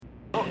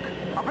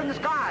Up in the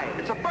sky.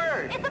 It's a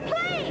bird. It's a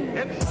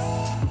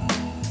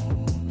plane.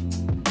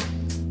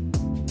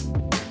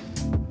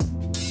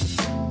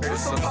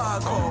 It's a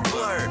pod called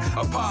Blur.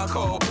 A pod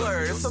called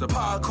Blur. It's a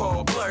pod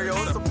called Blur.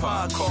 Yo, it's a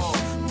pod called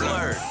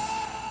Blur.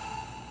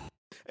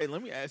 Hey,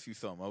 let me ask you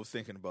something. I was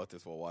thinking about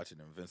this while watching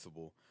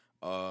Invincible.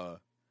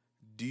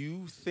 Do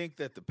you think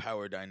that the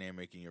power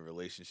dynamic in your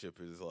relationship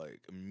is like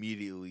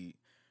immediately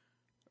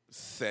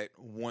set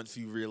once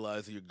you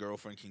realize that your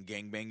girlfriend can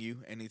gangbang you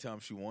anytime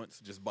she wants,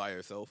 just by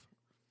herself?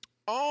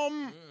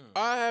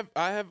 I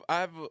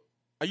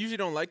usually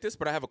don't like this,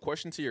 but I have a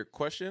question to your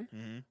question.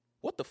 Mm-hmm.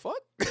 What the fuck?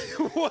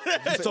 What?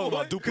 It's talking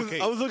about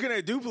Duplicate. I was looking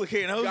at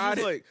Duplicate, and I was Got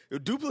just it. like, yo,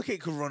 Duplicate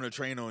could run a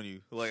train on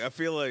you. Like, I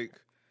feel like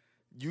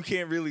you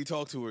can't really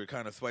talk to her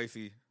kind of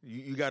spicy.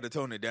 You got to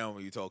tone it down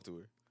when you talk to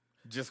her,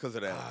 just because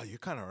of that. You're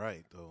kind of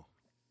right, though.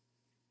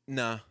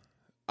 Nah.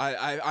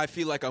 I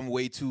feel like I'm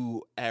way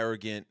too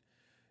arrogant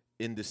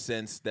in the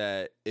sense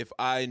that if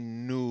I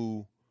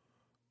knew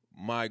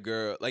my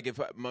girl, like if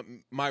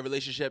my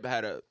relationship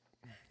had a...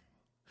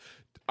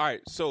 All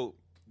right, so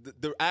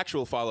the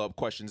actual follow-up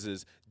questions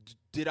is,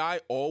 did I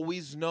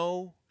always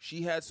know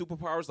she had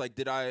superpowers? Like,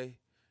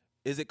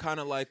 is it kind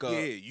of like a... Yeah,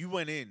 you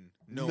went in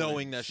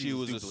knowing that she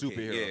was a Duplicate.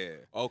 superhero.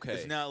 Yeah. Okay.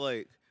 It's not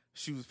like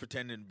she was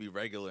pretending to be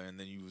regular and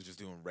then you was just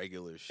doing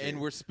regular shit.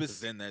 And we're 'Cause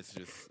then that's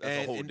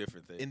a whole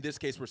different thing. In this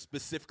case, we're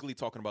specifically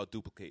talking about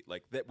Duplicate,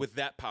 like that with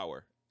that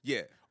power.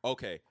 Yeah.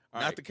 Okay.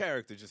 All Not right. the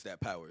character, just that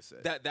power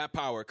set. That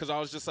power, because I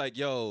was just like,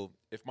 yo,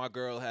 if my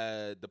girl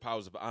had the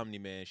powers of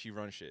Omni-Man, she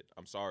run shit.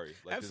 I'm sorry.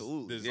 Like,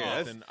 Absolutely. There's yeah,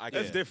 nothing I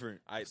that's can,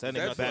 different. There's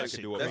Sending nothing I back can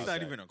do shit. about That's not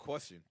that. even a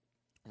question.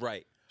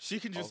 Right. She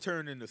can just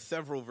turn into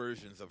several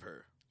versions of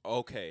her.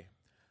 Okay.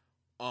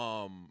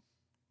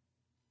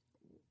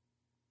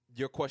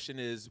 Your question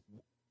is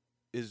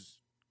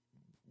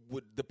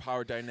would the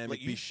power dynamic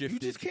Like be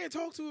shifted? You just can't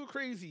talk to her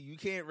crazy. You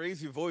can't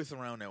raise your voice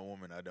around that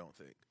woman, I don't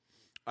think.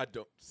 I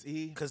don't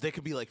see. Because there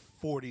could be like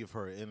 40 of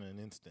her in an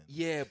instant.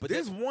 Yeah, but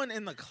There's one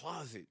in the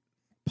closet,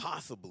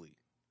 possibly.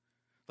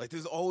 Like,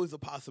 there's always a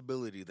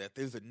possibility that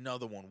there's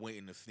another one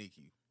waiting to sneak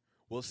you.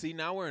 well, see,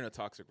 now we're in a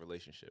toxic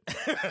relationship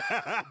because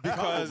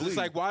Probably. it's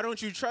like, why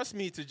don't you trust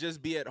me to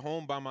just be at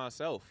home by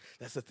myself?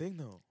 That's the thing,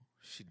 though.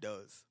 She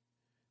does.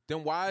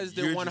 Then why is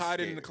there You're one just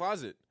hiding in the scared.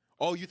 closet?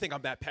 Oh, you think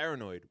I'm that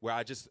paranoid where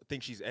I just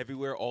think she's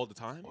everywhere all the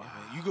time? Yeah,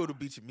 man. You go to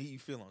beach and meet, you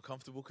feel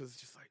uncomfortable because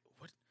it's just like,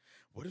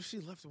 what if she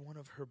left one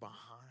of her behind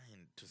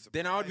to surprise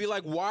Then I would be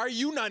like, you? why are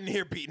you not in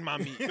here beating my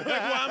meat?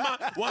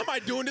 Like, why am I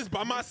doing this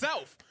by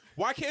myself?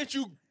 Why can't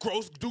you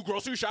do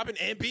grocery shopping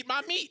and beat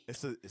my meat?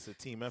 It's a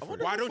team I effort.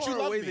 wonder Why how don't you far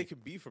love away me? they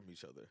could be from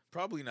each other.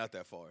 Probably not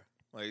that far.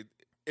 Like,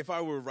 if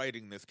I were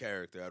writing this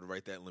character, I'd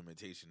write that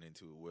limitation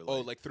into it. Where, Oh,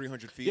 like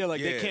 300 feet? Yeah,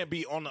 like Yeah. they can't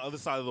be on the other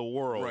side of the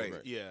world. Right.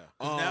 Yeah.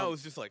 'Cause now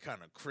it's just like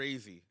kind of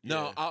crazy.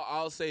 No, Yeah.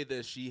 I'll say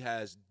this: she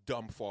has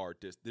dumb far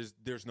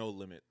there's no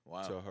limit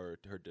Wow. to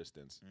her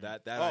distance.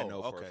 That I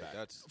know for a fact.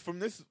 That's From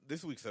this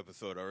week's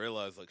episode, I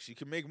realized like she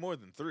can make more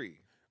than 3.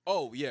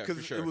 Oh yeah, for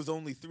Because sure. it was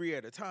only 3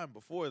 at a time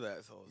before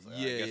that. So I was like,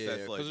 Yeah, I guess yeah, that's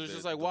yeah. like 'Cause it's the-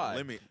 just like, the why?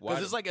 limit. Why?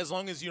 because it's like as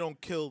long as you don't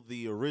kill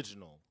the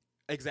original.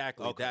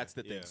 Exactly. Okay, That's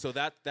the thing. yeah. So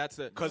that's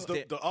a Because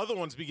the other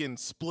ones begin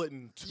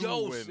splitting two.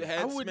 Yo, and,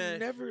 heads, I would man.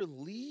 never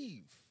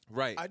leave.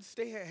 Right. I'd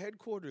stay at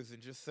headquarters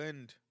and just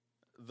send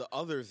the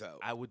others out.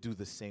 I would do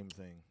the same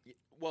thing.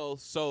 Well,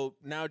 so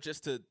now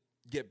just to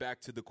get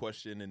back to the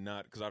question and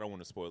not because I don't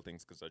want to spoil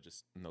things because I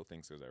just know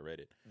things because I read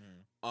it.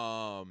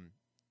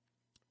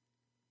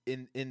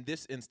 In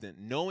this instant,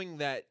 knowing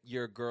that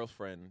your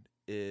girlfriend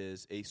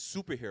is a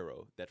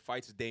superhero that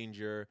fights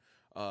danger,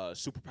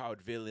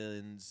 superpowered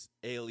villains,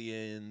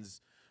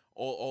 aliens,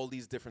 all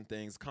these different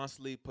things,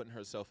 constantly putting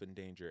herself in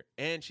danger,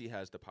 and she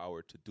has the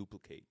power to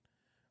duplicate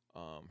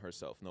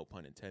herself, no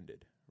pun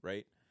intended,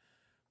 right?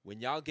 When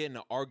y'all get in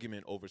an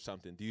argument over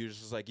something, do you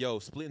just like, yo,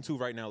 split in two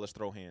right now, let's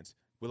throw hands?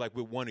 We're like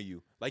with one of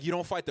you. Like you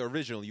don't fight the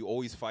original, you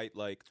always fight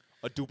like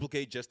a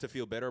duplicate just to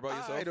feel better about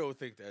yourself? I don't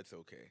think that's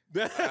okay.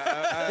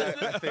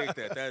 I think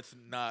that's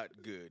not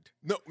good.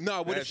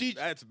 No, what if she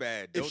That's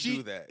bad. Don't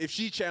do that. If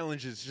she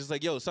challenges, she's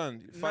like, yo,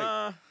 son, fight.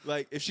 Nah.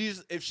 Like if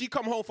she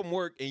come home from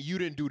work and you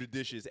didn't do the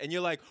dishes and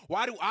you're like,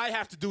 why do I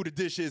have to do the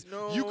dishes?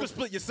 No. You could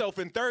split yourself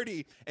in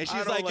 30. And I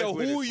she's don't like, like yo,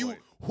 where who are this you went.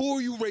 who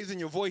are you raising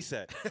your voice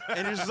at?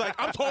 And it's just like,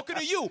 I'm talking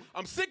to you.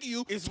 I'm sick of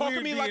you It's talking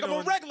to weird me like I'm being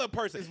a on- regular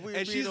person. It's weird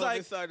And being she's on like,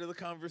 this side of the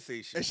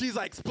conversation. and she's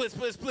like,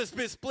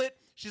 split.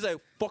 She's like,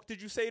 fuck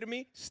did you say to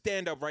me?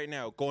 Stand up right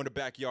now. Go in the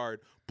backyard.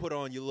 Put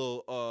on your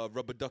little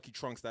rubber ducky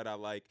trunks that I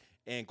like.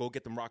 And go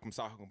get them Rock'em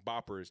Sock'em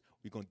Boppers.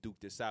 We're going to duke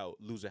this out.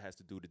 Loser has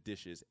to do the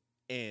dishes.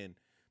 And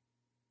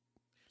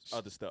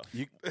other stuff.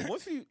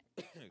 once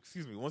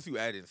you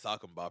add in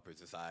sock and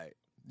boppers, it's all right.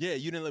 Yeah,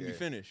 you didn't let me Yeah.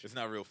 finish. It's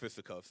not real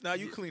fisticuffs. Now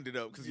you cleaned it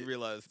up because you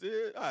realized,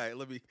 all right,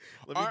 let me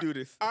do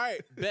this. All right,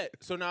 bet.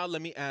 So now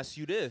let me ask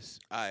you this.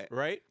 All right.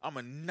 Right? I'm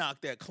going to knock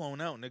that clone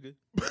out, nigga.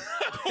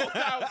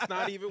 That's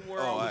not even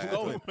where I was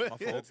all right. going.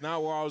 That's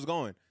not where I was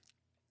going.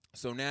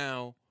 So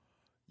now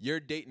you're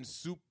dating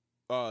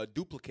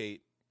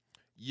Duplicate.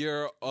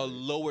 You're a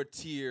lower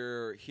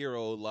tier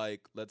hero,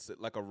 like let's say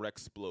like a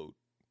Rexplode.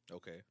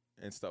 Okay.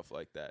 and stuff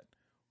like that.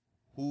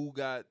 Who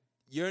got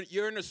you're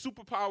in a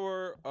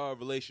superpower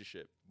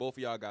relationship. Both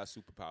of y'all got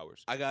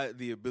superpowers. I got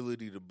the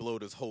ability to blow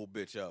this whole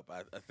bitch up.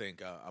 I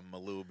think I'm a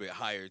little bit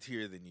higher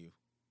tier than you.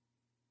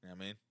 You know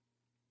what I mean?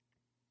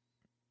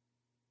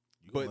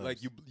 But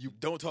like you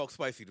don't talk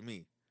spicy to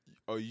me.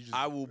 oh you just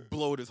I will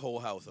blow this whole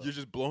house up. you're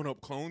just blowing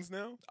up clones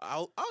now?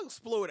 I'll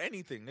explode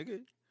anything,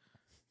 nigga.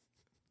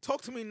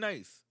 Talk to me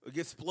nice or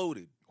get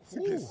exploded.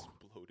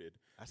 Exploded.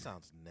 That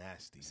sounds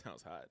nasty.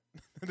 Sounds hot.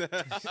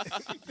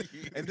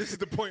 And this is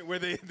the point where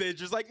they're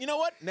just like, you know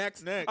what?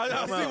 Next.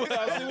 I'll see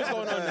what's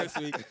going on next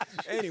week.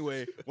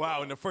 Anyway.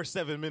 Wow, in the first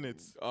 7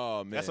 minutes.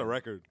 Oh, man. That's a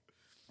record.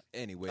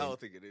 Anyway. I don't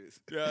think it is.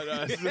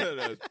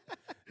 Yeah,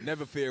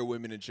 Never fear,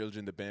 women and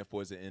children. The band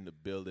boys are in the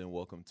building.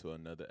 Welcome to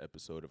another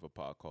episode of a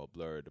pod called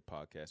Blur, the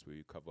podcast where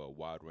we cover a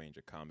wide range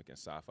of comic and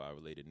sci-fi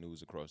related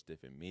news across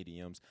different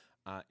mediums.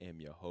 I am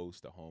your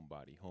host, the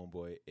homebody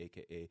homeboy,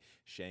 a.k.a.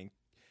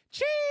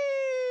 Shang-Chi.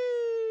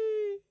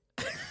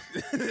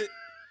 I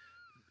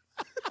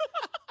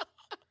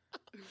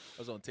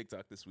was on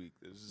TikTok this week.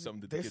 This is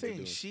something that They're the kids are saying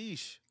doing.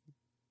 sheesh.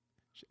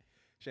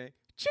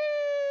 Shang-Chi.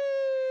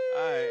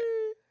 All right.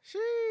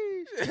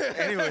 Sheesh.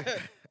 Anyway,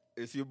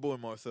 it's your boy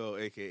Marcel,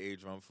 a.k.a.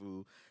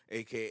 Drumfu,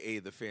 a.k.a.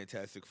 the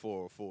Fantastic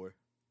 404.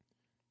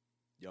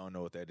 Y'all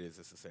know what that is.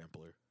 It's a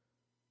sampler.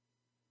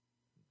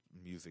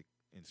 Music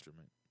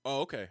instrument.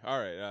 Oh, okay. All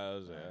right. I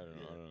don't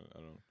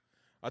know.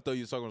 I thought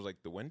you were talking about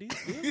like the Wendy's.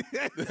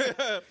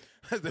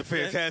 The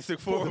Fantastic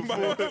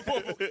 404.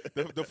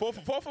 The 4.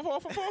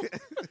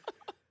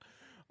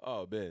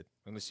 Oh, man.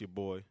 And it's your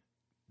boy,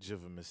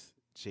 Jivimus,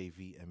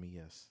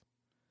 JVMES.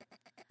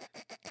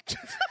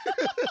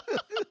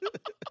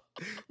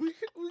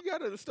 We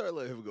gotta start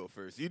letting him go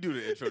first. You do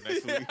the intro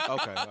next week.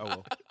 Okay, I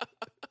will.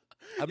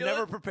 I'm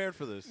never prepared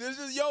for this. This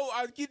is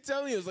I keep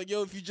telling you, it's like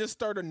if you just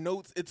start a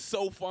notes, it's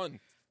so fun.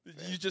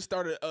 You just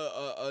start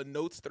a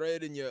notes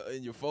thread in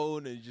your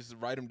phone and you just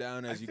write them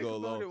down as you go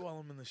along. I think about it while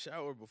I'm in the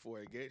shower before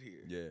I get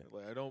here. Yeah,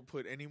 like I don't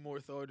put any more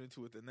thought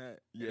into it than that.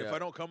 Yeah, and if I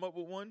don't come up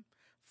with one,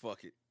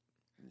 fuck it.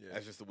 Yeah,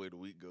 that's just the way the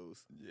week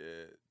goes.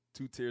 Yeah,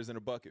 2 tears in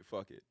a bucket.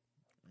 Fuck it.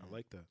 I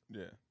like that.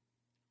 Yeah.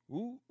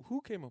 Who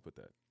came up with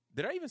that?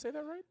 Did I even say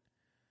that right?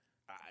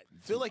 I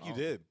feel like you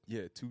did.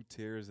 Yeah, 2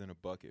 tears in a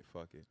bucket.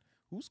 Fuck it.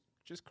 Who's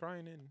just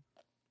crying in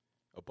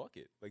a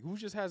bucket? Like who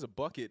just has a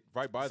bucket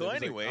right by them? So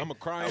anyway, like, I'm a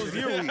crying. That was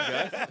your week,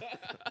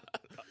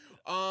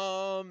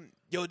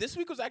 guys. This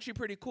week was actually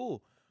pretty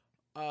cool.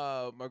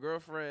 My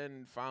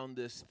girlfriend found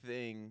this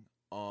thing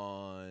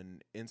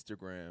on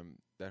Instagram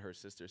that her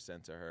sister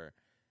sent to her,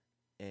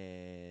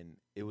 and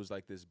it was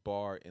like this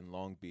bar in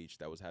Long Beach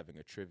that was having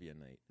a trivia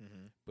night,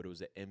 but it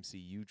was an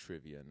MCU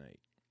trivia night.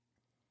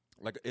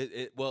 Like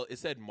it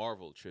said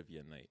Marvel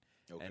trivia night,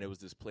 and it was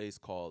this place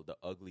called the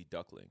Ugly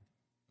Duckling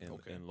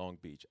in Long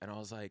Beach, and I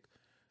was like,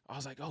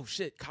 oh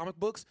shit, comic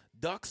books,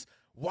 ducks.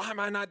 Why am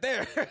I not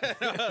there?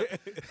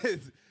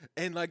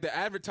 And like the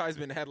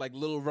advertisement had like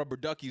little rubber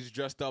duckies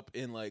dressed up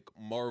in like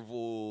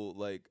Marvel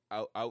like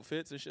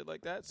outfits and shit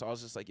like that. So I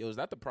was just like, yo, is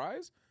that the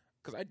prize?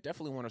 Because I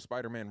definitely want a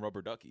Spider-Man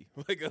rubber ducky.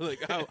 like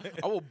I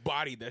will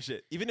body that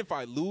shit. Even if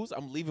I lose,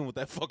 I'm leaving with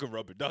that fucking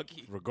rubber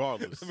ducky.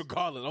 Regardless. I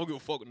don't give a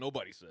fuck what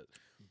nobody says.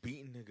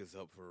 Beating niggas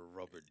up for a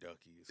rubber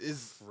ducky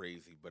is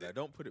crazy, but I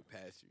don't put it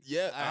past you.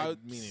 Yeah,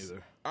 me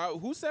neither.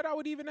 Who said I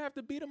would even have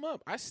to beat them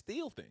up? I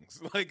steal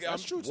things. Like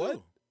That's true what?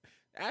 too.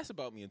 Ask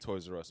about me in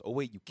Toys R Us. Oh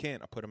wait, you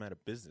can't. I put them out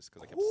of business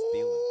because I kept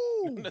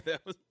stealing.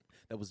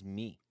 that was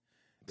me.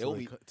 Till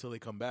they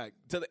come back.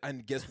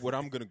 And guess what?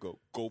 I'm gonna go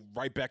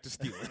right back to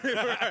stealing.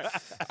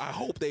 I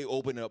hope they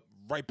open up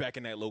right back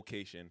in that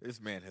location. This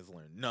man has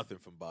learned nothing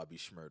from Bobby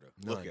Shmurda.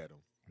 Look at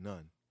him.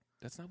 None.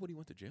 That's not what he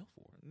went to jail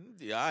for.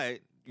 Yeah, all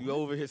right. You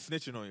over here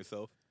snitching on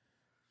yourself.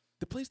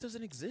 The place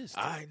doesn't exist.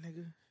 All right,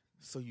 nigga.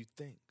 So you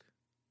think.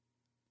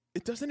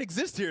 It doesn't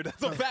exist here.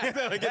 That's a fact.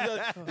 Like,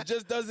 it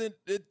just doesn't.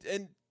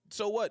 And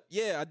so what?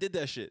 Yeah, I did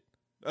that shit.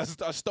 I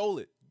stole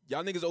it.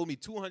 Y'all niggas owe me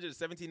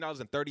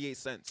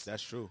 $217.38.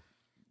 That's true.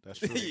 That's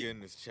true.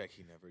 Getting this check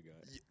he never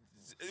got.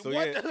 So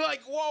what? Yeah.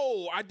 Like,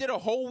 whoa! I did a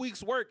whole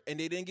week's work and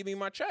they didn't give me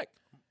my check.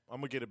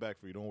 I'm gonna get it back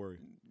for you. Don't worry.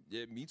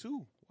 Yeah, me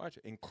too. Watch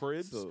it in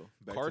cribs,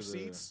 car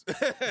seats,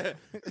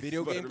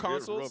 video game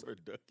consoles,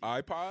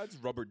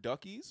 iPods, rubber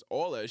duckies,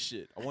 all that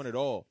shit. I want it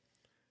all.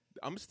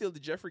 I'm still the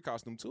Jeffrey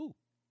costume too.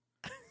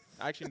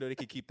 I actually know they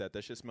can keep that.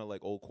 That shit smell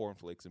like old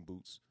cornflakes and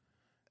boots.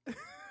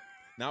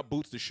 Not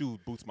Boots the shoe,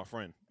 Boots my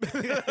friend.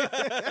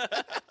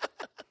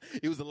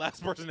 He was the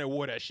last person that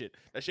wore that shit.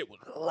 That shit was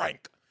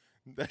rank.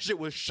 That shit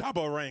was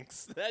Shabba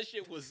ranks. That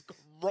shit was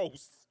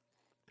gross.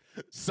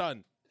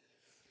 Son,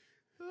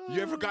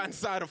 you ever got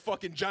inside a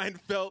fucking giant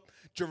felt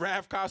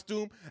giraffe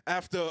costume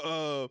after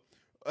a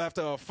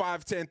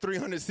 5'10",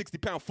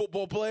 360-pound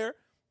football player?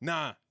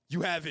 Nah,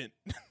 you haven't.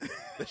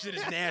 That shit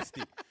is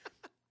nasty.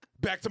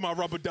 Back to my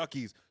rubber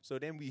duckies. So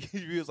then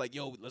he was like,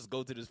 yo, let's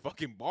go to this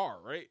fucking bar,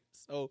 right?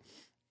 So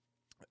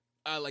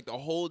like the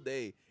whole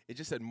day, it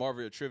just said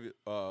Marvel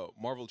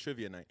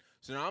trivia night.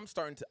 So now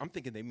I'm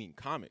thinking they mean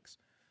comics.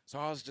 So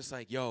I was just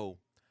like, yo,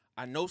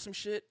 I know some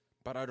shit,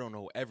 but I don't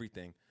know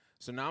everything.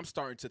 So now I'm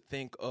starting to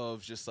think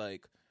of just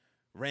like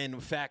random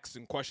facts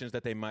and questions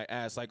that they might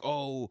ask, like,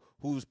 oh,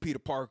 who's Peter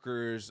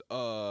Parker's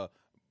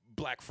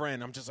black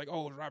friend? I'm just like,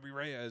 oh, Robbie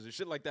Reyes and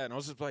shit like that. And I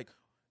was just like,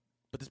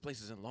 but this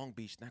place is in Long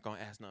Beach. Not gonna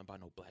ask nothing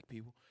about no black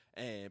people.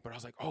 But I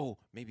was like, oh,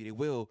 maybe they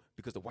will,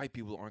 because the white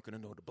people aren't gonna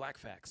know the black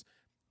facts.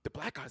 The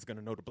black guy's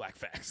gonna know the black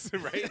facts,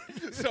 right?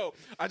 So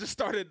I just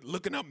started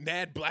looking up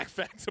mad black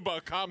facts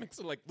about comics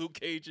and like Luke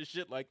Cage and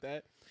shit like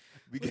that.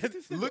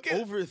 Look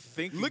at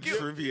overthinking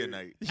trivia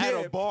night at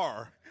a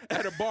bar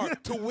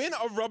to win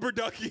a rubber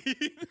ducky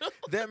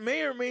that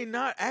may or may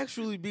not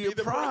actually be a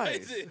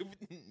prize.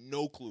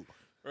 No clue,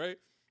 right?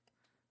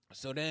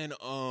 So then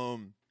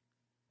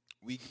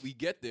we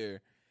get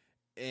there,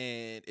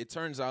 and it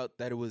turns out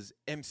that it was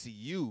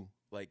MCU,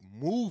 like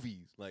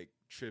movies, like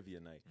trivia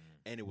night,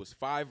 and it was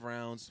 5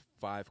 rounds,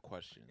 5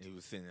 questions. And he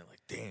was sitting there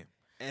like, damn,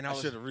 and I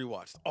should have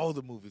rewatched all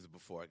the movies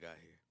before I got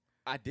here.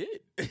 I did.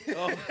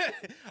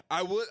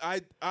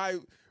 I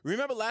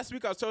remember last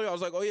week I was telling you, I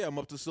was like, oh yeah, I'm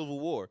up to Civil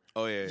War.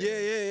 Oh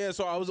yeah.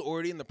 So I was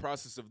already in the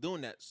process of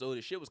doing that. So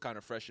the shit was kind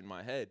of fresh in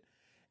my head.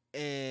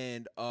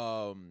 And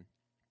the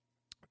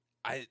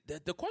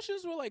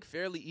questions were like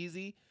fairly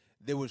easy.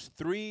 There was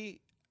 3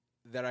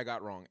 that I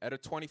got wrong. Out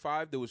of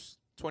 25, there was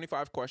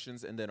 25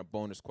 questions and then a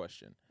bonus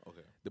question.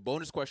 Okay. The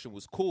bonus question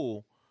was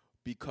cool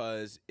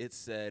because it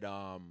said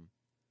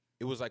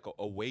it was like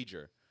a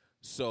wager.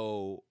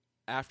 So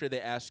after they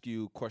ask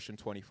you question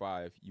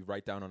 25, you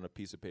write down on a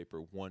piece of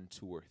paper 1,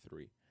 2, or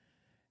 3,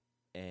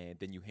 and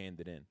then you hand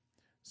it in.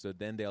 So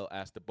then they'll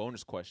ask the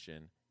bonus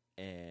question,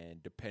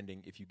 and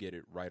depending if you get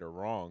it right or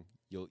wrong,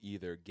 you'll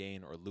either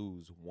gain or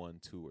lose 1,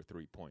 2, or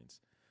 3 points.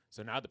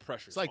 So now the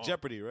pressure. It's like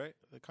Jeopardy, right?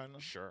 Kind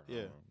of. Sure.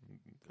 Yeah.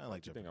 Kind of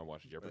like Jeopardy. I think I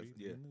watched Jeopardy.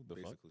 Yeah, the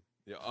basically.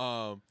 fuck?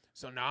 Yeah.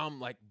 So now I'm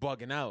like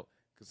bugging out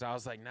because I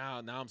was like,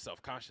 now I'm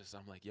self-conscious.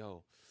 I'm like,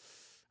 yo,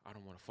 I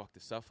don't want to fuck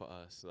this up for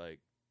us. Like.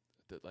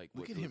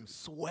 Look at him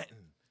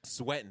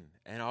sweating,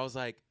 and I was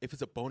like, if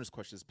it's a bonus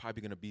question, it's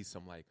probably gonna be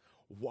some like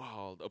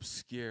wild,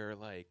 obscure,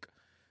 like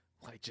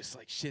just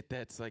like shit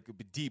that's like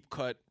a deep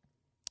cut,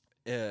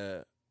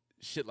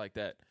 shit like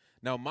that.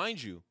 Now,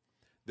 mind you,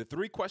 the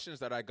 3 questions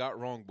that I got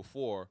wrong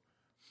before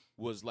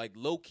was like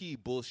low key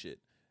bullshit.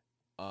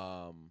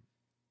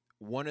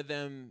 One of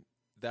them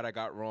that I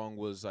got wrong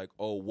was like,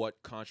 oh, what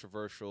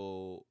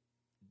controversial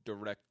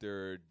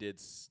director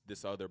did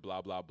this other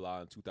blah blah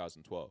blah in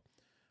 2012?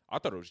 I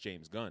thought it was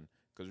James Gunn,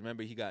 because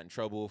remember he got in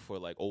trouble for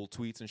like old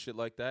tweets and shit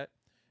like that.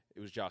 It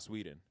was Joss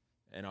Whedon,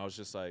 and I was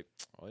just like,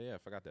 oh yeah, I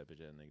forgot that bitch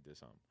that nigga did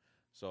something.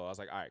 So I was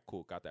like, all right,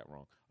 cool, got that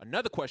wrong.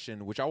 Another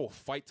question, which I will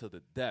fight to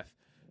the death.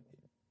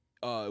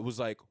 It was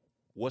like,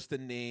 what's the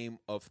name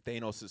of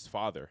Thanos'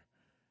 father?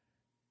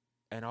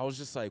 And I was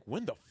just like,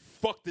 when the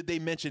fuck did they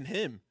mention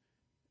him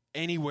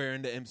anywhere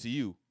in the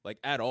MCU, like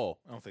at all?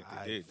 I don't think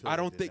they did. I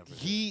don't think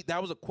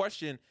that was a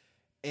question,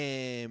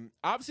 and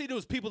obviously there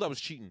was people that was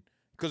cheating.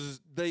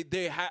 Because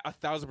they had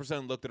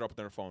 1,000% looked it up on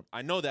their phone.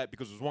 I know that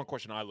because it was one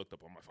question I looked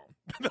up on my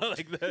phone,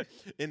 like that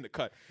in the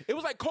cut. It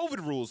was like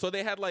COVID rules, so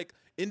they had like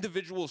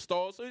individual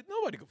stalls, so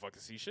nobody could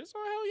fucking see shit. So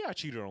hell yeah, I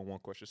cheated on one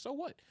question. So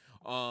what?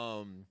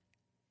 I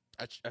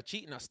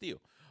cheat and I steal.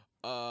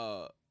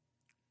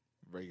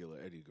 Regular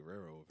Eddie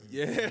Guerrero.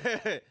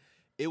 Yeah,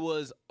 it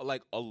was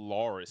like a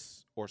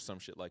Loris or some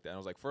shit like that. And I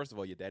was like, first of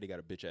all, your daddy got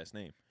a bitch ass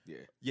name.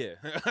 Yeah.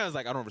 I was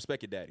like, I don't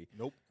respect your daddy.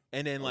 Nope.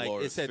 And then like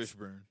Loris it said,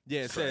 Fishburne.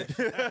 Yeah, it said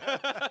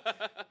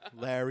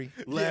Larry.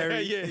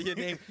 Yeah, your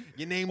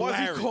name Why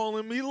Larry. is he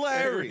calling me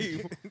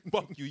Larry?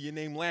 Fuck you, your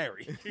name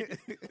Larry.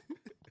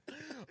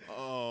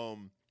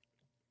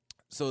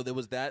 So there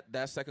was that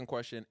second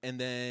question, and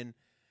then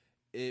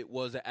it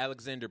was an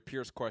Alexander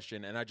Pierce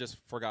question, and I just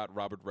forgot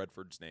Robert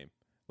Redford's name.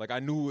 Like I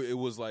knew it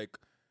was like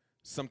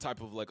some type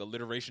of like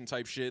alliteration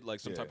type shit, like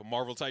some type of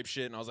Marvel type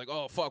shit, and I was like,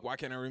 oh fuck, why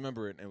can't I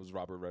remember it? And it was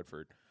Robert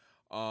Redford.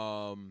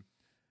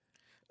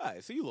 All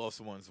right, so you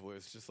lost ones where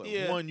it's just like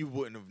one you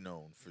wouldn't have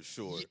known for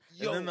sure,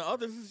 and then the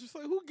others is just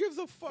like, who gives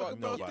a fuck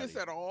about this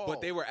at all?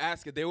 But they were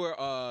asking. There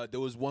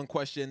was one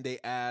question they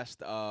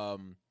asked. I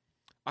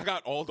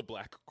got all the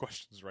black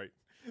questions right.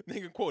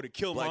 Nigga quoted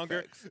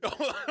Killmonger.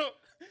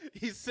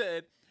 He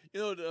said,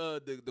 you know,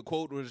 the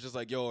quote was just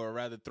like, yo, I'd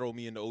rather throw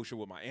me in the ocean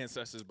with my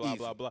ancestors, blah,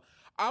 blah, blah.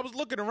 I was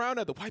looking around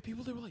at the white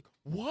people. They were like,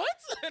 what?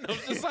 And I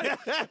was just like,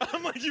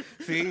 I'm like, you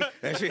see,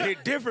 that shit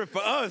hit different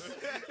for us.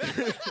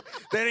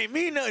 That ain't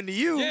mean nothing to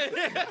you. Yeah,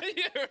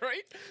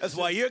 right? That's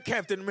why your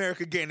Captain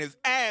America getting his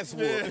ass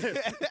whooped.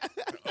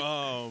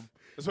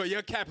 That's why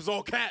your cap is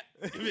all cat.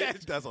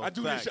 That's all I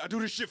do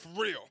this shit for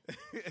real.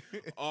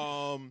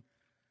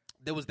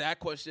 There was that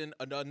question,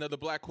 another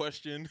black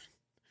question,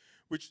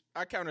 which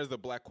I count as the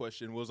black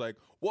question, was like,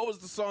 what was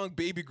the song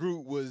Baby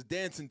Groot was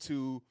dancing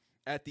to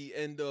at the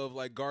end of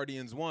like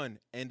Guardians 1?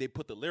 And they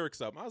put the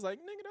lyrics up. I was like,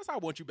 nigga, that's how I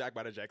Want You Back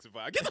by the Jackson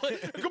 5.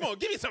 Come on,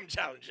 give me something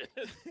challenging.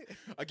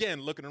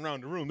 Again, looking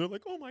around the room, they're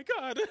like, oh my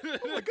God.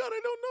 Oh my God,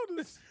 I don't know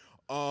this.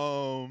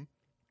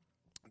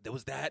 There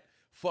was that.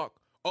 Fuck.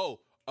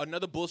 Oh,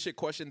 Another bullshit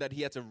question that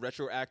he had to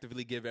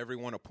retroactively give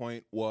everyone a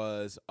point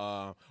was,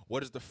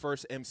 what is the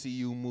first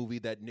MCU movie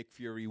that Nick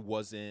Fury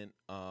wasn't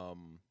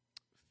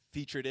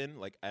featured in,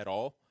 like, at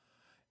all?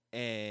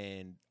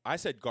 And I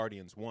said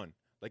Guardians 1.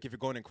 Like, if you're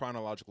going in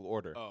chronological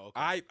order. Oh,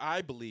 okay.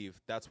 I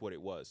believe that's what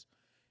it was.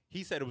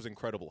 He said it was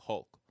Incredible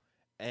Hulk.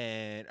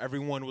 And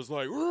everyone was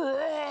like,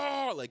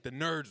 "Rah!" Like, the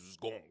nerds was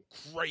going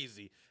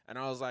crazy. And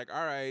I was like,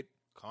 all right.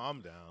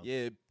 Calm down.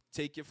 Yeah,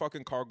 take your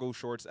fucking cargo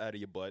shorts out of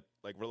your butt.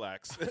 Like,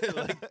 relax.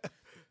 Like,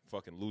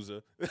 fucking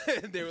loser.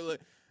 They were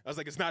like, I was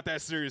like, it's not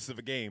that serious of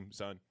a game,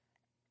 son.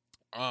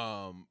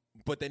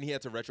 But then he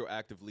had to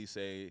retroactively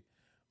say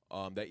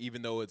that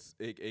even though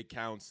it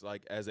counts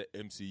like as an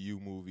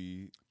MCU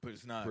movie, but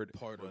it's not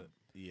part of.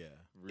 Yeah,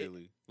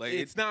 really.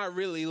 It's not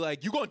really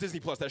like you go on Disney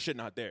Plus. That shit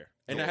not there,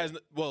 and it has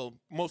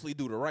mostly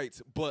due to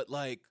rights. But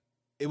like,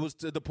 it was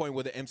to the point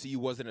where the MCU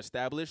wasn't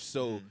established,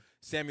 so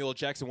Samuel L.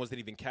 Jackson wasn't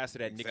even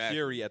casted at Nick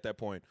Fury at that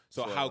point.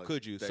 So how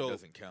could you? That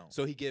doesn't count.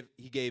 So he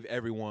gave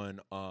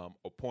everyone a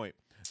point.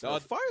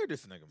 Fire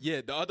this nigga.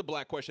 Yeah, the other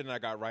black question that I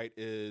got right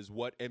is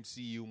what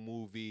MCU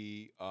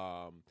movie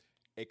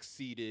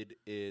exceeded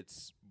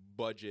its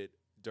budget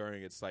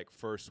during its like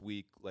first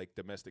week like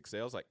domestic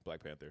sales, like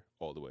Black Panther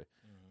all the way.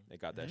 They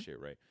got that shit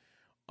right.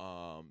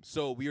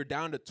 So we are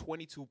down to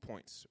 22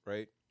 points,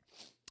 right?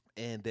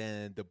 And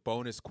then the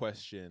bonus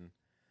question,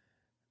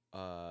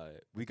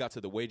 we got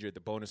to the wager. The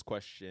bonus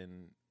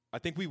question, I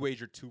think we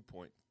wagered 2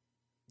 points.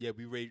 Yeah,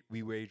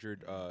 we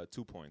wagered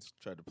 2 points.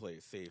 Tried to play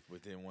it safe,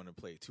 but didn't want to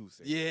play it too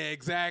safe. Yeah,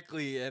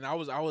 exactly. And I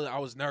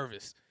was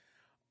nervous.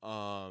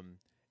 And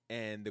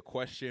the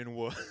question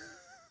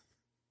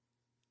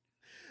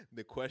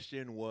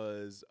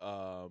was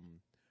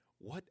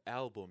what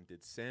album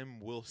did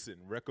Sam Wilson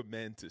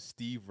recommend to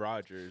Steve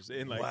Rogers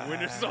in like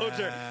Winter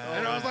Soldier?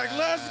 And I was like,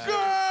 let's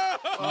go!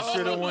 You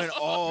should have went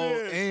all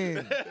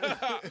in.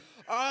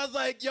 I was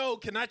like, yo,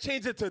 can I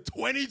change it to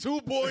 22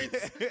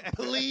 points,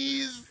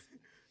 please?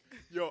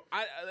 Yo,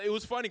 it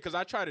was funny because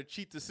I tried to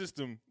cheat the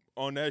system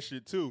on that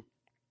shit too,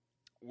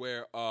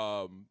 where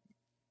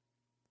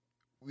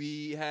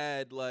we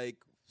had like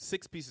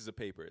 6 pieces of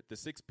paper.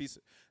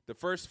 The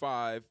first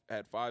 5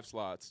 had 5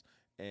 slots.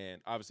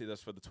 And obviously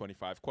that's for the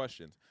 25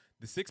 questions.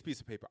 The 6 piece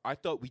of paper, I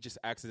thought we just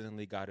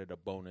accidentally got it a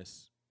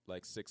bonus,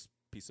 like 6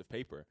 piece of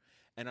paper.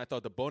 And I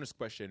thought the bonus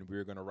question we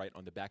were going to write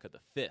on the back of the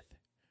 5th,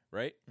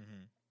 right?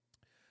 Mm-hmm.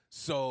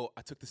 So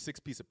I took the 6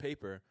 piece of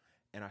paper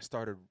and I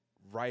started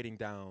writing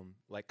down,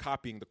 like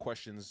copying the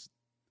questions,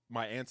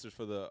 my answers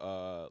for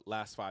the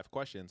last 5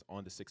 questions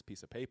on the 6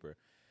 piece of paper.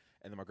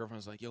 And then my girlfriend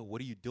was like, yo, what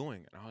are you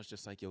doing? And I was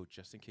just like, yo,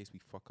 just in case we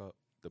fuck up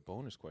the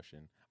bonus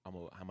question, I'm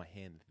gonna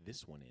hand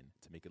this one in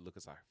to make it look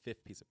as our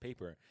 5th piece of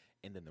paper,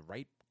 and then the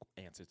right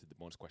answer to the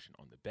bonus question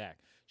on the back.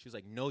 She was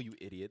like, no, you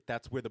idiot.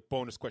 That's where the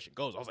bonus question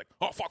goes. I was like,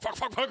 oh, fuck.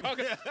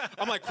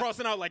 I'm like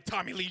crossing out like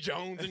Tommy Lee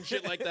Jones and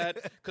shit like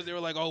that because they were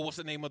like, oh, what's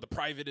the name of the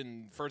private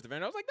in First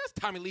Avenger? I was like, that's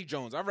Tommy Lee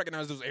Jones. I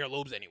recognize those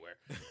earlobes anywhere.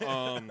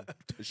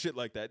 Shit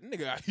like that.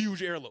 Nigga got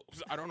huge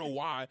earlobes. I don't know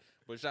why,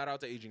 but shout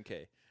out to Agent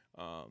K.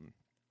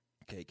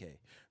 KK.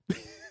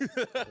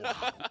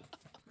 Wow.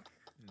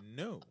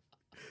 No.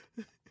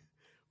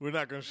 We're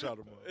not going to shout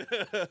him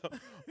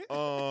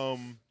out.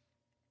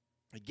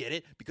 Get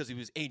it? Because he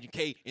was Agent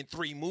K in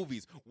 3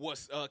 movies.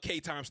 What's K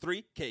times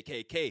 3?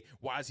 KKK.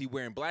 Why is he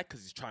wearing black?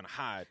 Because he's trying to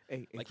hide.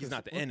 Hey, like Chris, he's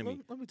not the enemy.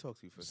 Let me talk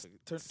to you for a second.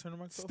 Turn the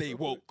mic off. Stay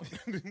woke.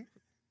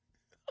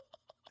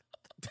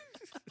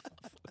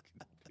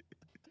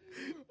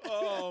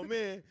 Oh,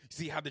 man.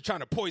 See how they're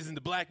trying to poison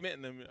the black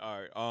man?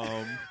 All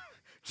right.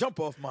 Jump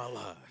off my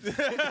live.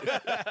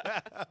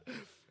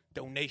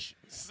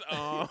 Donations.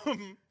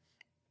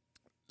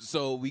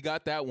 So we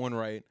got that one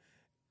right,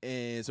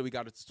 and so we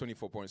got it to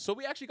 24 points. So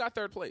we actually got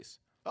 3rd place.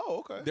 Oh,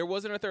 okay. There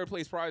wasn't a 3rd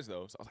place prize,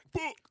 though. So I was like,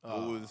 fuck.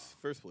 What was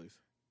 1st place?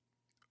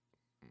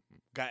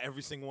 Got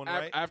every single one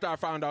right? After I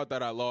found out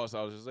that I lost,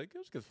 I was just like,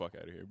 let's get the fuck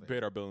out of here.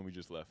 Paid our bill and we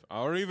just left.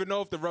 I don't even know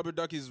if the rubber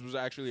duckies was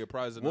actually a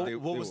prize or not.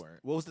 What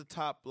was the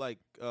top, like,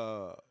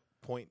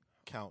 point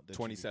count?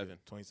 27.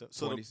 27.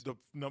 So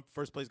the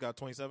first place got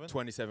 27?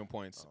 27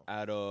 points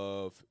out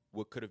of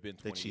what could have been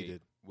 28. They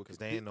cheated. Because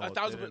they didn't know.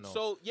 1,000.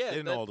 So, yeah. They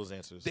didn't know all those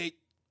answers.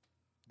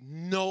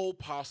 No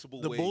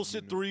possible way. The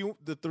bullshit 3,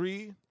 the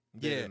 3,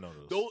 they didn't know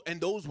those.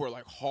 Those were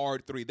like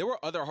hard 3. There were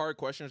other hard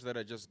questions that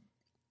I just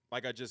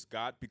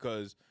got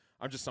because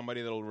I'm just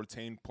somebody that'll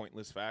retain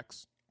pointless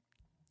facts.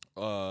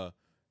 And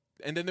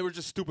then there were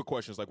just stupid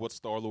questions like, what's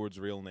Star-Lord's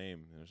real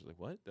name? And I was like,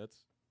 what? That's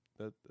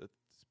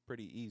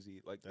pretty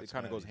easy. Like, it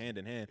kind of goes hand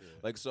in hand. Yeah.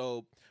 Like,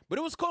 so, but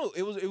it was cool.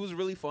 It was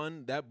really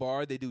fun. That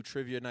bar, they do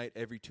trivia night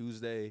every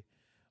Tuesday.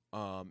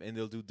 And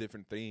they'll do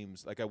different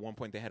themes. Like, at one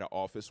point, they had an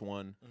office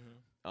one.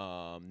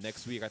 Mm-hmm.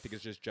 Next week, I think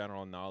it's just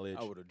general knowledge.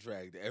 I would have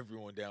dragged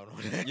everyone down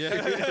on that.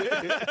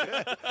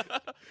 Yeah.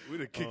 We'd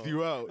have kicked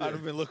you out. I'd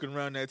have been looking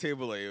around that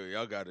table like, yo,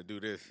 y'all got to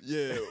do this.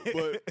 Yeah,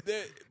 but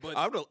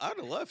I'd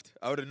have left.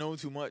 I would have known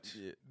too much.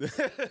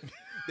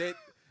 Yeah.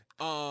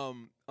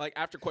 Like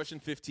after question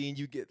 15,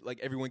 you get like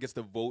everyone gets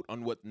to vote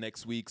on what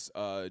next week's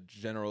theme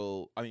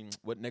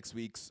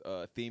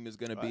is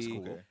gonna be.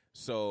 Cool.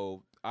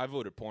 So I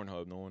voted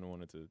Pornhub. No one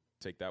wanted to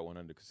take that one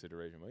under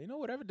consideration, but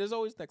whatever. There's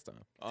always next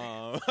time.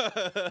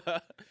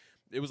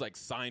 It was like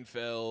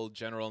Seinfeld,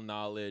 General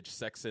Knowledge,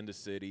 Sex and the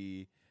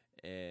City,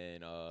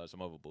 and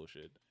some other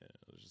bullshit. And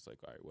it was just like,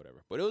 all right,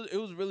 whatever. But it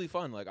was really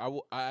fun. Like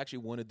I actually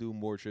want to do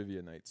more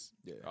trivia nights.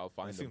 Yeah, I'll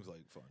find them. Seems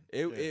like fun.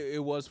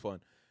 It was fun.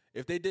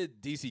 If they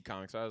did DC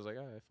Comics, I was like,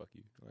 all right, fuck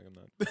you. Like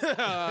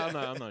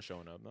I'm not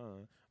showing up. No,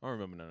 I don't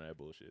remember none of that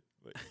bullshit.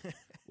 Like,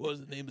 what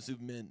was the name of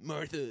Superman?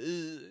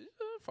 Martha.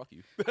 Fuck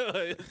you.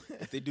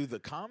 If they do the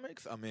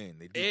comics, I mean,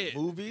 they do the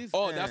movies.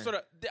 Oh, that's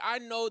what I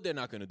know. They're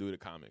not gonna do the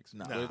comics.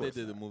 Nah, but if they course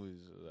did the not.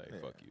 movies,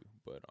 like fuck you.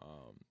 But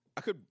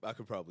I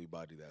could probably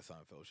body that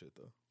Seinfeld shit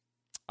though.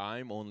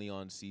 I'm only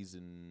on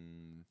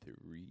season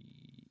 3.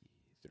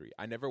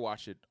 I never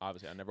watched it.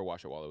 Obviously, I never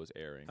watched it while it was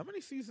airing. How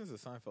many seasons of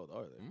Seinfeld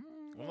are there?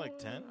 I'm like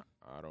 10,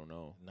 I don't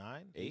know.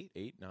 9, 8,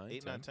 9,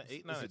 8, 10. 9, 10,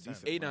 8, 9, It's a 10.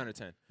 decent 8, amount. 9, or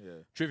 10. Yeah.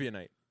 Trivia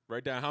night.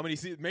 Write down how many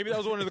seasons. Maybe that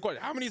was one of the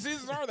questions. How many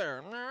seasons are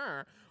there?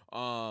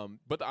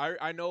 But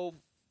I know,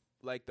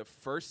 like the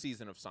first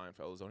season of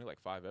Seinfeld was only like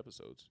 5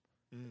 episodes.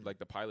 Like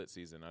the pilot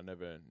season, I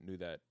never knew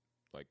that.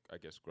 Like I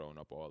guess growing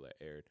up, all that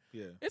aired.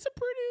 Yeah. It's a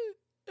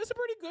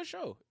pretty good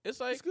show. It's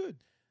like It's good.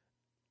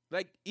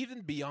 like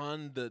even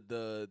beyond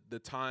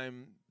the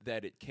time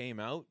that it came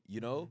out.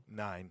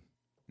 9.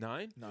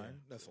 9.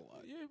 That's a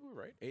lot. Yeah, we're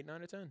right. 8,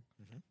 9, or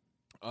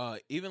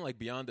 10. Even like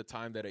beyond the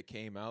time that it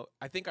came out,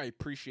 I think I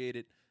appreciate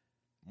it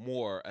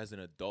more as an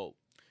adult.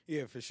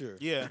 Yeah, for sure.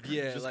 Yeah.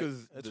 Yeah, Just like,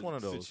 because it's one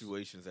of those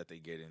situations that they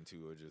get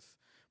into are just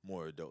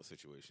more adult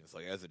situations.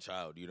 Like as a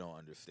child, you don't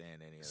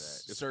understand any of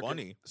that. It's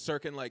funny.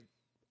 Circin, like,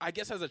 I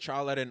guess as a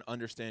child, I didn't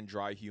understand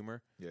dry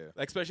humor. Yeah.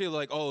 Like, especially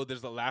like, oh, there's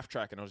the laugh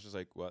track, and I was just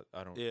like, what?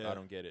 I don't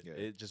get it. Yeah.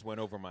 It just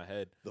went over my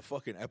head. The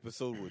fucking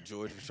episode where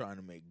George was trying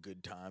to make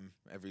good time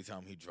every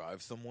time he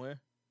drives somewhere.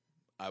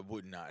 I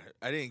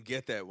didn't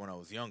get that when I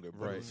was younger,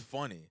 but Right. it was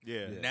funny.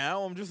 Yeah.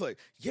 Now I'm just like,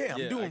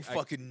 I'm doing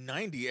fucking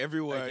 90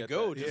 everywhere I get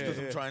go that. just because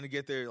Yeah. I'm trying to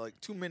get there like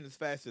 2 minutes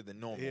faster than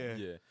normal. Yeah.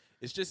 Yeah.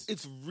 It's just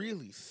It's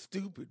really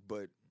stupid,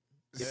 but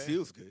it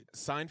feels good.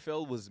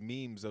 Seinfeld was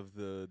memes of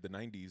the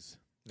 90s.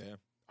 Yeah.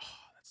 Oh,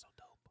 that's so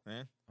dope.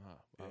 Man.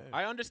 Wow.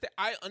 I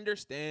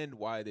understand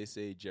why they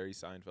say Jerry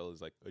Seinfeld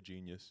is like a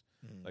genius,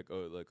 like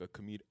a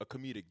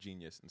comedic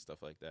genius and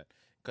stuff like that,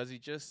 because he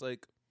just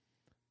like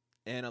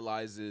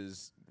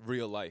analyzes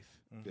real life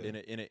in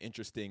an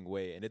interesting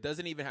way, and it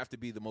doesn't even have to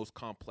be the most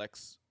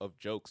complex of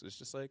jokes. It's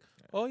just like,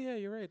 oh yeah,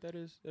 you're right. That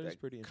is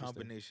pretty interesting.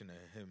 Combination of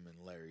him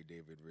and Larry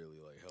David really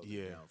like held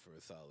it down for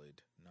a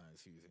solid 9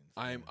 seasons.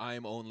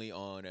 I'm only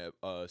on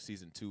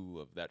season 2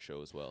 of that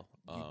show as well.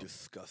 You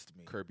disgust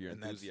me. Curb Your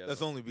And Enthusiasm.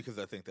 That's only because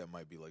I think that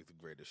might be like the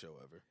greatest show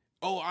ever.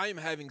 Oh, I am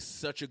having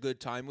such a good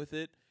time with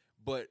it,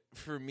 but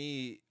for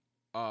me,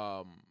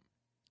 I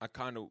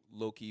kind of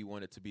low key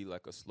want it to be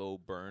like a slow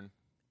burn.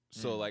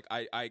 So like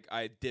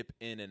I dip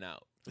in and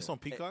out. It's on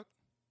Peacock?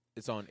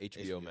 It's on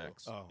HBO HBO.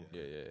 Max. Oh.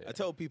 Yeah. I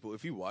tell people,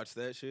 if you watch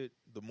that shit,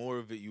 the more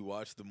of it you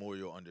watch, the more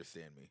you'll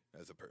understand me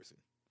as a person.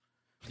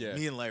 Yeah.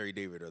 Me and Larry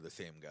David are the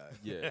same guy.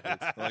 Yeah.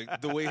 It's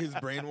like the way his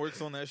brain works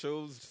on that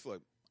show is just like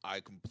I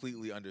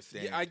completely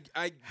understand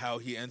I how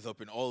he ends up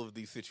in all of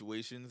these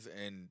situations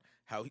and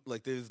how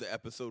like there's the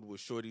episode where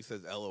Shorty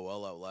says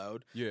LOL out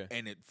loud. Yeah.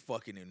 And it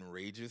fucking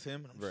enrages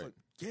him. And I'm just Right.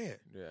 like,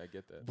 yeah, I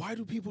get that. why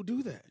do people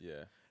do that?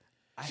 Yeah.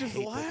 Just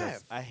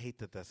laugh. I hate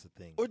that that's the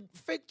thing. Or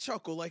fake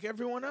chuckle like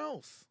everyone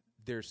else.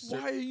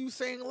 Why are you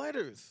saying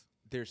letters?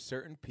 There's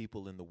certain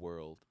people in the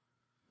world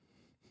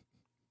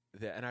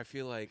that, and I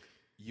feel like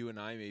you and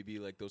I may be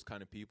like those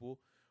kind of people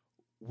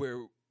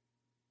where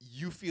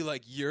you feel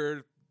like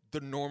you're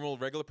the normal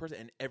regular person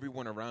and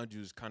everyone around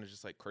you is kind of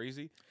just like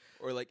crazy,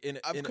 or like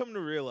I've come to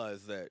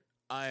realize that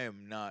I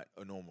am not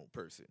a normal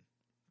person.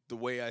 The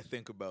way I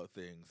think about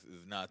things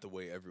is not the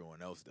way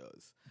everyone else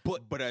does.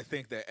 But I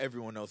think that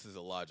everyone else is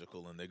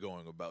illogical and they're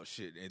going about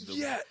shit in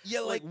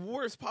the like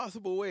worst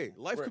possible way.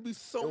 Life could be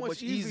so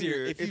much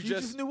easier if you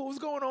just knew what was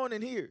going on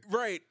in here.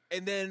 Right.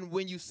 And then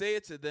when you say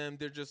it to them,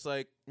 they're just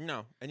like,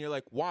 no. And you're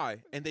like,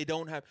 why? And they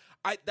don't have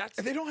And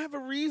they don't have a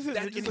reason.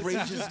 That They're just like,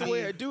 enrages that's just the me.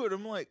 way I do it.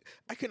 I'm like,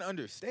 I can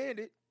understand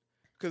it.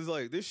 Because,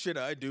 like, this shit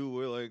I do,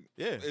 we're like,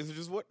 it's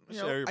just what, you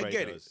Shit know, I everybody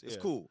get does, it. It's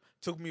yeah. cool.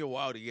 Took me a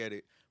while to get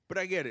it, but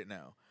I get it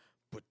now.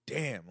 But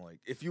damn, like,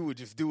 if you would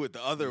just do it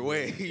the other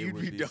way, you'd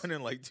would be be done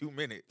in like 2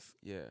 minutes.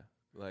 Yeah,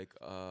 like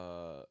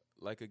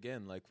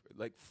again, like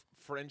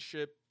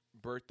friendship,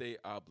 birthday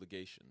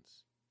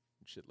obligations,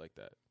 and shit like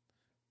that.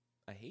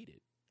 I hate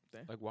it.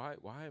 Damn. Like,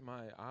 why am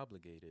I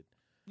obligated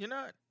You're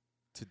not.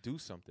 to do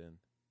something?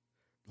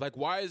 Like,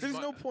 why is There's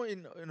no point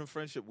in a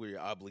friendship where you're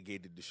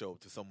obligated to show up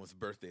to someone's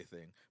birthday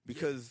thing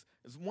because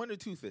it's one or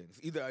two things.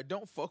 Either I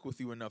don't fuck with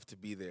you enough to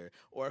be there,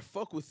 or I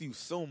fuck with you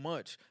so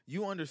much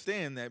you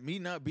understand that me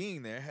not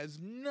being there has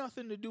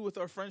nothing to do with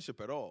our friendship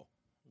at all.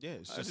 Yeah,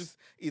 it's I just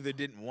either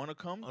didn't want to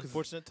come 'cause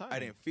unfortunate timing. I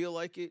didn't feel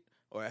like it,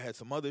 or I had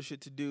some other shit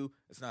to do.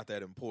 It's not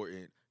that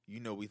important. You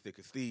know we thick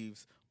as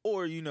thieves.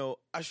 or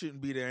I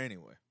shouldn't be there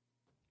anyway.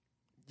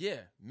 Yeah,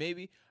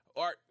 maybe.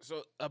 Or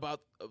so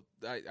about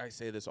I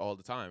say this all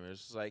the time.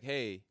 It's just like,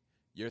 hey,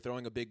 you're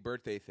throwing a big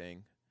birthday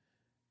thing,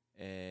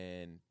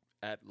 and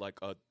at like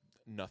a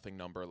nothing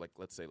number, like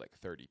let's say like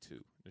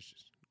 32. It's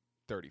just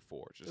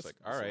 34. It's just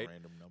all right, a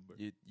random number.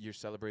 You're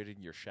celebrating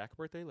your Shaq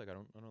birthday? Like I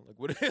don't like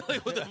what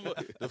like what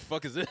the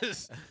fuck is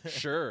this?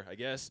 Sure, I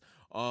guess.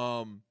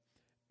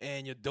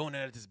 And you're doing it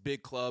at this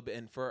big club,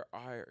 and for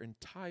our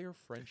entire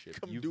friendship,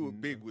 Come do it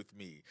big with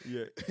me.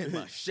 Yeah, in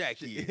my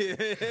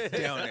Shacky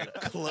down at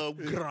Club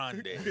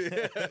Grande.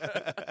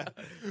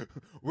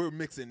 We're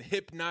mixing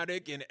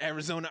Hypnotic and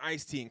Arizona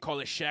iced tea and call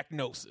it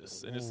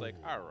Shacknosis, and it's like,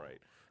 all right,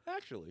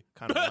 actually,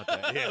 Kind of want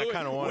that. Yeah, I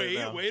kind of want it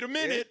now. Wait a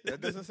minute,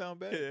 That doesn't sound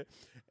bad. Yeah.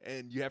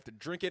 And you have to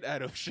drink it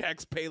out of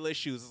Shaq's Payless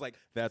shoes. It's like,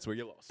 that's where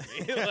you lost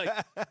me.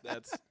 Like,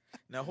 that's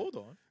Now hold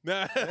on.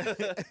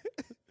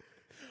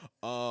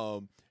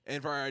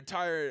 And for our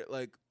entire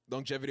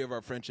longevity of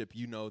our friendship,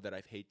 you know that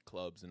I hate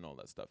clubs and all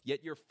that stuff.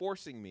 Yet you're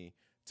forcing me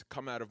to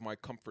come out of my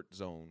comfort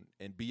zone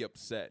and be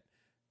upset.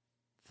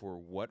 For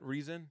what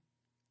reason?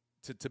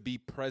 To be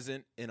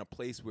present in a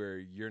place where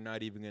you're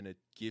not even gonna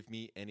give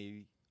me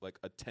any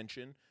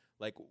attention.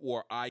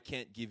 Or I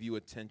can't give you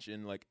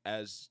attention,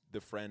 as the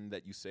friend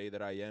that you say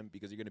that I am,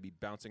 because you're going to be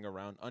bouncing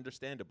around,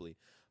 understandably.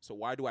 So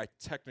why do I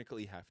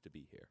technically have to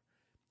be here?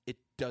 It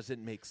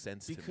doesn't make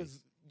sense to me.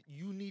 Because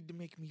you need to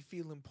make me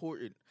feel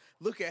important.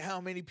 Look at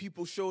how many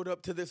people showed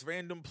up to this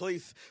random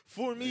place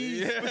for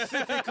me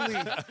specifically.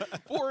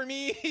 For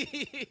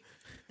me.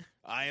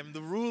 I am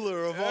the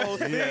ruler of all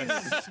things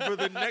for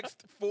the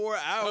next 4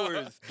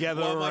 hours. Gather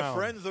while around. my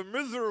friends are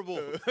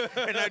miserable.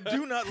 And I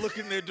do not look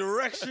in their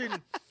direction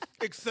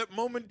except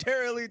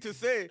momentarily to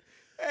say,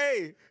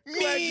 hey,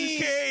 glad you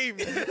came.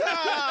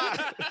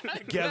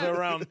 Gather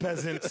around,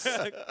 peasants.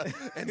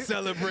 And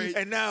celebrate.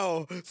 And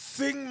now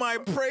sing my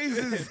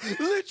praises,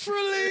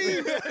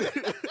 literally.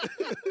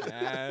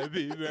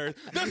 Happy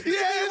birthday. The Stevie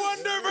Yes!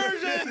 Wonder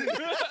version.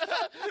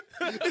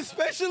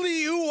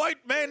 Especially you,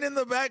 white man in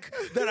the back,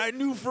 that I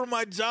knew from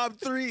my job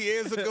 3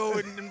 years ago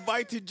and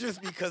invited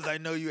just because I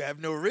know you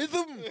have no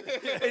rhythm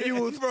and you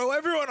will throw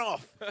everyone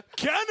off.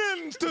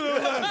 Cannons to the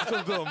left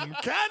of them.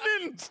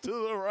 Cannons to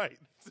the right.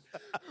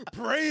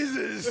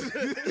 Praises.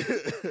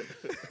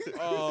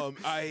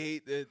 I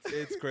hate it.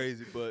 It's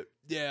crazy, but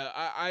yeah,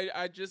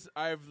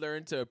 I've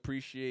learned to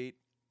appreciate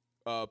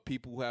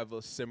people who have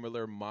a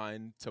similar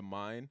mind to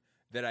mine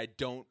that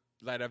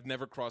I've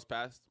never crossed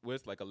paths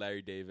with, like a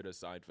Larry David, a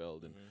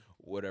Seinfeld, and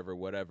whatever.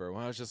 When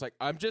I was just like,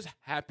 I'm just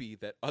happy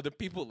that other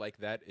people like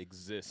that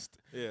exist.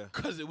 Yeah.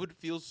 Because it would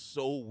feel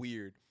so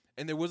weird.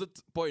 And there was a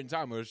point in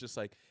time where it was just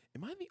like,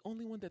 am I the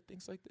only one that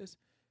thinks like this?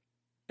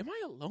 Am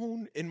I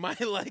alone in my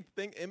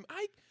thing? Am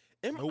I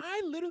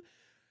literally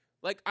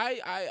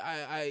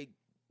I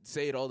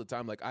say it all the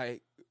time.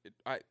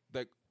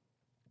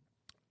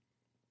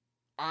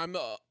 I'm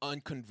a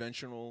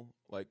unconventional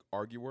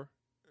arguer,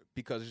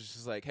 because it's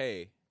just like,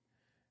 hey,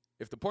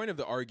 if the point of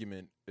the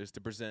argument is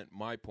to present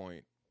my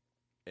point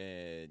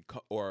and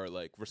or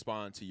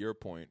respond to your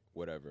point,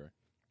 whatever.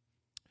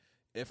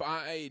 If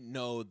I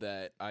know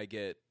that I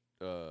get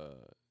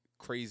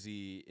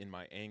crazy in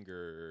my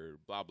anger,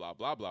 blah blah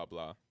blah blah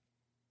blah,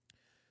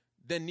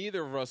 then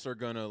neither of us are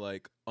gonna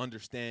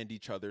understand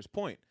each other's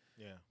point.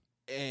 Yeah.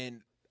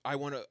 And I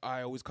would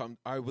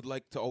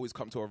like to always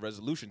come to a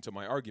resolution to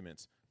my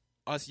arguments.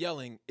 Us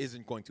yelling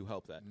isn't going to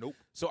help that. Nope.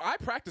 So I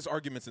practice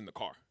arguments in the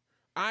car.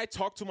 I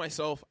talk to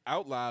myself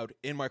out loud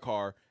in my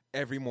car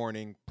every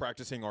morning,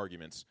 practicing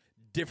arguments.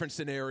 Different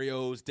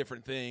scenarios,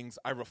 different things.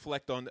 I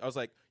reflect on. I was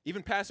like,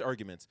 even past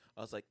arguments.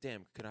 I was like,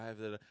 damn, could I have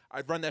that?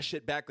 I'd run that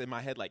shit back in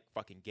my head like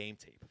fucking game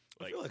tape.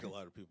 I feel like a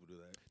lot of people do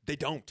that. They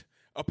don't.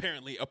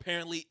 Apparently,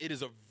 it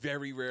is a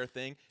very rare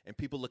thing, and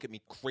people look at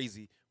me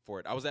crazy for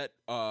it. I was at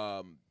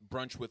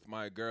brunch with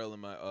my girl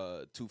and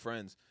my 2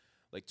 friends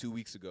 2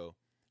 weeks ago.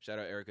 Shout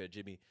out Erica and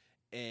Jimmy,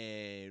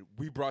 and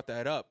we brought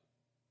that up.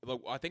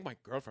 I think my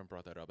girlfriend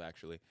brought that up,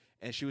 actually.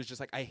 And she was just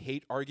like, I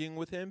hate arguing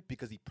with him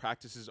because he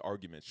practices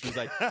arguments. She was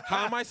like,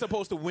 how am I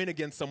supposed to win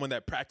against someone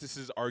that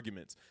practices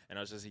arguments? And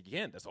I was just like,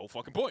 yeah, that's the whole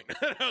fucking point.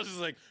 I was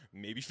just like,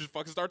 maybe you should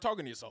fucking start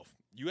talking to yourself.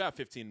 You have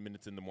 15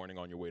 minutes in the morning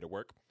on your way to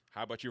work.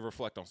 How about you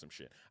reflect on some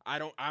shit?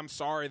 I'm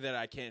sorry that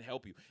I can't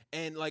help you.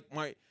 And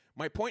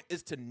my point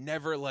is to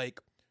never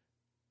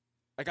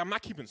I'm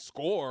not keeping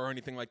score or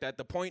anything like that.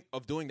 The point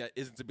of doing that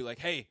isn't to be like,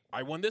 hey,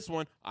 I won this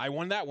one. I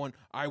won that one.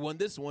 I won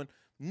this one.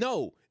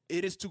 No,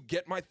 it is to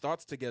get my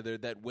thoughts together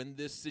that when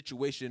this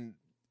situation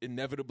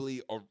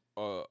inevitably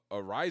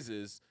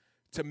arises,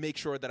 to make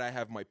sure that I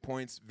have my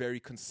points very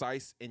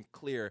concise and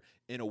clear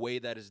in a way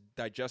that is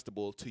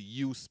digestible to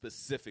you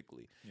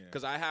specifically.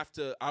 Because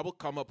I will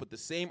come up with the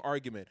same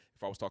argument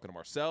if I was talking to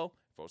Marcel,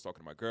 if I was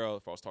talking to my girl,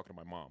 if I was talking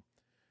to my mom.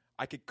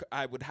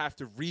 I would have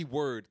to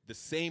reword the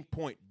same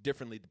point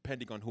differently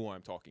depending on who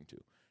I'm talking to.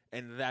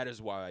 And that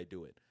is why I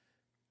do it.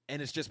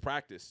 And it's just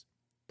practice.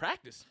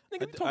 Practice.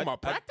 Nigga, I'm talking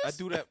about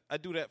practice? I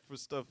do that for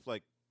stuff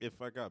like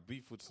if I got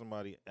beef with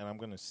somebody and I'm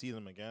going to see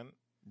them again,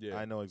 Yeah.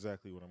 I know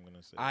exactly what I'm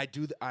gonna say. I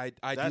do. I do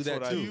That's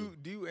that what I too.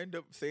 Do you end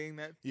up saying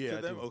that Yeah, to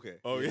I them? do. Okay.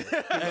 Oh yeah.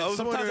 I was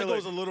Sometimes wondering, it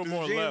goes a little does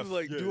more James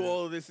left. do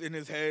all of this in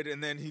his head,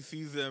 and then he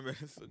sees them, and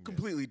it's a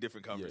completely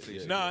different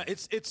conversation. Nah,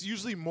 it's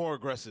usually more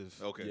aggressive.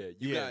 Okay.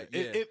 Yeah, you got.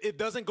 It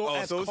doesn't go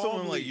as so it's calmly.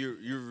 someone like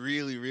you're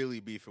really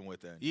beefing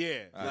with then. Yeah,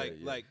 All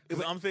right, like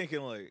 'Cause I'm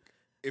thinking like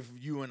if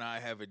you and I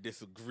have a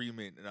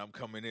disagreement and I'm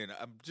coming in,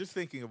 I'm just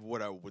thinking of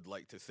what I would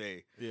like to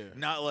say. Yeah.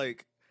 Not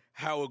like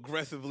how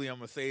aggressively I'm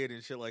gonna say it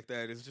and shit like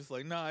that. It's just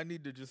like, nah, I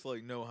need to just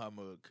like know how I'm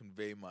gonna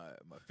convey my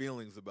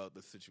feelings about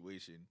the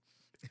situation.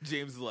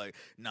 James is like,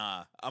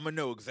 nah, I'm gonna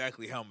know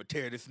exactly how I'm gonna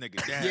tear this nigga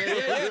down.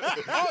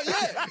 Yeah. Oh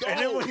yeah. And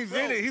then when he's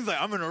in it, he's like,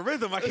 I'm in a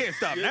rhythm. I can't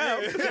stop now.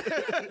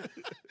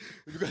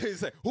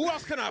 He's like, who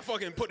else can I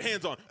fucking put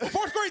hands on? A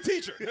fourth grade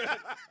teacher.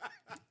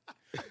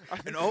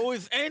 And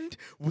always end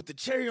with the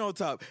cherry on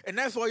top. And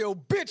that's why your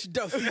bitch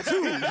dusty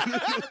too.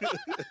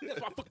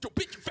 That's why I fucked your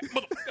bitch, you fat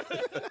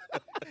mother.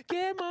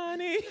 Get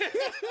money.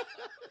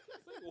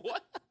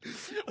 What?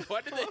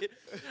 What did they?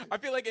 I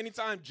feel like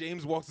anytime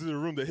James walks into the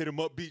room, they hit him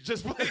up beat.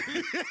 Just like,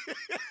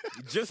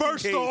 Just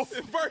First in case.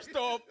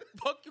 off,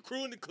 fuck your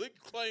crew and the click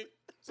claim.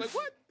 It's like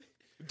what?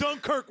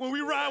 Dunkirk, when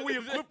we ride, we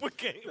equip with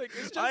game. Like,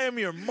 it's just, I am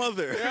your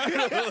mother.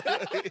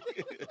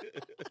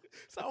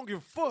 So I don't give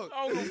a fuck.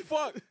 I don't give a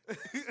fuck.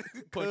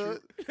 Punch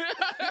you.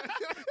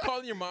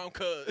 Calling your mom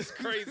cuz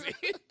crazy.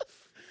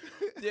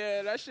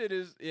 Yeah, that shit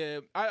is. Yeah,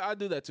 I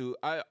do that too.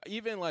 I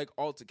even like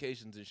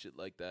altercations and shit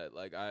like that.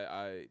 Like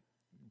I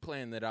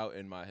plan that out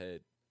in my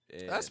head.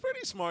 And That's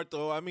pretty smart,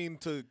 though. I mean,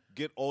 to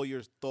get all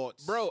your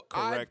thoughts Bro,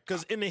 correct.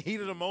 Because in the heat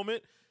of the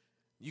moment,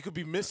 you could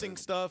be missing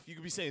stuff. You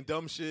could be saying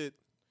dumb shit.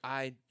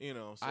 So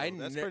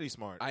that's pretty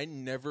smart. I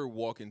never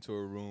walk into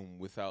a room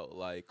without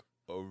like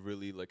a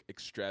really like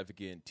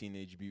extravagant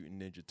Teenage Mutant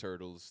Ninja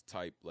Turtles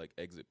type like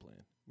exit plan.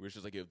 Where it's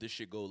just like, if this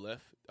shit go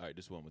left, all right,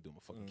 this is what I'm gonna do. I'm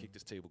gonna fucking kick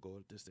this table, go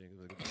up this thing.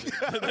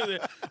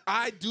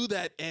 I do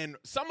that, and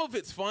some of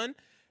it's fun.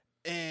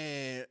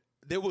 And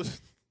there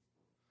was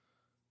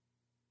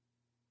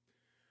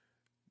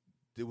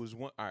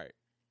one. All right,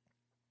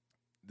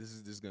 this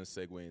is gonna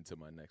segue into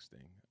my next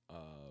thing.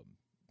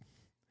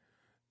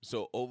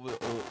 So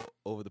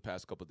over the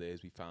past couple of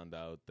days, we found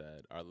out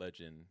that our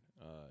legend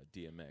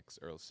DMX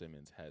Earl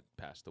Simmons had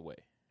passed away.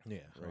 Yeah,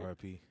 Right.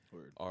 R.I.P.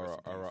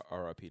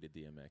 R.I.P. to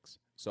DMX.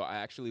 So I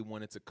actually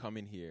wanted to come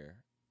in here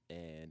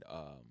and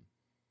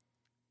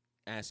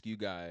ask you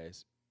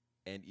guys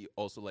and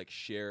also like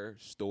share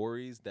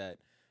stories that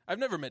I've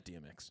never met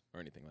DMX or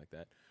anything like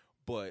that,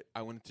 but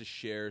I wanted to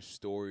share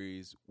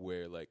stories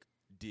where like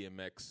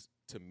DMX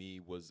to me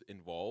was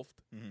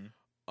involved.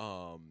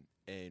 Mm-hmm.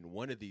 And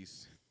one of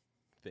these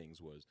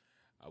things was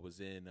I was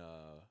in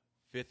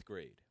 5th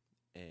grade,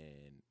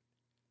 and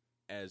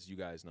as you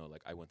guys know,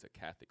 like I went to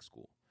Catholic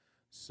school,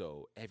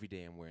 so every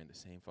day I'm wearing the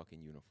same fucking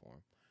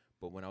uniform.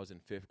 But when I was in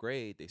 5th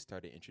grade, they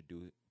started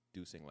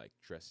introducing like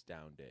dress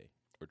down day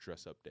or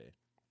dress up day,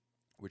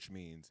 which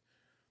means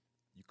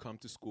you come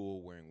to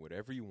school wearing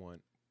whatever you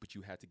want, but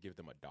you had to give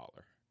them $1.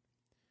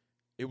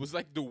 It was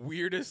like the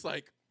weirdest,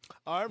 like,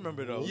 I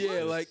remember those.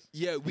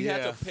 we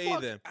had to pay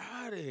them.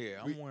 Out of here.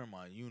 I'm wearing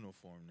my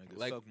uniform, nigga.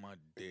 Like- Suck my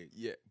dick.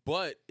 Yeah,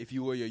 but if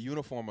you wore your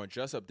uniform on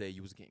dress up day,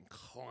 you was getting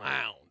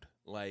clowned.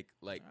 Like,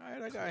 All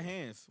right, I got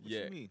hands. What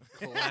yeah, you mean?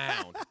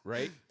 clowned,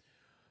 right?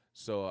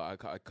 So I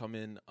come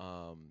in.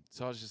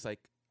 So I was just like,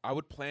 I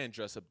would plan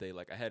dress up day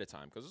like ahead of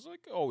time because it's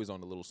like always on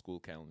the little school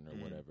calendar or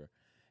whatever.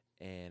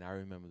 And I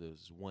remember there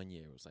was one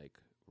year, it was like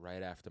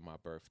right after my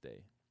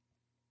birthday.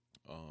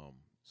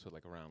 So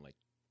like around like,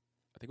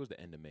 I think it was the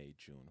end of May,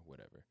 June,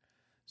 whatever.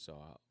 So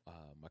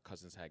my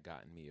cousins had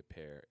gotten me a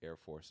pair of Air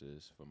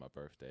Forces for my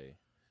birthday.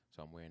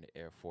 So I'm wearing the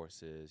Air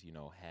Forces,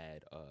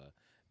 had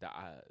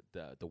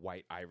the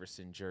white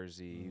Iverson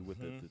jersey with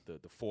the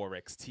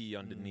 4XT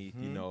underneath,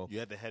 You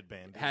had the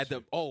headband.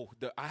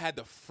 I had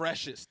the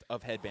freshest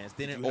of headbands.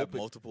 Did Didn't you have open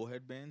multiple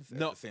headbands at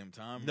No. the same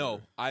time? No,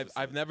 or I've just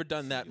like never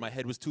done that. My single?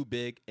 head was too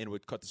big and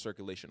would cut the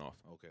circulation off.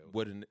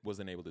 Okay.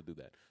 Wasn't able to do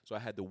that. So I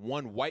had the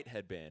one white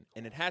headband,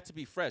 and it had to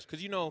be fresh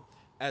because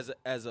as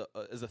a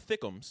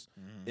thickums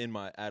in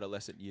my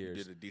adolescent You years,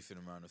 did a decent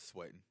amount of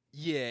sweating.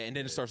 yeah, and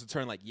then it starts to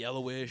turn like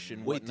yellowish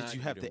and Wait, whatnot. did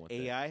you have the didn't want that.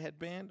 AI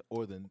headband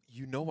or the?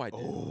 You know I did.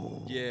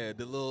 Yeah,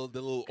 the little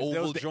There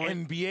oval was the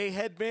joint. NBA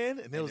headband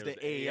and there was the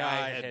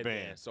AI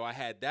headband. So I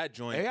had that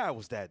joint. AI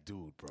was that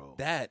dude, bro.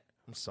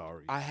 I'm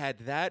sorry. I had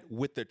that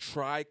with the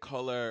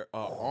tricolor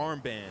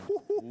armband.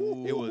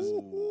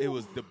 It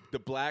was the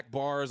black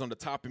bars on the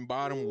top and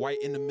bottom,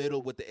 white in the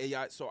middle with the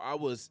AI. So I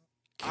was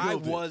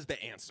the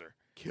answer.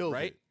 Killed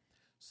right? it.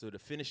 So the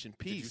finishing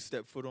Did you piece,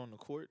 step foot on the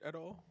court at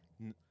all?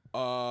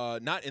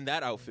 not in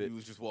that outfit. You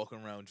was just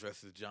walking around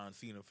dressed as John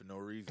Cena for no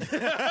reason.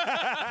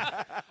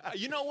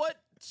 You know what?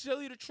 To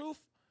tell you the truth,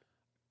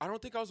 I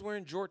don't think I was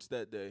wearing jorts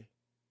that day.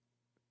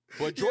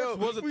 But jorts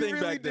was a we thing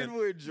really back then. did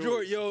wear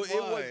jorts.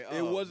 It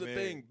Why? was Oh, a man.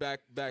 thing back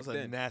It was a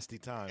then. nasty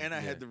time. And I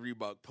Yeah. had the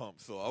Reebok pump,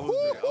 so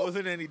I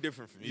wasn't any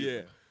different from you.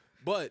 Yeah.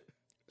 But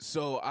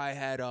so I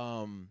had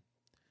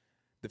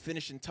the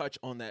finishing touch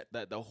on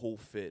that the whole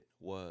fit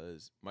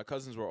was my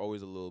cousins were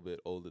always a little bit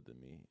older than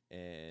me,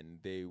 and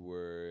they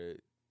were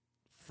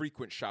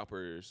frequent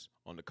shoppers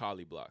on the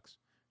Collie blocks,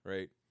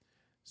 right?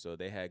 So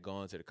they had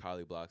gone to the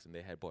Collie blocks and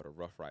they had bought a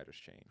Rough Riders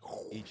chain,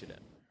 each of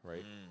them,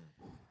 right?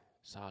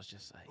 So I was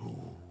just like,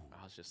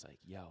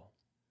 yo,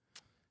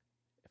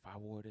 if I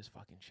wore this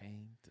fucking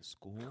chain to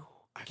school,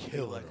 I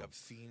feel like I've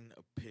seen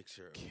a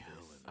picture of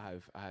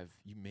this.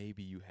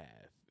 Maybe you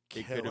have.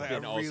 It could have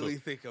been I really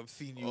think I've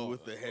seen you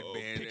with the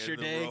headband Picture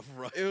and the Day.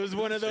 rough It was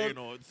one of those.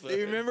 on,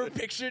 You remember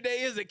Picture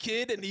Day as a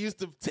kid, and he used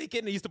to take it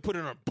and he used to put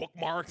it on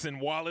bookmarks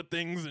and wallet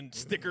things and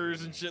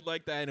stickers and shit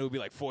like that, and it would be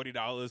like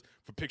 $40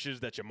 for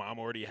pictures that your mom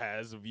already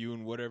has of you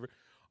and whatever.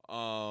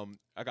 I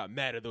got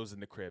mad at those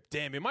in the crib.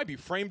 Damn, it might be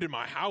framed in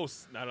my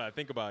house now that I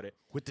think about it.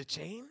 With the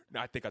chain?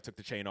 No, I think I took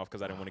the chain off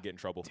because I didn't want to get in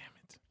trouble. Damn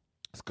it.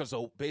 Because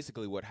so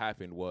basically what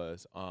happened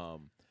was I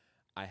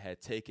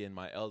had taken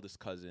my eldest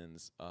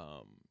cousin's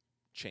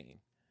chain.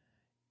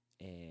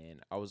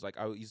 And I was like,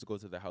 I used to go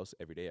to the house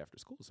every day after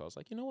school. So I was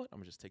like, you know what? I'm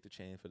going to just take the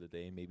chain for the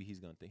day. Maybe he's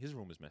going to think his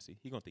room is messy.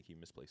 He's going to think he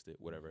misplaced it,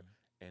 whatever.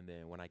 And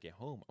then when I get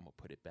home, I'm going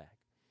to put it back.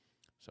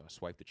 So I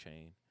swiped the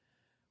chain,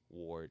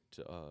 wore it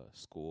to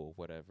school,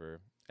 whatever.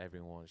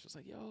 Everyone was just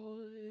like, yo,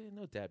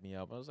 no, dab me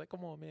up. I was like,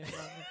 come on, man.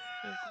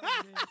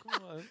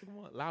 Come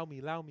on. Allow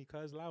me,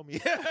 cuz, allow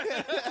me.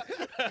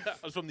 I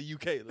was from the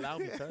UK. Allow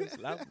me, cuz.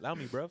 Allow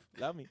me, bruv.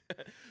 Allow me.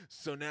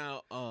 So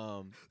now,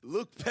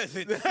 look,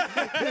 peasant,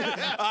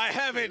 I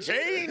have a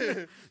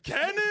chain.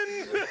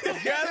 Cannon,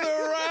 gather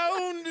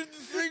around and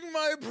sing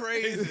my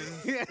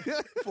praises.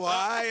 For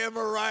I am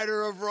a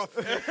rider of rough.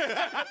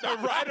 The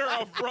rider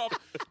of rough.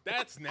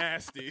 That's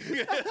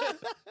nasty.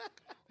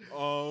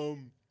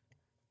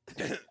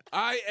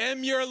 I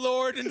am your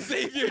Lord and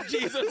Savior,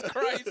 Jesus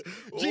Christ.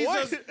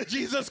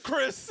 Jesus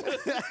Chris.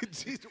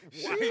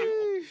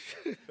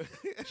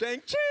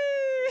 Shang-Chi.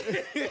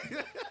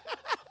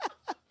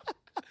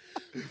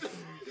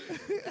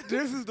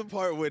 This is the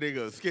part where they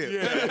go skip.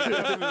 Yeah.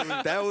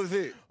 That was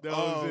it. That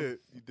was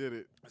it. You did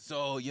it.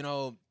 So,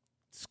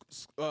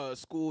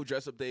 school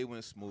dress-up day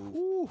went smooth.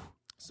 Woo.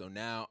 So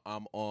now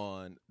I'm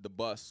on the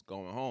bus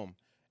going home.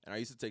 And I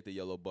used to take the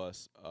yellow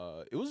bus.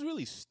 It was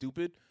really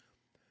stupid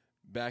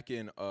back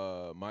in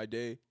my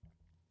day,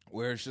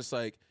 where it's just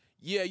like,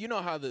 yeah, you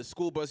know how the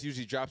school bus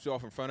usually drops you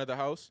off in front of the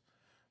house?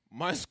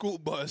 My school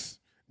bus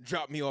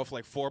dropped me off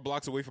like 4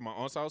 blocks away from my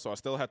aunt's house, so I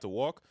still had to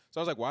walk. So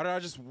I was like, why did I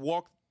just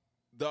walk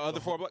the other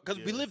 4 blocks?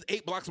 Because we lived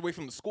 8 blocks away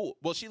from the school.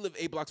 Well, she lived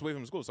 8 blocks away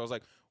from the school. So I was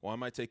like, why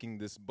am I taking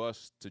this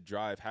bus to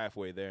drive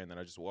halfway there, and then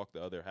I just walk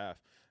the other half?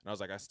 And I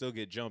was like, I still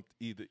get jumped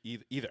either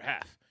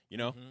half, you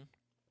know? Mm-hmm.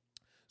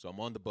 So I'm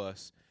on the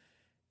bus.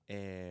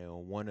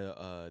 And one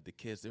of the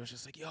kids, they were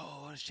just like,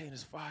 yo, this chain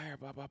is fire,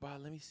 blah, blah, blah.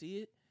 Let me see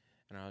it.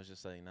 And I was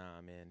just like,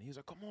 nah, man. He was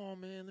like, come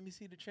on, man. Let me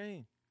see the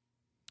chain.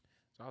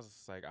 So I was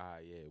just like,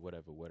 yeah,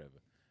 whatever.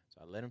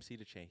 So I let him see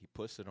the chain. He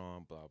puts it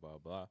on, blah, blah,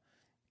 blah.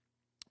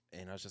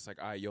 And I was just like,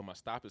 yo, my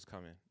stop is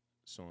coming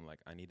soon. Like,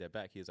 I need that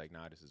back. He was like,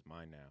 nah, this is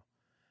mine now.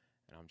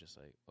 And I'm just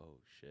like, oh,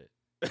 shit.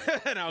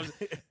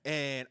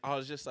 and I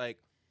was just like,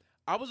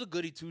 I was a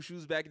goody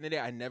two-shoes back in the day.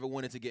 I never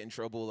wanted to get in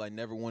trouble. I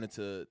never wanted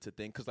to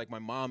think. Because, like, my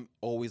mom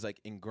always,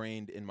 like,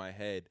 ingrained in my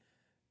head,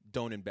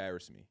 don't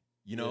embarrass me.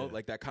 You know? Yeah.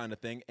 Like, that kind of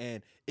thing.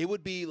 And it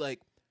would be,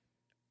 like,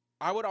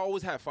 I would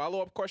always have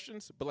follow-up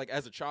questions. But, like,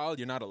 as a child,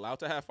 you're not allowed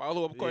to have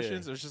follow-up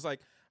questions. It's just like,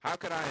 how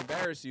could I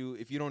embarrass you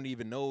if you don't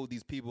even know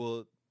these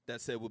people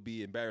that said would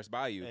be embarrassed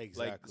by you?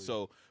 Exactly.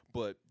 Like,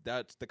 but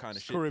that's the kind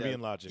of shit.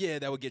 Caribbean logic. Yeah,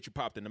 that would get you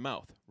popped in the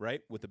mouth,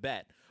 right? With a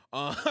bat.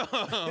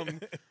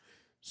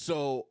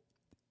 So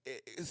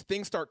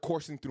things start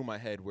coursing through my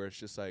head where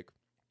it's like,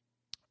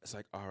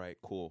 all right,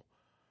 cool.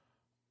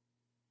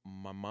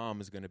 My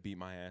mom is going to beat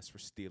my ass for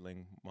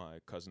stealing my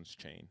cousin's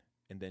chain.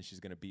 And then she's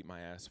going to beat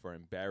my ass for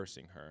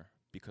embarrassing her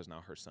because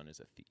now her son is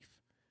a thief.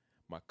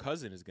 My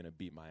cousin is going to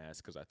beat my ass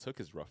because I took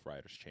his Rough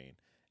Riders chain.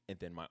 And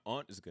then my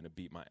aunt is going to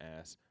beat my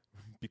ass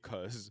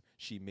because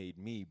she made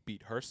me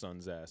beat her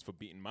son's ass for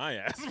beating my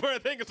ass for a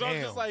thing. So I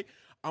was just like,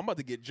 I'm about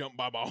to get jumped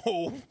by my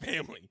whole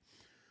family.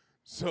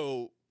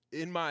 So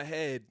in my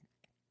head,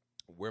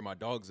 where my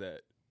dog's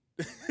at,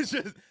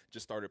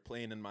 just started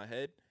playing in my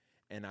head,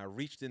 and I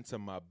reached into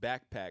my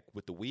backpack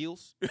with the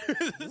wheels.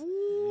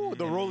 Ooh,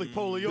 the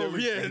roly-poly.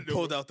 And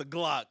pulled out the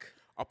Glock.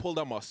 I pulled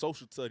out my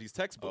social studies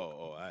textbook.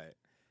 Oh, all right.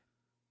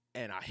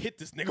 And I hit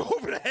this nigga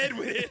over the head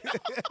with it.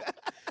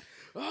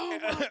 Oh,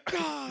 my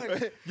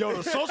God. Yo,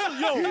 the social...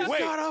 He's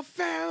got a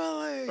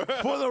family.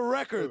 For the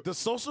record, the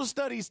social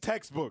studies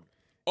textbook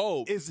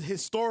is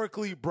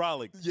historically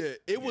brolic. Yeah,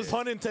 it was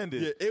pun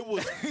intended. Yeah, it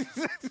was.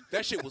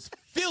 That shit was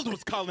filled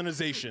with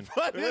colonization.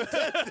 Pun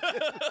intended.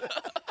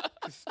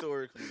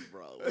 Historically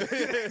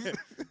brolic.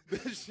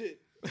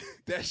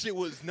 That shit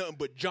was nothing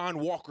but John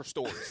Walker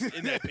stories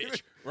in that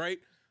bitch, right?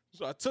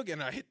 So I took it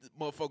and I hit the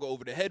motherfucker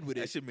over the head with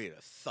it. That shit made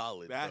a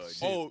solid thud.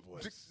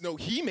 No,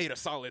 he made a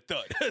solid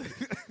thud.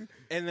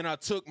 And then I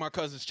took my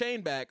cousin's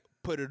chain back,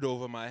 put it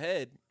over my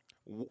head,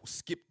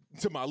 skipped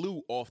to my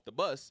loo off the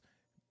bus,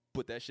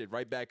 put that shit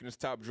right back in his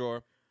top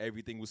drawer.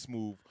 Everything was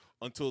smooth.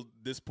 until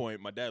this point,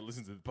 my dad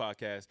listens to the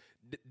podcast.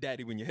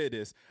 Daddy, when you hear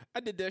this, I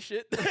did that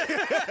shit.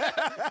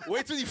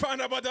 Wait till you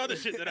find out about the other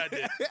shit that I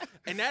did.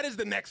 And that is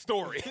the next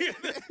story.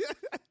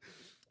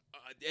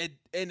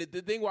 And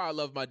the thing why I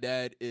love my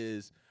dad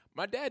is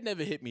my dad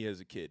never hit me as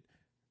a kid.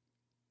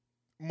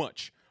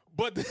 Much.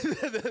 But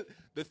the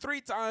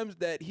 3 times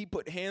that he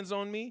put hands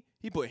on me,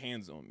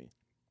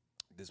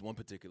 This one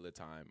particular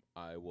time,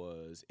 I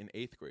was in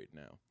 8th grade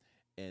now.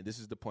 And this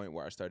is the point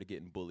where I started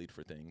getting bullied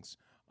for things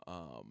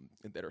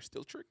that are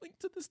still trickling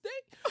to this day.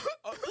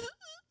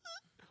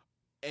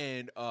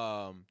 And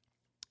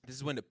this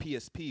is when the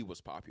PSP was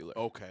popular.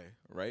 Okay.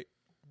 Right?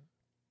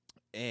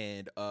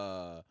 And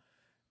I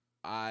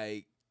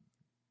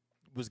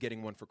was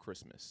getting one for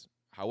Christmas.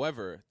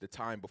 However, the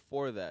time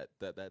before that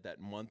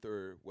month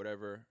or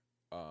whatever,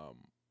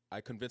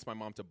 I convinced my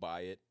mom to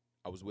buy it.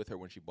 I was with her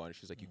when she bought it.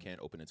 She's like, you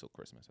can't open it until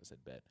Christmas. I said,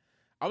 bet.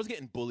 I was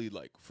getting bullied,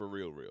 like, for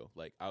real,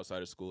 like,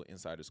 outside of school,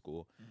 inside of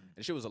school.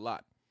 And shit was a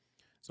lot.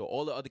 So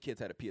all the other kids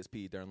had a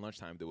PSP during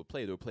lunchtime. They would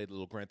play the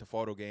little Grand Theft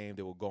Auto game.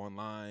 They would go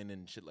online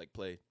and shit, like,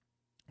 play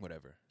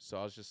whatever. So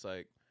I was just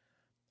like,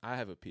 I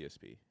have a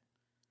PSP.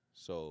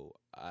 So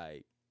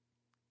I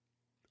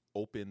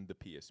opened the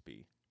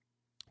PSP,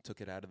 took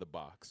it out of the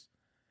box,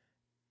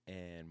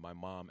 and my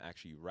mom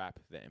actually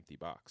wrapped the empty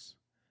box.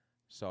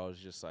 So I was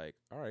just like,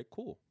 all right,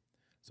 cool.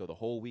 So the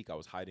whole week I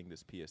was hiding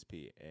this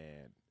PSP,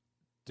 and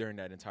during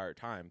that entire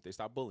time, they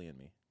stopped bullying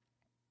me.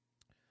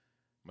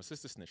 My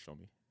sister snitched on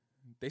me.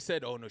 They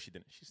said, oh, no, she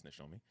didn't. She snitched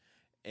on me.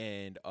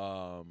 And,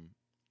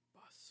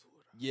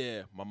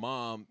 yeah, my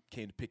mom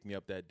came to pick me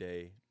up that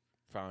day,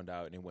 found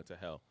out, and it went to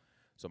hell.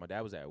 So my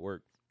dad was at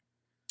work.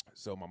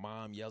 So my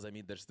mom yells at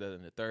me, this, that,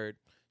 and the third.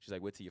 She's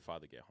like, wait till your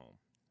father get home.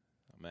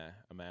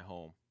 I'm at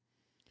home.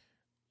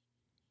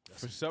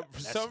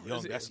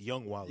 That's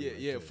young Wally.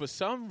 Yeah. For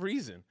some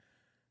reason,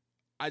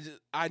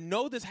 I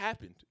know this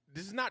happened.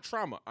 This is not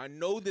trauma. I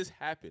know this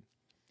happened.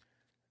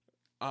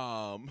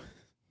 I'm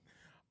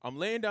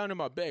laying down in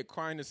my bed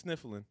crying and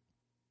sniffling,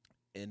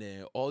 and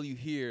then all you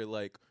hear,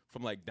 like,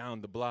 from, like,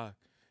 down the block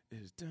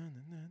is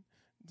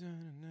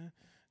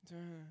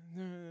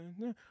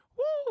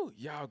woo,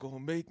 y'all gonna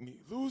make me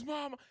lose my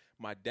mind.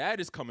 My dad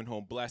is coming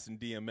home blasting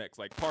DMX,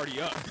 like, party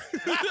up.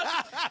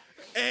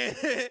 And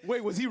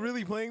wait, was he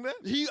really playing that?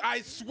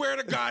 I swear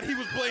to God, he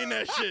was playing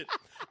that shit.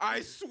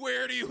 I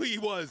swear to you, he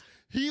was.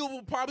 He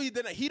will probably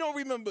he don't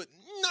remember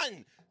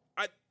nothing.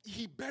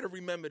 He better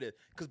remember this,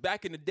 because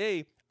back in the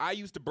day, I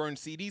used to burn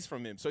CDs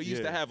from him. So he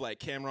used to have, like,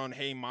 Cameron,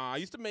 Hey Ma. I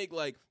used to make,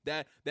 like,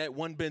 that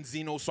one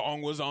Benzino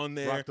song was on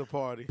there. Rock the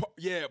Party.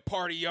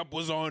 Party Up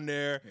was on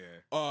there.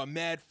 Yeah.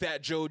 Mad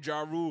Fat Joe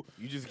Ja Rule.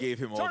 You just gave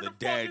him all the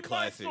dad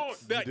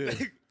classics.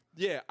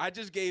 Yeah, I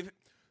just gave.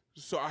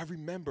 So I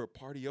remember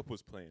Party Up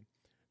was playing,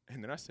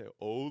 and then I said,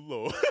 "Oh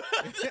Lord."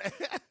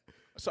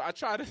 So I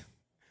try to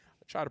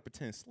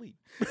pretend sleep.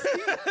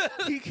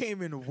 He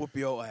came in to whoop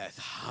your ass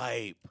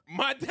hype.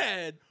 My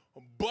dad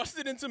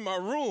busted into my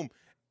room,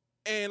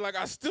 and, like,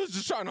 I still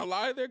just trying to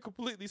lie there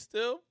completely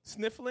still,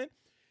 sniffling.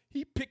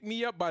 He picked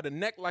me up by the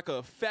neck like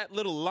a fat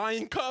little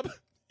lion cub.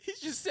 He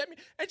just set me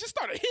and just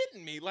started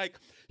hitting me. Like,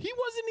 he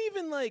wasn't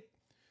even, like,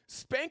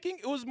 spanking.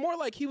 It was more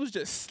like he was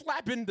just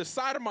slapping the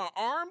side of my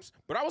arms,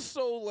 but I was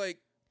so, like,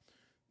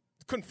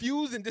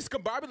 confused and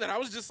discombobulated. I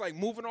was just, like,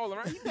 moving all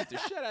around. He beat the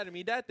shit out of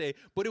me that day,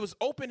 but it was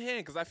open hand,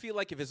 because I feel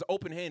like if it's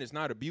open hand, it's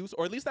not abuse,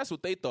 or at least that's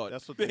what they thought.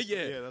 That's what they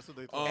that's what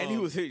they thought. And he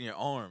was hitting your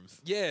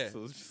arms. Yeah.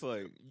 So it's just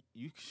like,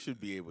 you should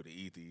be able to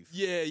eat these.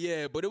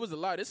 Yeah, but it was a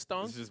lot. It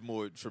stung. It's just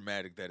more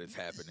traumatic that it's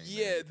happening.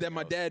 Yeah, that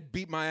my dad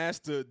beat my ass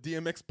to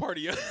DMX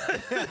Party Up.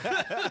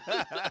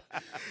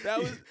 That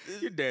was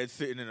your dad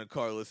sitting in a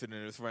car listening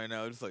to this right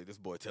now. Just like, this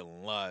boy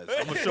telling lies.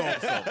 I'm gonna show him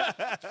something.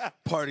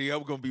 Party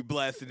Up gonna be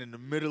blasting in the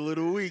middle of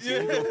the week. Yeah.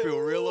 You're gonna feel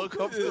real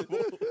uncomfortable.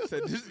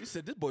 He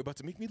said, this boy about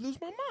to make me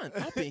lose my mind.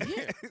 Up in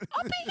here.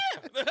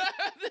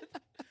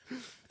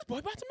 This boy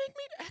about to make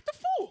me act a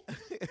fool.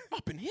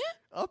 Up in here.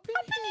 Up in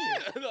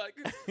here.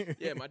 Like,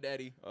 yeah, my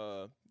daddy.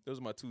 Those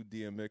are my 2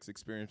 DMX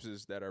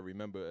experiences that I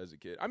remember as a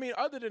kid. I mean,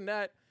 other than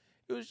that,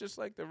 it was just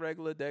like the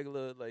regular,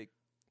 like,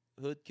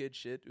 hood kid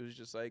shit. It was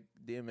just like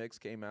DMX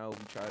came out.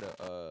 We tried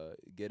to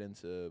get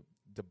into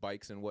the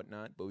bikes and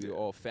whatnot, but we were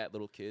all fat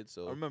little kids.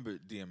 So I remember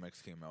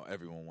DMX came out.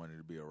 Everyone wanted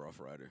to be a Rough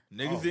Rider.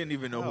 Niggas didn't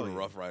even know who the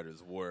Rough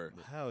Riders were.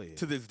 Hell yeah.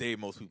 To this day,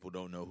 most people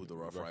don't know who the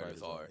Rough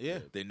Riders are. Yeah.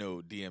 They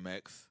know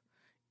DMX,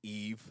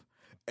 Eve,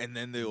 and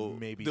then they'll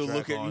Maybe look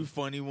Drag at On. you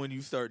funny when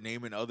you start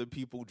naming other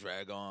people.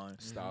 Drag On.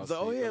 Styles It's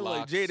like, oh P, yeah, the like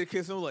Locks. Jada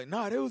Kiss. And I'm like,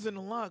 nah, they was in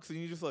the Locks, and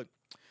you just like,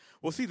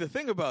 well, see, the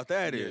thing about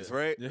that is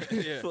right.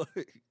 Yeah.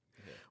 Like,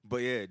 but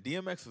yeah,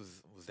 DMX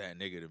was that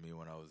nigga to me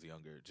when I was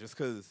younger. Just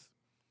because,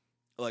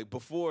 like,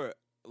 before,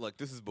 like,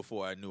 this is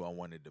before I knew I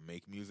wanted to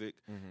make music,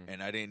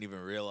 and I didn't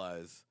even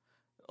realize,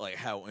 like,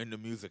 how into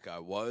music I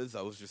was.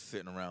 I was just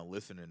sitting around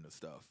listening to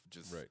stuff.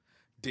 Just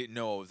didn't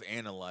know I was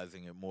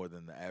analyzing it more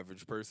than the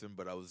average person,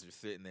 but I was just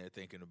sitting there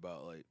thinking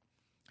about, like,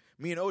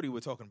 me and Odie were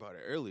talking about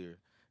it earlier.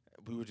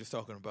 we were just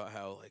talking about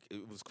how like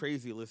it was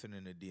crazy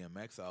listening to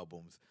DMX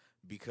albums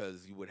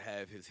because you would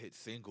have his hit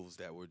singles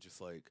that were just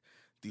like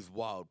these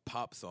wild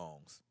pop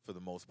songs for the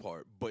most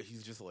part, but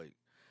he's just like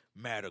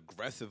mad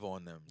aggressive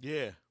on them.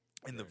 Yeah.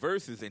 In the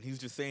verses, and he's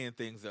just saying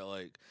things that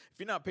like if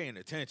you're not paying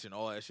attention,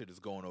 all that shit is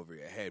going over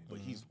your head, but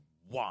he's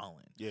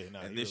wilding. Yeah,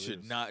 and this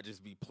should not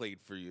just be played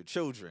for your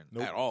children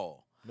Nope. at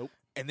all. Nope.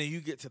 And then you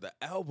get to the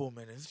album,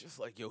 and it's just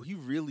like, yo, he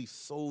really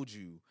sold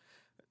you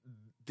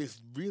this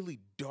really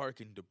dark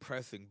and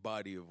depressing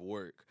body of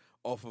work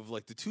off of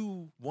like the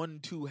two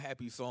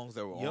happy songs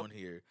that were on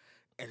here.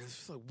 And it's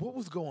just like, what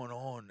was going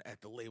on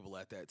at the label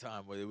at that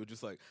time where they were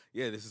just like,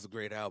 yeah, this is a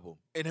great album.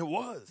 And it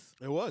was.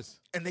 It was.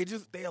 And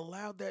they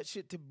allowed that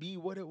shit to be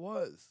what it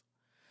was.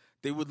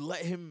 They would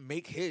let him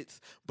make hits,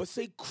 but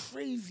say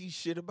crazy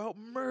shit about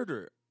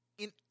murder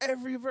in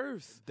every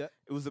verse. It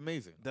was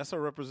amazing. That's a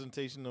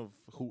representation of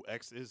who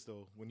X is,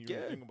 though, when you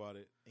really think about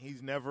it.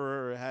 He's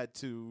never had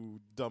to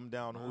dumb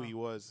down who he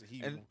was. He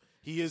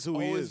is who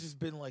he is. Always just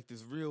been like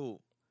this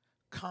real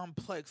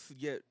complex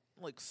yet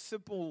like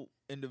simple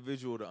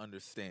individual to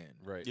understand.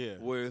 Right. Yeah.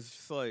 Where it's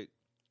just like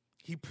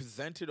he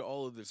presented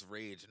all of this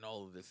rage and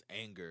all of this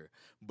anger,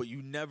 but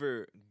you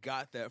never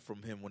got that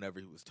from him whenever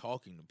he was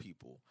talking to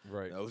people.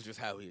 Right. That was just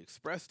how he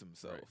expressed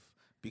himself. Right.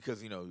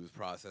 Because, he was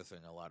processing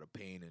a lot of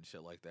pain and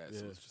shit like that.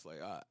 So it's just like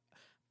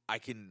I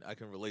can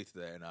relate to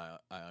that and I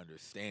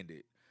understand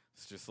it.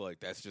 It's just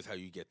like that's just how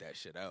you get that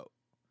shit out.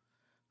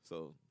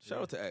 So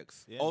shout out to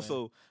X. Yeah,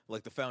 also,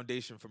 like the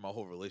foundation for my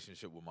whole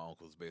relationship with my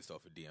uncle is based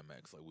off of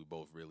DMX. Like we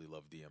both really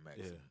love DMX.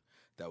 Yeah. And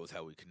that was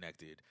how we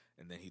connected.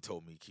 And then he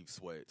told me Keep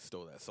Sweat,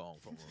 stole that song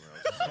from him.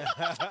 And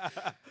I was just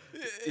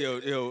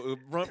like, yo,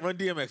 run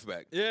DMX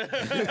back. Yeah.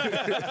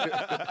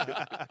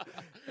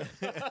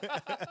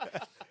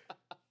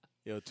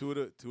 Yo, two of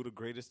the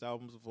greatest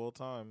albums of all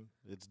time.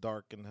 It's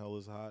Dark and Hell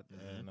is Hot,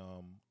 and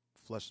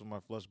Flesh of My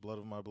Flesh, Blood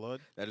of My Blood.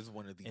 That is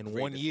one of the In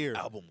greatest 1 year.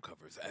 album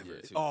covers ever.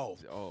 Too.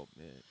 Oh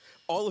man.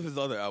 All of his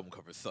other album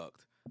covers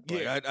sucked.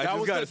 Like, Yeah, I that just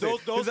was gotta the- say,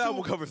 those his two-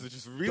 album covers are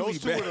just really Those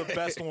two bad. are the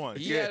best ones.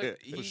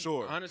 He,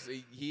 sure.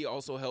 Honestly, he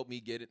also helped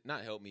me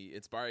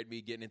inspired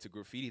me getting into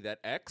graffiti, that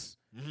X.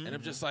 And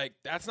I'm just like,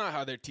 that's not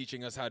how they're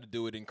teaching us how to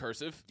do it in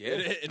cursive. Yeah.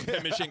 In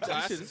penmanship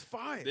class. This shit is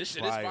fire. This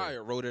shit is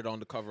fire. Wrote it on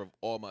the cover of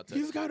all my texts.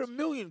 He's got a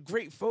million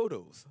great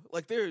photos.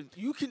 Like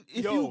you can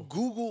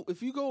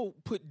if you go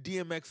put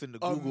DMX into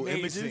Google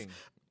Amazing. Images,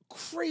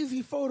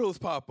 crazy photos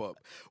pop up.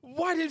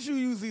 Why didn't you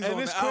use these And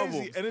on it's the crazy.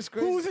 album? And it's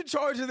crazy. Who's in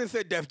charge of this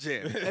at Def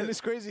Jam? And it's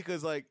crazy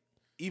because like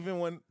even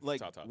when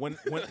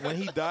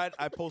he died,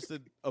 I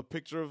posted a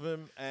picture of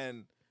him,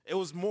 and it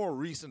was more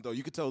recent though.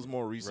 You could tell it was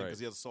more recent because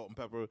he has salt and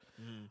pepper.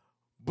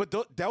 But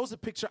that was a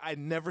picture I'd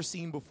never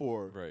seen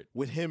before. Right.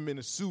 With him in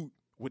a suit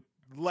with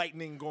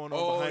lightning going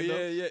on behind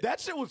him. Yeah.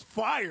 That shit was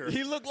fire.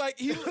 He looked like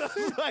he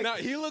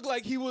looked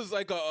like he was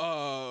like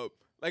a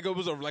like it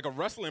was like a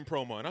wrestling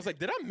promo, and I was like,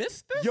 did I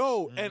miss this?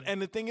 Yo,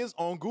 and the thing is,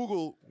 on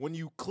Google, when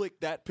you click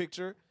that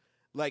picture,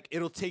 like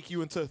it'll take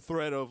you into a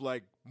thread of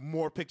like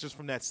more pictures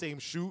from that same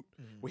shoot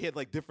where he had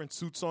like different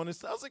suits on. I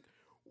was like,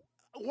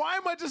 why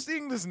am I just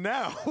seeing this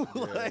now?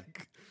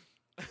 Like,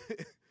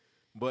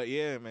 but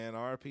yeah, man,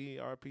 RP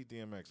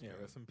DMX. Yeah, man.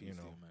 rest in peace, DMX,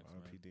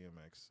 RP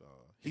DMX.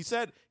 He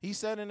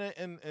said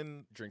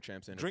in Drink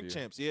Champs interview. Drink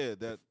Champs, yeah,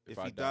 that if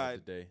I he died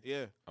died today,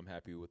 yeah, I'm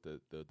happy with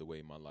the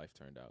way my life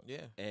turned out.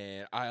 Yeah.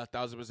 And I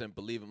 1,000%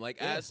 believe him.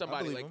 Like Yeah, as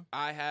somebody, believe like him.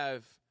 I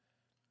have,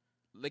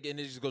 like, and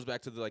it just goes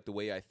back to the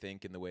way I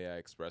think and the way I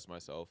express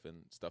myself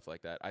and stuff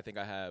like that. I think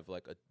I have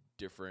like a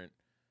different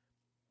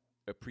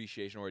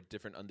appreciation or a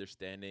different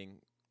understanding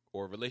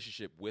or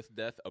relationship with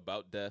death,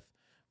 about death,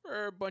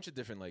 for a bunch of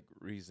different like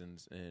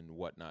reasons and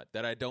whatnot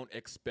that I don't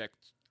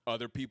expect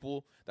other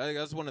people.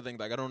 That's one of the things.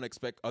 Like I don't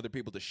expect other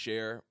people to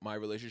share my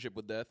relationship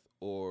with death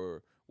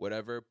or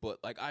whatever. But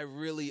like I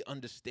really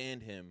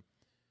understand him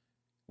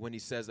when he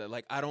says that.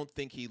 Like I don't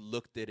think he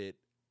looked at it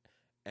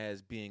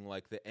as being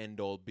like the end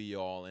all be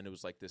all, and it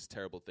was like this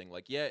terrible thing.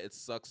 Like yeah, it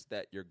sucks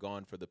that you're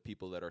gone for the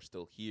people that are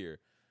still here,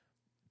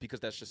 because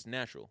that's just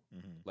natural.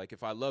 Like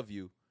if I love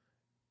you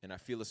and I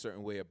feel a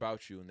certain way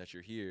about you and that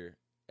you're here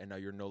and now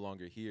you're no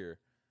longer here,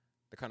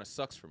 that kind of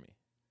sucks for me.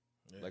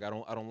 Yeah. Like I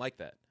don't like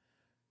that.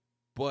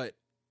 But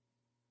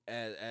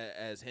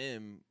as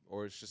him,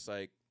 or it's just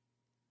like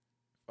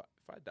if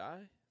I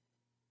die,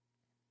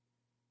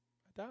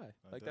 I die.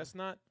 Like that's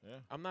not. Yeah.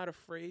 I'm not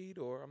afraid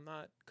or I'm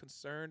not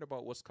concerned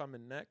about what's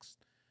coming next.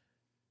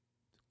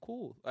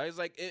 Cool. I was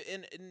like,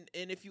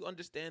 and if you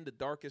understand the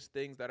darkest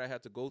things that I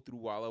had to go through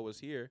while I was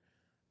here,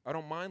 I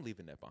don't mind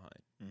leaving that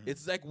behind.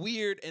 It's like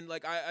weird, and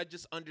like I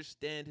just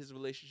understand his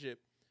relationship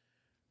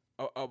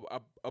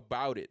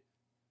about it.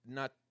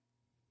 Not,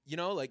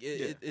 like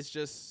it's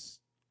just,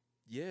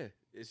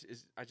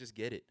 it's I just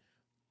get it.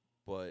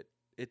 But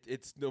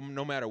it's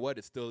no matter what,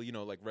 it's still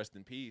like rest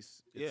in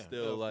peace. It's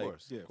still of like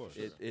course. Yeah, of course.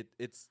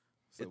 it's.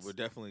 So we're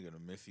definitely gonna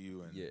miss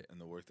you and Yeah. and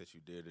the work that you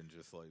did and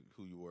just like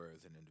who you were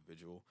as an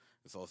individual.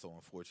 It's also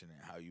unfortunate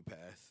how you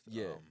passed.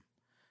 Yeah.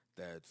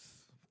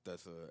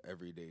 That's a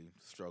everyday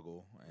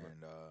struggle,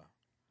 and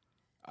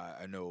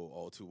I know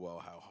all too well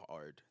how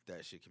hard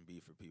that shit can be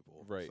for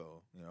people. Right.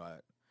 So,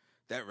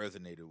 that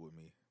resonated with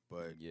me.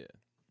 But, Yeah.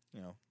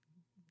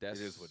 it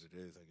is what it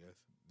is, I guess.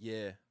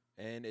 Yeah.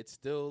 And it's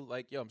still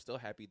like, I'm still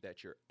happy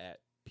that you're at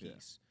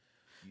peace.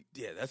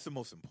 Yeah, that's the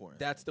most important.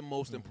 That's the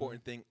most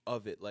important thing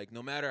of it. Like,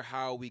 no matter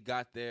how we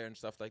got there and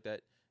stuff like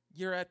that,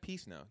 you're at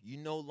peace now. You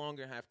no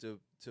longer have to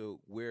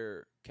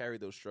carry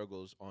those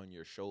struggles on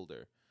your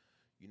shoulder.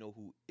 You know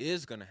who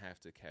is going to have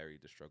to carry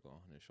the struggle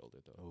on his shoulder,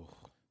 though?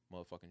 Oh.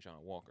 Motherfucking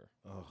John Walker.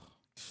 Oh.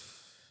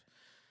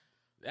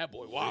 That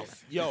boy, wow.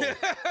 Yo,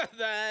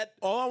 that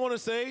all I want to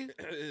say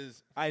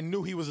is... I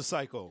knew he was a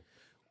psycho.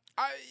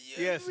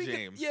 Yes,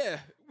 James.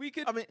 We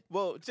could... I mean,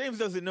 well, James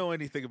doesn't know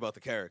anything about the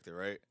character,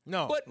 right?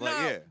 No. But Like,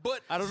 nah, yeah.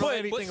 but I don't know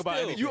anything about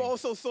still. anything. You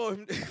also saw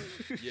him.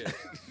 Yeah.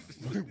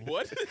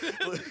 What?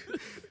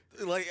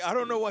 Like, I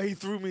don't know why he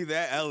threw me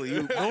that alley.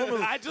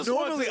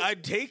 Normally,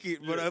 I'd take it,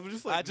 but I'm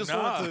just like, I just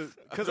nah, wanted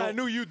to, because I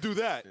knew you'd do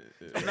that.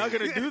 I'm not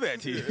gonna do that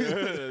to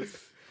you.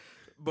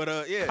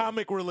 But yeah,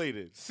 Comic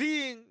related.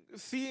 seeing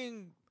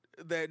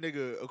that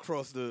nigga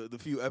across the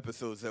few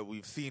episodes that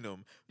we've seen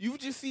him, you've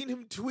just seen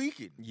him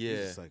tweaking. He's Yeah.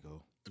 a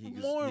psycho.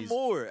 More and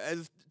more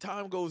as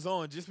time goes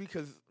on, just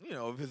because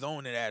of his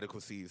own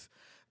inadequacies.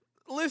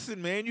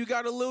 Listen, man, you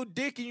got a little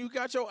dick and you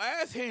got your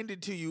ass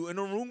handed to you in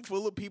a room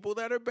full of people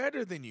that are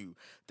better than you.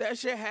 That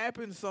shit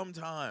happens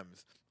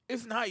sometimes.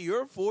 It's not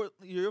your fault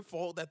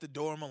that the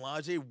Dora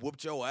Milaje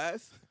whooped your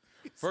ass.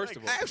 First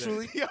of all,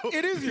 Actually,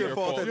 it is your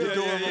fault that the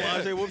Dora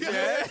Milaje whooped your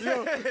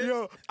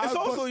ass. It's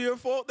also your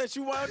fault that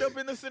you wound up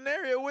in a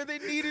scenario where they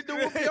needed to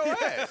whoop your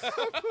ass.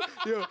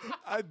 Yo,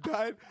 I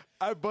died.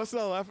 I busted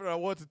out laughing. I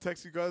wanted to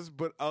text you guys,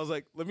 but I was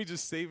like, let me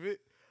just save it.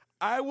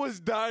 I was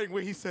dying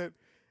when he said,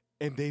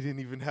 and they didn't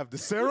even have the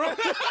serum.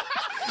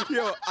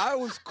 Yo, I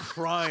was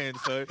crying,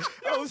 son.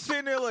 I was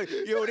sitting there like,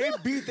 yo, they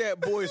beat that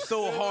boy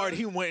so hard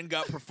he went and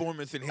got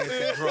performance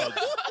enhancing drugs.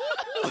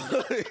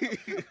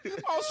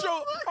 I'll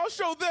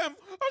show them.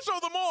 I'll show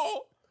them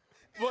all.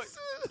 But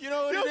you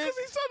know what Yo, it because is?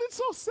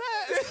 he sounded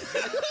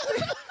so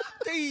sad.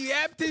 They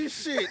yapped his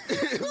shit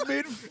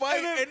mid-fight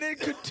and then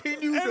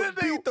continued to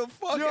beat the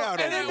fuck out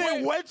of And then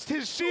him. they wedged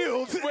his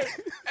shield.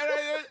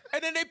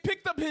 And then they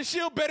picked up his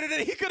shield better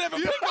than he could ever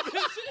pick up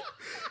his shield.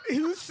 He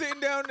was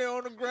sitting down there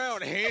on the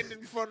ground, hand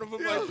in front of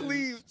him, like,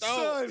 please,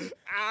 don't. Son.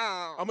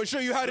 Ow. I'm gonna show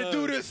you how to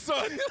do this,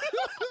 son.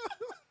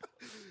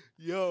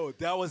 Yo,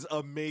 that was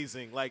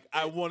amazing. Like,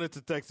 I wanted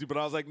to text you, but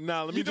I was like,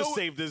 nah, let me just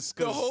save this.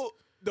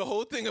 The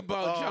whole thing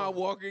about John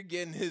Walker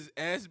getting his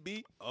ass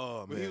beat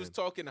Oh, when he man. was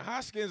talking to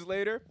Hoskins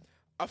later,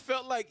 I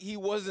felt like he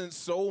wasn't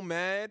so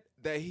mad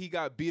that he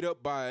got beat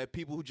up by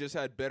people who just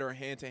had better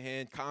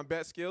hand-to-hand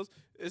combat skills.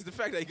 It's the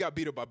fact that he got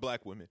beat up by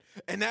black women.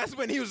 And that's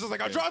when he was just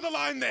like, I draw the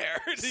line there.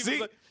 He was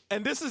See, like,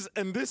 and this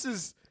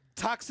is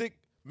toxic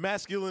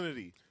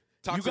masculinity.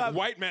 toxic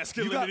white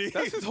masculinity.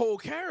 That's his whole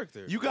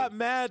character. You got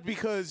mad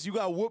because you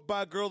got whooped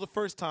by a girl the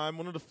first time,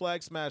 one of the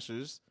flag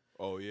smashers.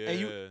 oh, yeah.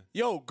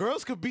 And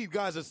girls could beat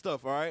guys at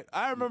stuff, all right?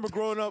 I remember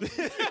growing up,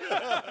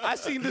 I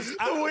seen this.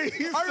 I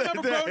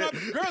remember growing up,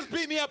 girls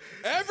beat me up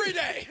every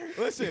day.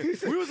 Listen,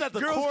 we was at the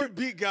Girls court. can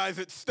beat guys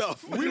at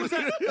stuff.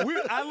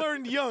 I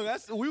learned young.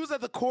 We was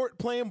at the court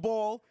playing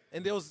ball,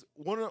 and there was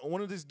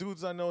one of these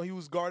dudes I know. He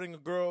was guarding a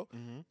girl.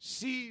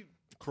 She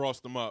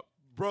Crossed them up.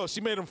 she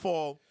made him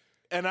fall,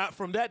 and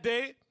from that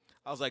day,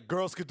 I was like,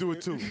 girls could do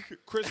it too.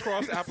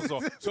 Crisscross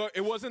applesauce. So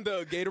it wasn't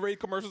the Gatorade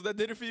commercials that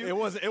did it for you? It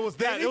was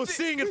that. It was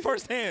seeing it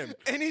firsthand.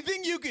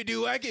 Anything you could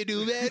do, I could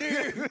do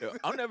better. Yo,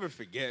 I'll never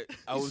forget.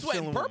 I was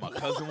sweating chilling with purple. my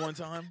cousin one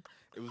time.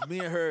 It was me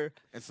and her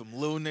and some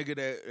little nigga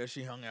that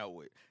she hung out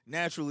with.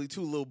 Naturally,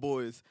 two little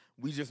boys.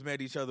 We just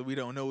met each other. We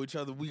don't know each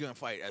other. We gonna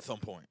fight at some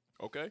point.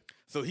 Okay.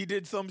 So he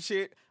did some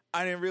shit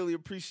I didn't really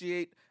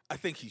appreciate. I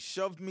think he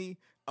shoved me.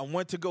 I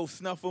went to go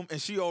snuff him,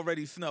 and she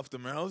already snuffed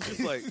him. And I was just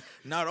like,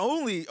 not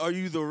only are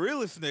you the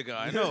realest nigga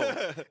I know,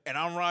 and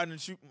I'm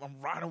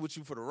riding with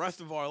you for the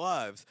rest of our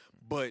lives,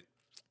 but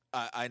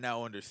I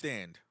now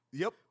understand.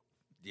 Yep.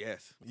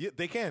 Yes. Yeah,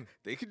 they can.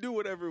 They can do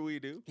whatever we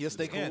do. Yes,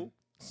 they It's can. cool.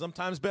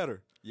 Sometimes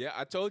better. Yeah,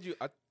 I told you.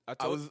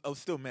 I was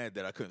still mad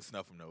that I couldn't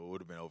snuff him, though. It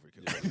would have been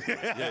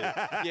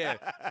overkill. yeah.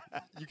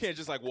 You can't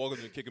just like walk up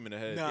and kick him in the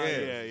head. Nah,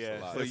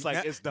 yeah. So It's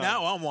like, it's done.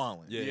 Now I'm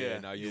wilding. Yeah.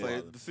 Now you.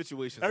 Like, the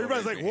situation.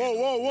 Everybody's like,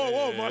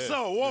 whoa,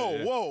 Marcel,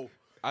 whoa.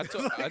 I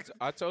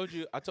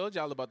told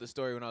y'all about the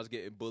story when I was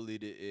getting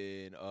bullied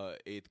in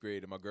 8th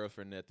grade, and my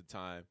girlfriend at the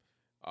time,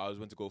 I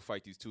went to go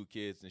fight these two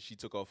kids, and she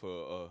took off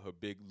her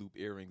big loop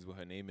earrings with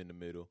her name in the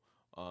middle.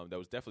 That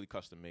was definitely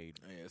custom made.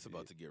 Yeah, it's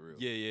about to get real.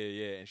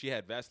 Yeah. And she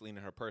had Vaseline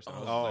in her purse. And I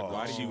was like,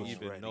 why do she you was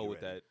even ready, know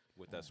ready.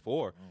 what that's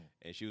for?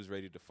 And she was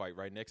ready to fight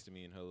right next to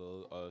me in her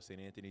little St.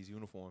 Anthony's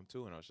uniform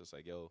too. And I was just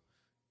like, yo,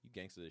 you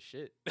gangster as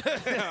shit.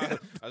 I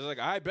was like,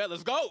 all right, bet,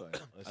 let's go.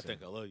 I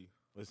think I love you.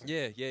 Listen,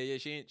 Yeah.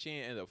 She ain't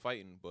end up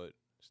fighting, but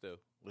still.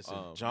 listen.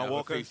 Um, John Now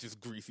Walker. her face just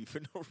greasy for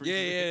no reason.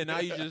 Yeah. Now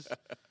you just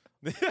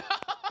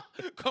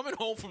coming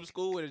home from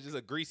school with just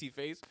a greasy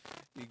face.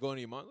 You going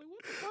to your mom like, what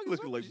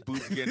Looking like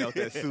Boots getting out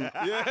that suit.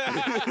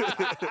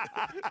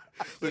 Yeah.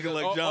 Looking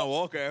like John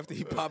Walker after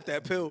he popped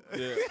that pill.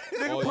 Yeah.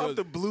 Nigga popped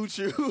the blue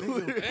chew.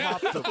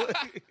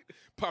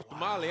 Popped the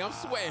Molly. I'm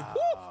sweating.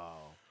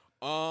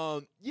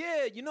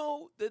 Yeah, you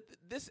know,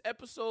 this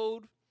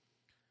episode,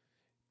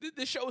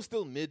 this show is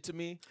still mid to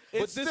me.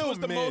 But this was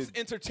the most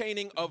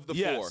entertaining of the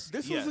four.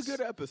 This was a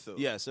good episode.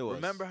 Yes, it was.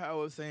 Remember how I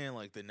was saying,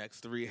 like, the next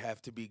three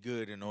have to be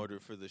good in order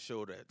for the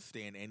show to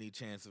stand any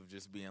chance of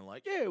just being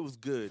like, yeah, it was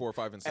good. 4,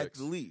 5, and 6. At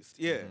the least.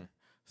 Yeah.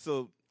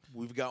 So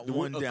we've got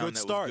one down good that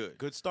start. was good.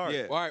 Good start.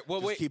 Yeah. All right, well,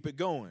 just wait. keep it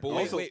going. But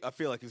Also, wait. I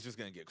feel like it's just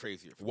going to get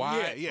crazier.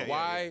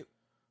 Why?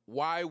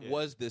 Why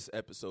was this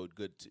episode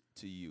good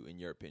to you, in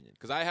your opinion?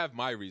 Because I have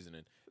my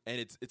reasoning, and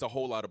it's a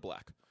whole lot of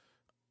black.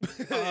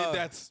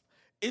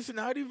 It's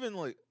not even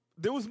like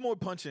there was more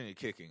punching and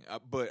kicking,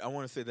 but I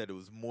want to say that it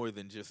was more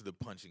than just the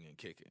punching and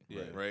kicking.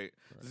 Right?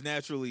 Because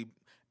naturally,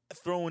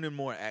 throwing in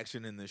more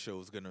action in this show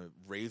is going to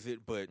raise it,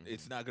 but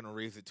it's not going to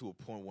raise it to a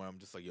point where I'm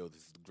just like, yo,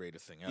 this is the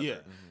greatest thing ever. Yeah.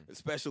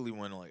 Especially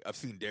when, like, I've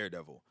seen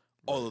Daredevil.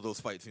 All of those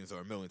fight scenes are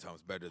a million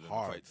times better than the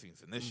fight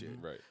scenes in this shit.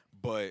 Right.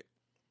 But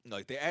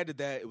like they added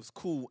that, it was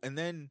cool, and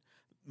then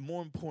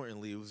more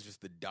importantly, it was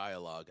just the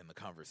dialogue and the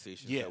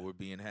conversations that were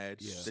being had.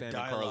 Yeah. The Sam and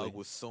dialogue Carly.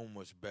 was so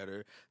much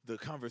better. The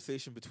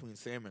conversation between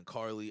Sam and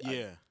Carly,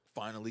 Yeah. I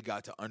finally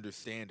got to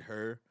understand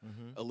her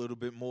a little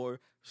bit more.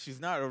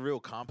 She's not a real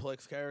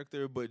complex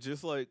character, but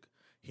just like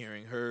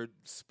hearing her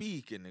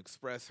speak and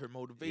express her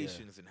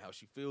motivations and how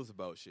she feels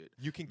about shit,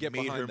 You can get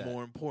made behind her that.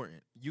 more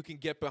important. You can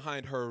get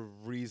behind her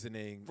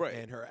reasoning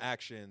and her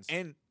actions.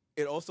 And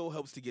it also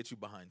helps to get you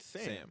behind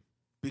Sam.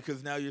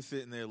 Because now you're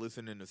sitting there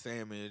listening to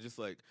Sam, and you're just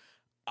like,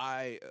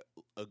 I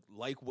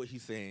like what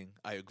he's saying.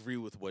 I agree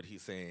with what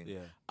he's saying. Yeah.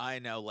 I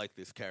now like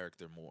this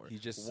character more. He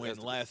just when has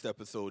to- last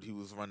episode he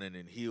was running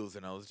in heels,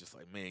 and I was just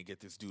like, man,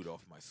 get this dude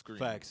off my screen.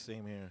 Facts.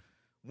 Same here.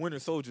 Winter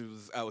Soldier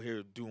was out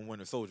here doing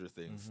Winter Soldier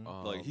things.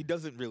 Like he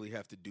doesn't really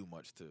have to do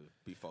much to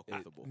be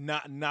fuckable.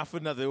 Not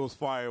for nothing. It was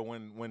fire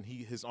when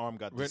his arm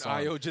got when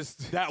disarmed. Io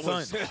just That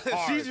was Son,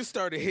 hard. she just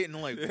started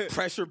hitting like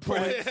pressure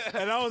points.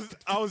 and I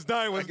was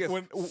dying I guess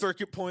when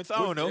circuit points. I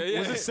don't know.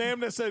 Was it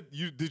Sam that said,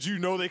 "Did you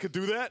know they could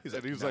do that?"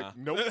 He was like,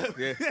 "Nope."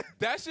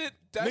 that shit.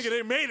 Nigga,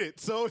 they made it.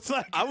 So it's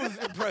like I was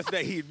impressed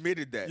that he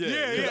admitted that.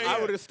 Yeah.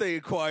 I would have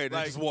stayed quiet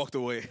and just walked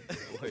away.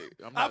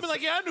 I'd be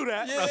like, "Yeah, I knew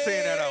that." I'm not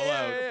saying that out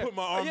loud. Put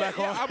my arm back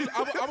on.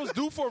 I was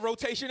due for a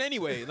rotation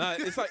anyway.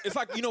 It's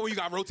like you know when you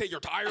got to rotate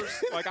your tires.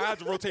 Like I had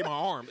to rotate my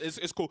arm.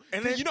 It's cool.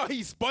 And then you know how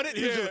he spun it.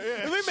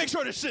 Let me make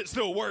sure this shit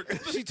still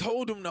works. She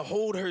told him to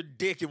hold her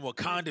dick in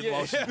Wakandan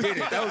while she did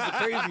it. That was the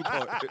crazy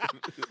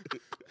part.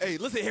 Hey,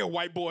 listen here,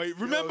 white boy.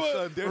 Remember,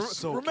 son, they're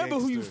so remember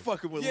who you gangster.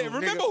 fucking with. yeah. little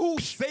Remember nigga. who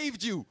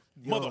saved you,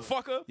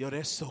 motherfucker. Yo,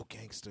 they're so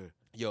gangster.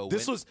 Yo,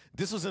 This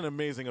was an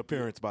amazing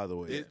appearance, by the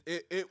way.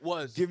 It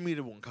was. Give me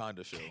the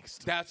Wakanda show.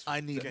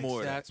 I need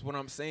more. That's what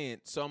I'm saying.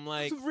 So I'm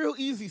like, It's a real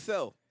easy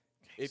sell.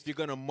 if you're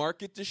gonna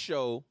market the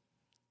show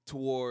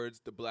towards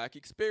the black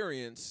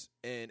experience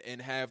and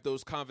have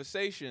those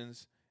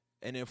conversations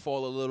and then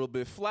fall a little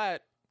bit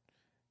flat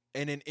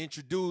and then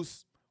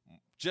introduce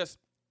just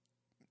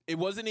it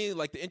wasn't even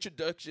like the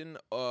introduction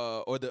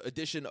or the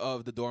addition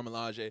of the Dora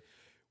Milaje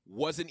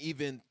wasn't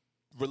even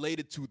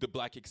related to the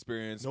black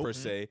experience per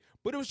se,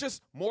 but it was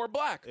just more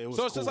black. It was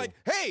so it's just cool. like,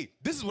 hey,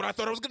 this is what I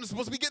thought I was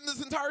supposed to be getting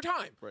this entire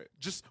time. Right.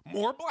 Just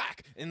more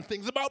black and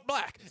things about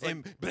black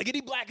and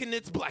blackity black and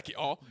it's black,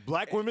 y'all.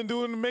 Black women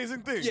doing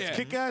amazing things. Yeah.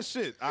 Kick ass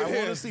shit. I want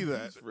to see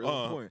that. It's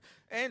real important.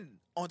 And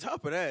on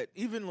top of that,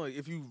 even like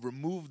if you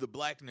remove the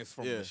blackness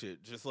from the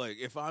shit, just like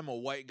if I'm a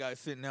white guy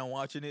sitting down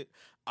watching it,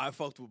 I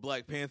fucked with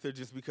Black Panther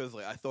just because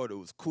like I thought it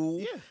was cool.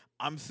 Yeah.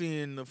 I'm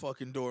seeing the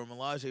fucking Dora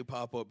Milaje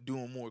pop up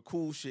doing more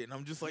cool shit, and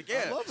I'm just like,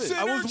 yeah, I love it.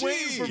 I was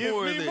waiting for Give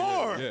more. me of this.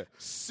 more. Yeah.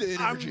 Synergy.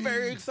 I'm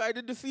very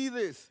excited to see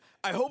this.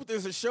 I hope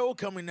there's a show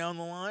coming down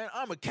the line.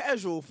 I'm a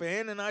casual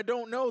fan, and I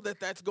don't know that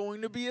that's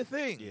going to be a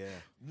thing. Yeah.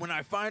 When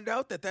I find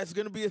out that that's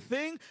going to be a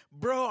thing,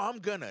 bro, I'm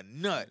gonna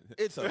nut.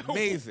 It's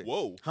amazing.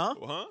 Whoa. Huh?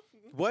 Huh?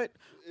 What?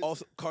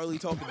 Also, Carly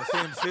talking to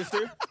Sam's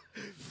sister.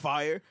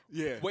 Fire.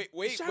 Yeah. Wait,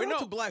 Shout wait, out no.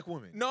 to black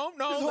women. No,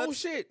 This whole let's,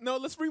 shit. No,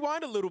 let's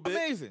rewind a little bit.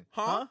 Amazing.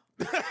 Huh?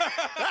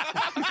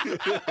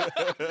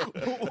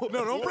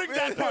 No, don't bring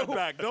that part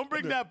back. Don't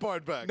bring that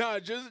part back. Nah,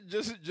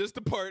 just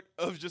the part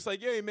of just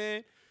like, hey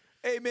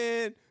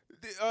man,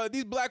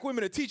 these black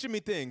women are teaching me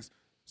things.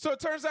 So it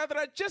turns out that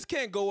I just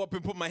can't go up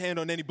and put my hand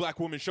on any black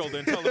woman's shoulder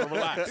and tell her to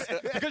relax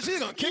because she's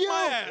gonna kick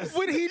my ass.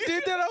 When he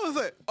did that, I was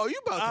like, oh, you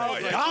about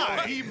to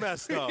God, he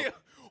messed up.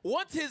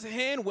 Once his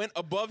hand went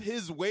above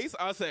his waist,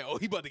 I said, oh,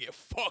 he about to get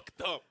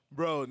fucked up.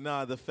 Bro,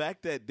 nah, the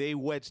fact that they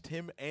wedged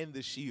him and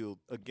the shield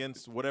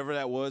against whatever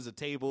that was, a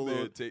table,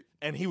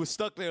 and he was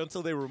stuck there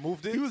until they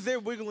removed it. He was there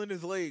wiggling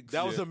his legs.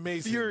 That was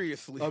amazing.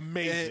 Furiously.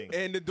 Amazing.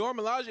 And the Dora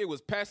Milaje was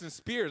passing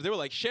spears. They were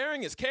like,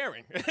 sharing is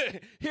caring.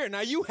 Here,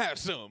 now you have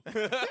some.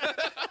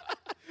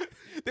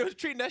 They was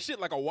treating that shit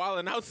like a Wild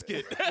 'N Out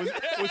skit.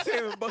 when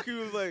Sam and Bucky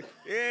was like,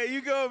 "Yeah,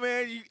 you go,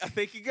 man. I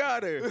think you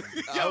got her."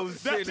 I was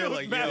sitting there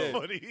like, "Yo."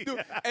 funny.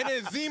 Dude, and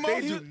then Zemo,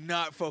 They do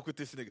not fuck with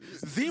this nigga.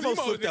 Zemo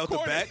slipped out the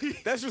corner. back.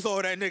 That's just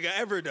all that nigga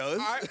ever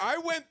does. I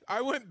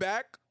went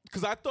back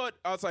because I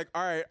was like,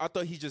 all right, I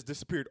thought he just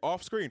disappeared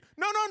off screen.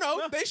 No.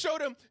 They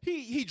showed him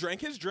he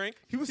drank his drink.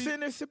 He was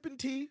sitting there sipping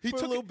tea He for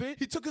took a little bit.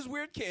 He took his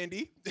weird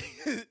candy,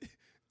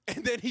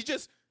 and then he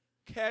just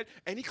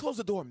and he closed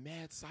the door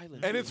mad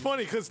silent. And it's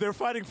funny because they're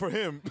fighting for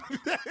him.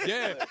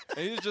 yeah,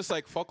 and he's just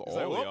like fuck all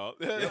like, of well, y'all.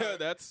 Yeah,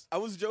 that's I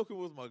was joking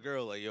with my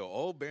girl, like, yo,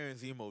 all Baron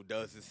Zemo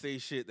does is say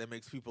shit that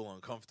makes people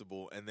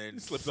uncomfortable and then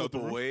slips slip out the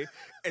room. away.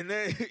 And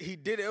then he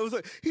did it. I was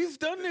like, he's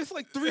done this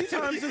like 3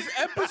 times this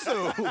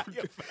episode.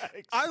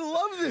 I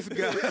love this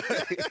guy.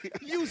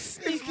 You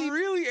sneaky. It's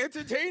really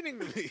entertaining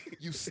me.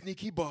 you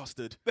sneaky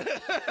bastard.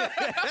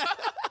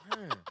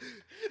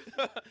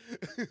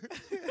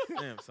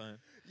 Damn, son.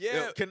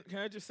 Yeah. Yo, can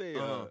I just say,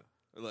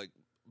 like,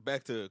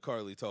 back to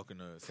Carly talking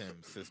to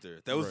Sam's sister.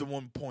 That was the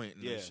one point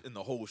in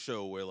the whole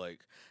show where, like,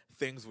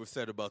 things were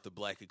said about the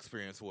black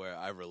experience where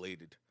I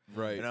related.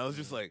 Right. And I was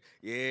just like,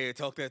 yeah,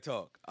 talk that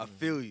talk. I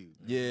feel you.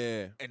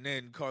 Yeah. And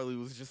then Carly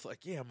was just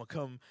like, yeah, I'm going to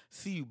come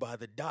see you by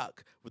the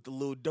dock with the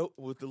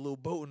little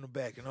boat in the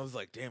back. And I was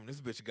like, damn, this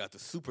bitch got the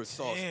super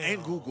sauce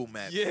and Google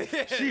Maps. Yeah.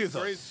 She is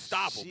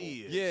unstoppable.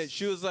 Yeah,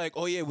 she was like,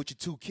 oh yeah, with your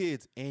 2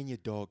 kids and your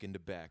dog in the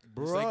back. It's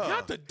Bruh. like,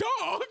 not the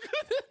dog.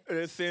 And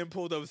then Sam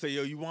pulled up and said,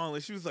 yo, you want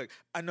it? She was like,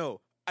 I know.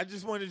 I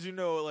just wanted you to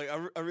know, like,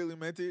 I really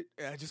meant it.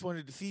 And I just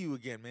wanted to see you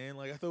again, man.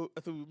 Like, I thought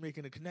we were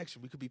making a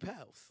connection. We could be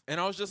pals. And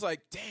I was just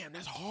like, damn,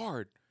 that's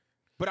hard.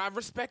 But I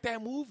respect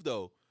that move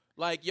though.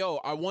 Like, yo,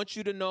 I want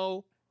you to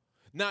know.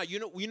 Nah, you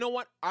know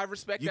what? I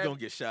respect that. You're going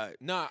to get shot.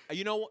 Nah,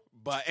 you know what?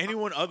 By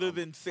anyone other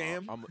than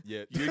Sam,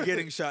 yeah. you're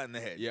getting shot in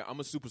the head. Yeah, I'm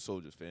a Super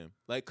Soldiers fan.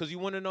 Like, because you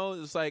want to know,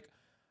 it's like,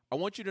 I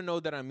want you to know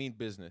that I mean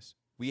business.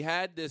 We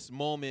had this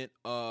moment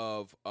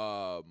of,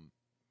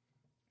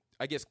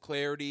 I guess,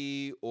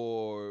 clarity,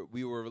 or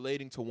we were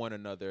relating to one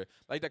another.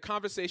 Like, the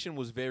conversation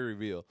was very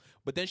real.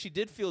 But then she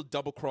did feel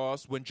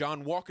double-crossed when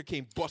John Walker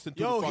came busting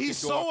through the fucking door. Yo, he's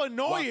so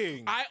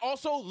annoying. I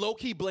also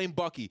low-key blame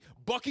Bucky.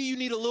 Bucky, you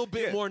need a little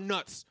bit more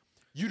nuts.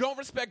 You don't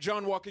respect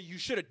John Walker. You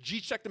should have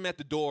G-checked him at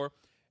the door,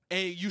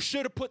 and you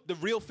should have put the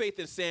real faith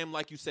in Sam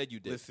like you said you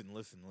did.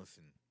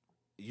 Listen.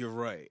 You're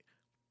right.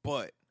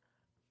 But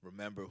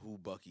remember who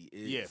Bucky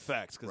is. Yeah,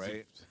 facts.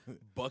 Right?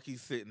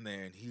 Bucky's sitting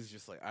there, and he's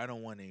just like, I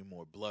don't want any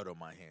more blood on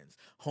my hands.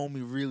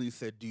 Homie really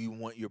said, do you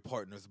want your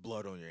partner's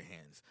blood on your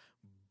hands?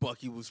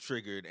 Bucky was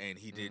triggered, and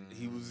he didn't.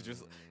 He was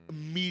just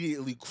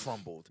immediately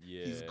crumbled.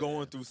 Yeah. He's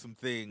going through some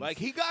things. Like,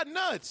 he got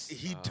nuts.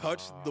 He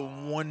touched the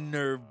one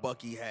nerve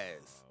Bucky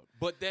has.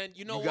 But then,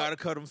 you know You got to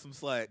cut him some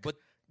slack. But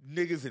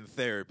niggas in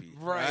therapy.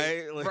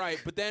 right, Like,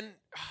 right. But then,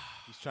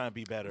 He's trying to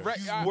be better. Right.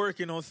 He's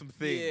working on some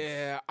things.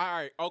 yeah, all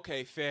right,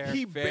 okay, fair.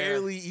 He fair,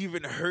 barely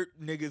even hurt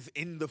niggas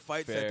in the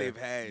fights that fair. they've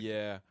had.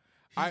 Yeah.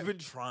 He's been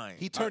trying.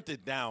 He turned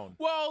it down.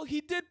 Well,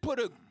 he did put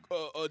a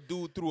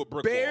dude through a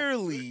brick wall.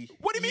 barely.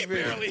 What do you mean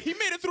even- barely? He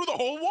made it through the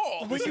whole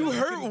wall. When you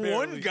hurt Barely.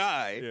 one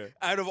guy Yeah.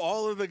 out of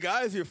all of the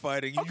guys you're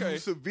fighting, Okay. you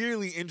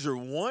severely injure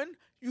one.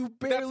 You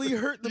barely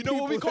hurt the you know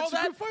people what we call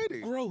that that? you're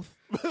fighting. Growth.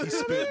 He's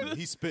spitting.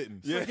 He's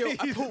spitting. It's like, yo,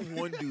 I put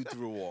one dude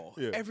through a wall.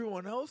 Yeah.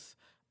 Everyone else,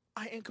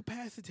 I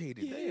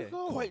incapacitated. There you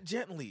go. Quite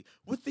gently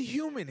with the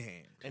human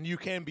hand. And you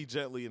can be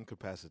gently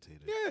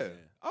incapacitated. Yeah,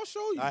 I'll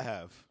show you. I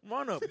have.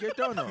 Run up, get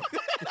done up.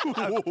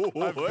 I've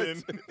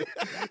been.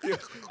 Yeah,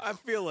 I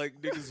feel like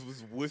niggas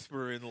was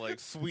whispering like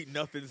sweet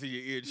nothings in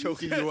your ear,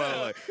 choking you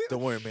out. Like,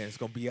 don't worry, man, it's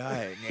gonna be all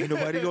right. Ain't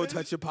nobody gonna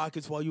touch your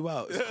pockets while you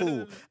out. It's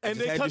cool. And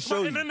they touch my,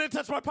 and then they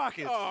touch my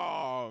pockets.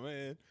 Oh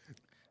man.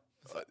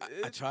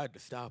 I tried to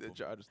stop him.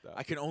 Tried to stop.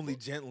 I can only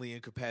gently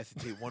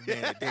incapacitate one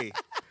man a day.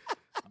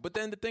 But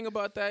then the thing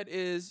about that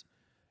is,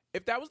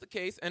 if that was the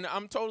case, and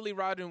I'm totally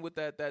riding with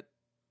that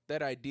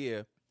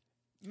idea,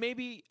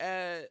 maybe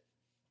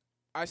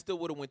I still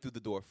would have went through the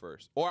door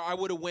first, or I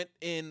would have went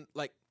in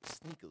like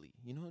sneakily,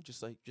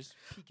 just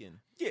peeking.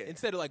 Yeah.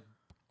 Instead of like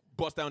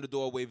bust down the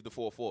door, wave the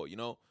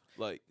 4-4,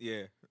 like.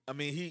 Yeah, I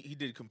mean he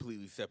did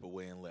completely step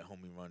away and let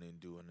homie run in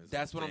doing his.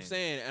 That's own what I'm thing.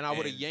 saying, and I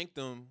would have And yanked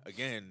him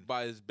again.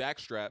 by his back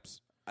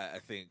straps. I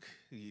think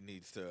he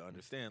needs to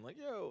understand, like,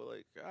 yo,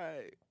 like,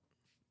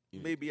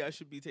 maybe I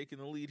should be taking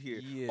the lead here.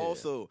 Yeah.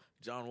 Also,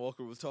 John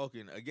Walker was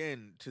talking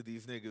again to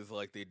these niggas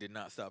like they did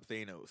not stop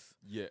Thanos.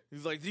 Yeah.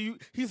 He's like,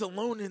 he's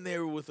alone in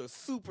there with a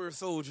super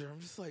soldier.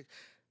 I'm just like,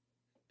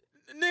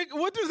 nigga,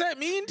 what does that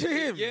mean to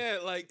him? Yeah,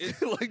 like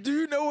it's, like, do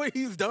you know what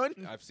he's done?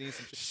 I've seen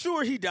some shit.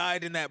 Sure, he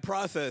died in that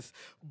process,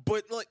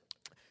 but like,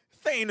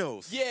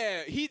 Thanos.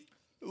 Yeah,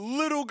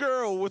 Little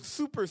girl with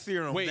super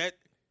serum. Wait,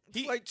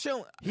 he's like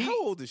chilling.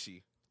 How old is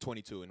she?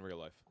 22 in real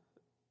life.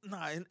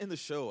 Nah, in the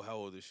show, how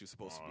old is she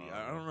supposed to be?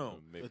 I don't know.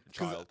 Maybe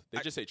 'Cause child. They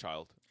just say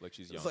child, like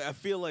she's young. It's like I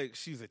feel like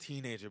she's a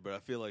teenager, but I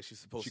feel like she's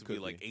supposed She to be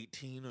could like be.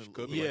 18 or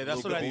could be. Yeah, like,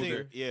 that's a little what I bit think.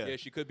 older. Yeah.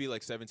 She could be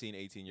like 17,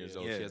 18 years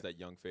old. Yeah. She has that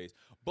young face.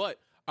 But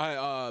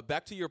I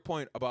back to your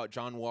point about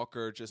John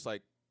Walker just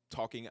like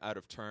talking out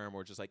of term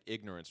or just like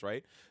ignorance,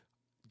 right?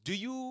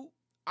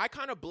 I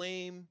kind of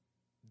blame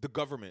the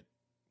government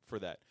for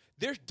that.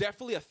 There's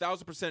definitely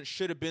 1,000%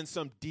 should have been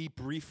some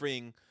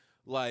debriefing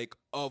like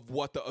of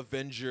what the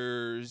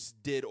Avengers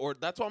did, or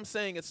that's what I'm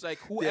saying. It's like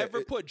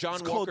whoever put John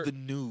it's Walker. Called the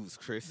news,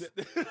 Chris.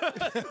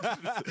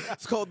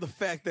 It's called the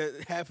fact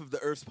that half of the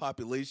Earth's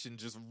population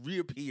just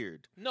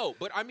reappeared. No,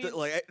 but I mean,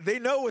 like they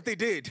know what they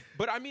did.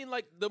 but I mean,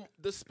 like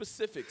the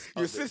specifics.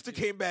 Your of sister it.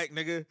 came back,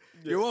 nigga.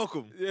 You're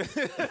welcome.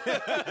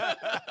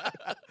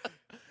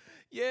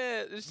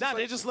 Yeah, it's just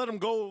They just let him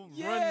go run,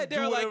 they're do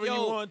like, whatever he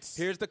yo, wants.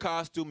 here's the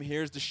costume,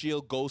 here's the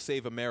shield, go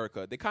save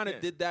America. They kind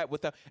of did that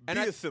with Be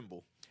a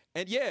symbol.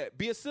 And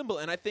be a symbol.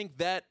 And I think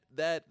that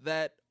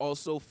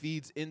also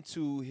feeds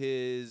into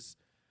his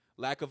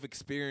lack of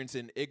experience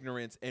and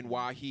ignorance and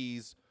why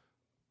he's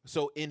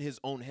so in his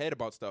own head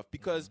about stuff.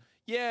 Because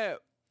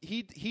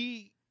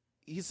he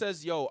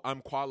says, yo,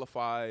 I'm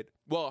qualified.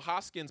 Well,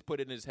 Hoskins put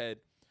it in his head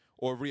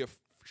or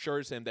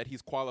reassures him that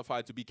he's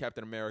qualified to be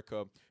Captain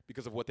America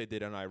because of what they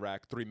did in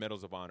Iraq, 3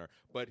 medals of honor.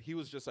 But he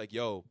was just like,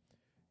 yo,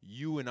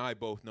 you and I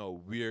both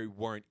know we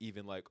weren't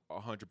even like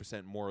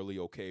 100% morally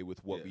okay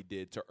with what we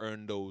did to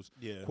earn those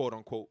quote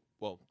unquote,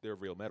 well, they're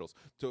real medals,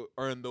 to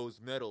earn those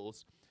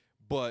medals.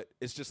 But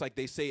it's just like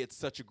they say it's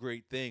such a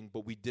great thing,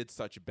 but we did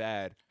such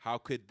bad. How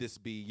could this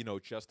be,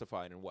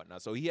 justified and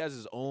whatnot? So he has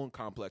his own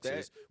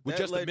complexes with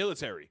just the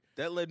military.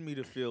 That led me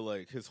to feel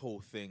like his whole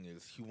thing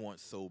is he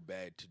wants so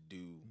bad to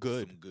do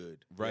some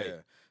good. Right. Yeah.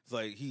 It's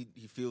like he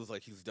feels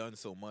like he's done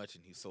so much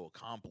and he's so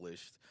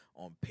accomplished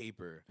on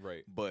paper.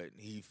 Right. But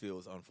he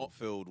feels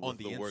unfulfilled with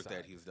the work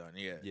that he's done.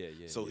 Yeah.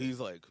 So he's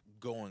like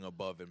going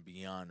above and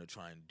beyond to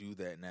try and do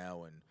that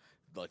now, and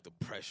like the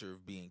pressure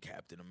of being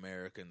Captain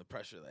America and the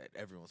pressure that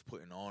everyone's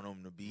putting on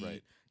him to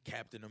be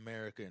Captain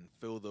America and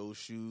fill those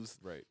shoes.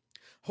 Right.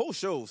 Whole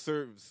show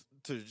serves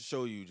to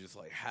show you just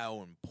like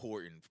how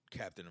important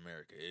Captain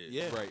America is.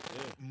 Yeah. Right.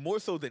 Yeah. More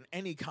so than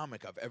any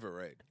comic I've ever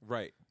read.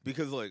 Right.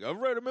 Because like I've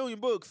read a million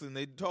books and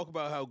they talk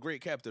about how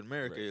great Captain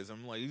America is.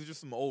 I'm like, he's just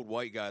some old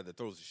white guy that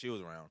throws the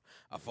shield around.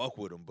 I fuck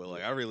with him, but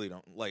like I really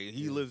don't like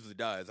he lives or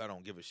dies. I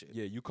don't give a shit.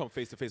 Yeah, you come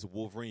face to face with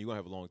Wolverine, you're gonna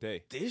have a long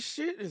day. This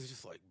shit is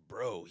just like,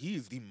 bro,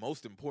 he's the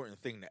most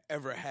important thing that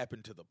ever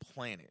happened to the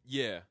planet.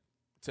 Yeah.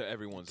 To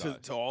everyone's eyes.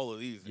 To all of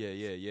these.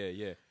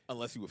 Yeah.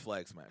 Unless you were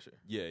Flag Smasher.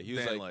 Yeah, he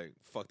was then, like,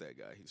 fuck that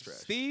guy. He's trash.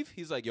 Steve,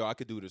 he's like, yo, I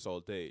could do this all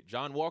day.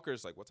 John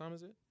Walker's like, what time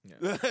is it?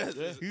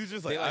 Yeah. He was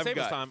just like, Daylight I've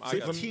savings got time, I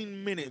got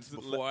 15 minutes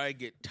before I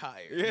get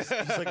tired. He's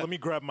like, let me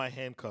grab my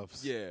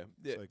handcuffs. Yeah.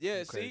 It's like, Yeah,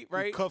 okay. see,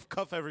 right?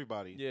 Cuff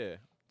everybody. Yeah.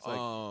 It's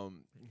like,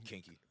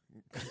 Kinky.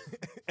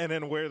 and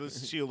then wear the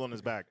shield on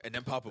his back. And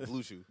then pop a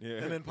blue chew. Yeah.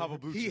 And then pop a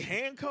blue He chew.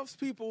 handcuffs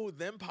people,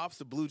 then pops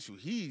the blue chew.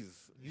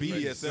 He's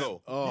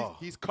BDSM. Oh.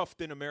 He's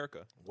cuffed in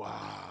America.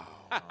 Wow.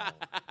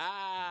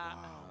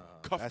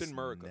 Cuffed That's in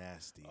America.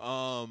 nasty.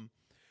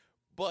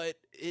 But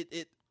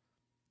it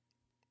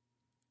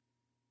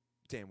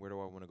damn, where do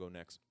I want to go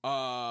next?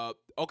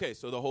 Okay,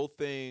 so the whole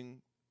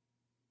thing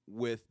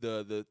with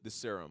the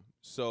serum.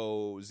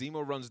 So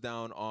Zemo runs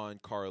down on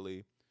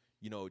Carly,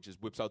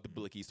 just whips out the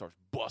blicky, starts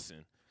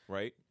bussing,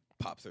 right?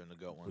 Pops her in the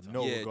gut one With time.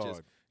 no yeah,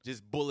 regard.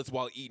 just bullets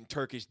while eating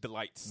Turkish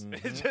delights.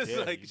 Mhm. just Yeah,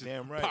 like you're just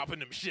damn right. popping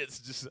them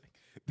shits, just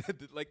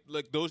like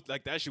those,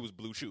 like that shit was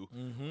blue chew.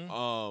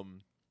 Mm-hmm.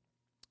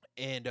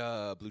 And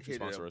blue chew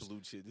sponsor us.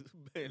 Blue chew.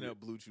 Paying out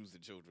blue chews to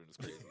children is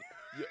crazy.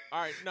 Yeah,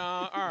 all right,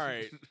 all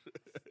right.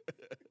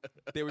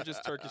 They were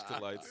just Turkish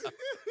delights.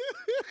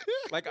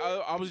 Like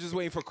I was just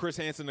waiting for Chris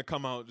Hansen to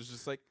come out,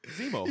 just like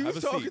Zemo. He have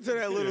was a talking seat. to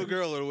that little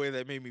girl in a way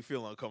that made me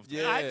feel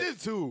uncomfortable. Yeah. I did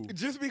too.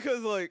 Just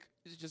because, like,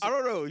 It's just I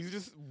don't know. He's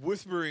just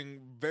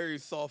whispering very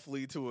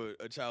softly to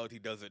a child he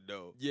doesn't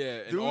know. yeah,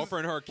 and There was-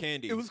 offering her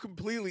candy. It was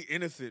completely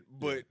innocent,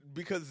 but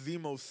because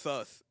Zemo's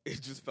sus, it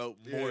just felt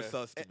more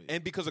sus to me.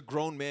 and because a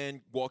grown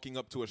man walking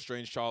up to a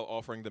strange child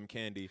offering them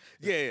candy.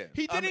 yeah.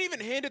 He didn't even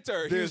hand it to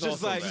her. He was there's just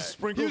also like, that. Just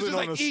sprinkled he was it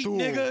just on like, a eat stool.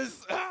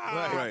 niggas.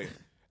 Ah! Right.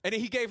 And then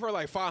he gave her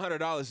like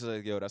 $500. He's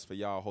like, yo, that's for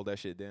y'all. Hold that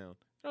shit down.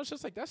 And I was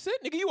just like, that's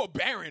it, nigga. You a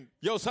Baron.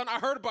 Yo, son, I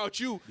heard about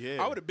you.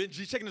 Yeah. I would have been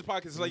checking his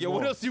pockets. Like, yo,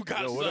 what else you got,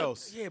 Yo, son? what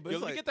else? Yeah, but Yo,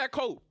 it's let me like, get that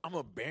coat. I'm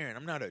a Baron.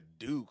 I'm not a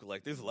Duke.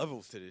 Like, there's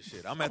levels to this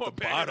shit. I'm at I'm the a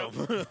Baron.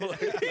 bottom.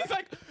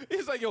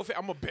 he's like, yo,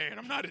 I'm a Baron.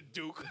 I'm not a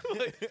Duke.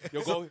 Like,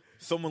 yo, go.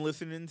 Someone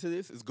listening to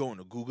this is going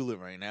to Google it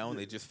right now, and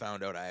they just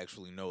found out I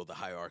actually know the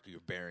hierarchy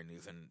of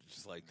baronies, and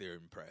just like they're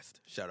impressed.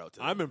 Shout out to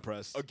them. I'm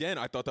impressed. Again,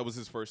 I thought that was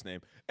his first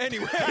name.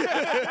 Anyway,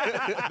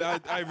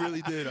 I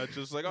really did. I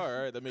just like, all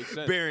right, that makes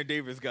sense. Baron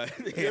Davis got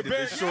handed Baron-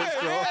 the short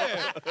straw.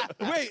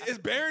 yeah. Wait, is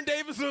Baron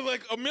Davis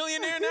like a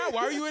millionaire now?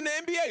 Why are you in the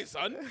NBA,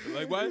 son? Like,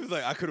 He why? was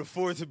like, I could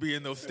afford to be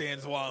in those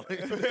stands while.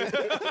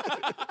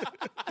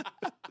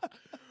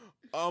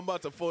 I'm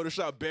about to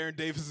Photoshop Baron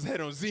Davis's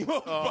head on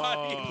Zemo's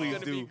body. It's please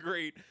gonna do. be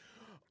great.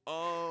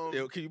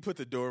 Yo, can you put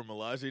the Dora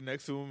Milaje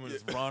next to him and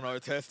it's Ron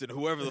Artest and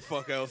whoever the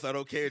fuck else? I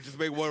don't care. Just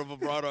make one of them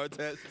Ron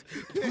Artest,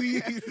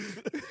 please.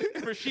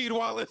 Rasheed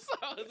Wallace.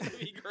 Oh, it's gonna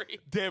be great.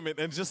 Damn it.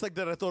 And just like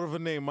that, I thought of a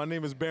name. My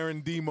name is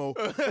Baron Demo.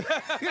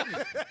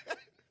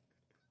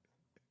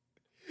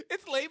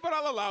 It's late, but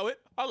I'll allow it.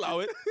 Allow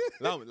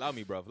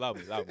me, bro. Allow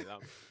me.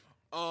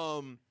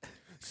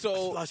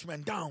 So Flush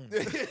man down.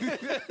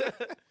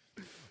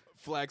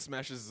 Flag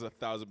Smashers is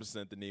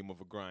 1,000% the name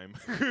of a grime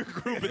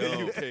group in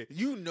the UK.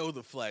 You know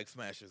the Flag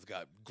Smashers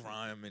got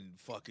grime and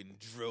fucking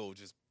drill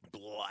just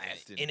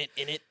blasting. In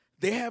it.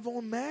 They have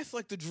on masks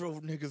like the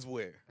drill niggas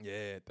wear.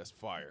 Yeah, that's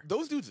fire.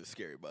 Those dudes are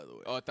scary, by the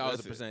way. Oh,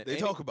 1,000%. That's it. They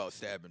talk about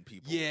stabbing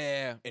people.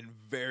 Yeah. In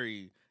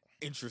very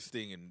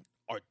interesting and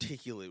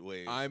articulate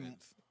ways.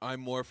 I'm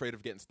more afraid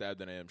of getting stabbed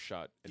than I am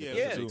shot. And Yeah, it me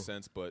doesn't too. make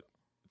sense, but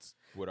it's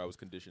what I was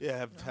conditioned.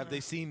 Yeah, have they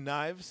seen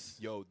knives?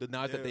 Yo, the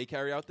knives that Yeah. they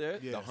carry out there, Yeah.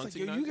 the It's Like,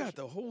 hunting yo, knives, you got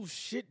the whole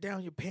shit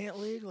down your pant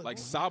leg. like what,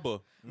 Saba.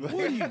 what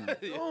are you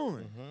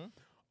doing?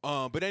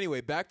 But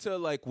anyway, back to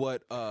like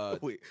what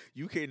Wait,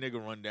 UK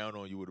nigga run down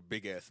on you with a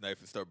big ass knife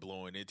and start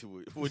blowing into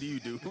it. What do you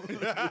do?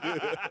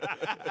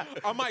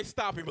 I might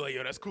stop and be like,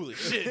 yo, that's cool as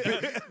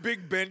shit.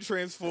 Big Ben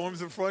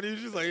transforms in front of you,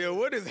 just like, yo,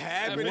 what is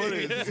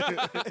happening?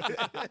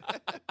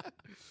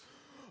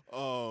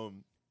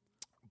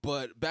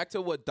 But back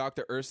to what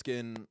Dr.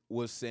 Erskine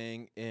was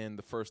saying in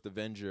the first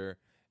Avenger,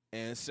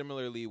 and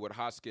similarly what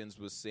Hoskins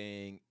was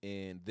saying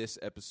in this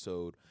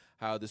episode,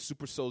 how the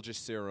super soldier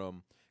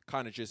serum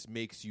kind of just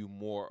makes you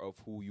more of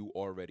who you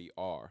already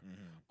are.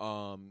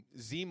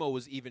 Zemo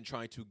was even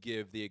trying to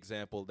give the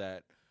example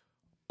that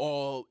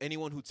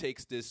anyone who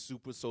takes this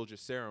super soldier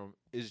serum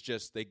is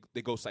just they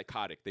go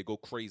psychotic, they go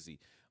crazy.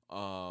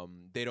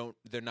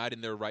 They're not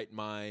in their right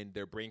mind,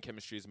 their brain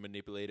chemistry is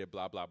manipulated,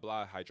 blah blah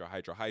blah, hydra.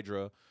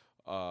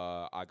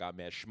 I got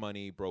mad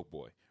shmoney, broke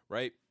boy,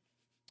 right?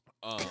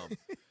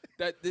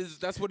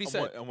 That's what he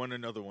said. I want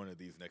another one of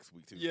these next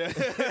week too. Yeah.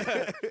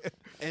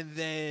 And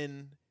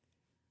then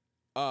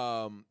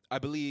I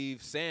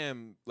believe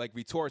Sam like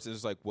retorts and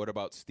is like, what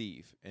about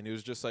Steve? And it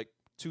was just like,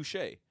 touche.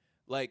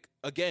 Like,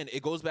 again,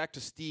 it goes back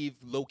to Steve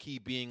low-key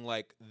being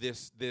like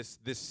this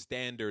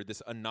standard,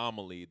 this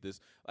anomaly, this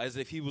as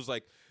if he was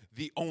like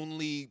the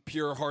only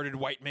pure-hearted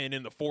white man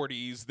in the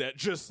 40s that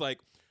just like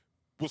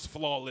was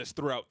flawless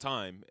throughout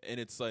time. And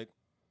it's like,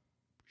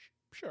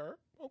 sure,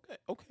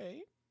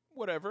 okay,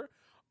 whatever.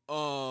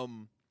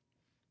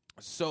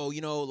 So,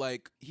 you know,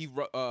 like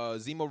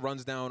Zemo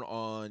runs down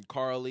on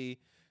Carly,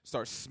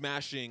 starts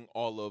smashing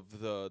all of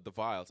the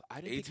vials.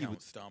 I didn't think he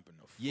would stomping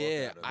the fuck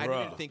Yeah, out of I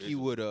her. didn't think he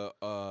would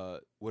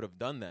have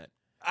done that.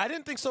 I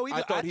didn't think so either.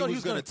 I thought he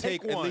was going going to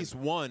take at one. least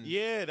one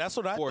Yeah, that's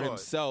what I for thought.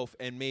 himself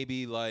and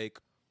maybe like,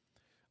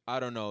 I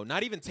don't know,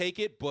 not even take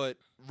it, but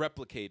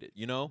replicate it,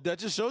 you know? That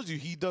just shows you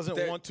he doesn't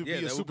want to be a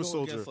that would super go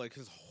soldier. against, like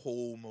his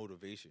whole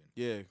motivation.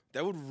 Yeah,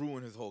 That would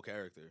ruin his whole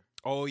character.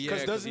 Oh, yeah.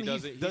 because doesn't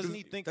doesn't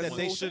he think that's that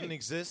the they whole shouldn't thing.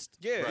 exist?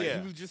 Yeah, Right.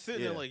 he was just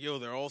sitting there like, yo,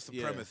 they're all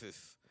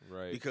supremacists.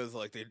 Right. Because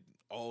like they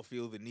all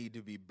feel the need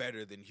to be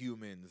better than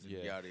humans and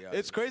Yeah. yada yada.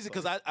 It's crazy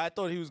because I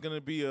thought he was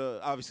gonna be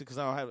obviously because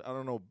I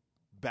don't know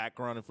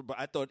background, but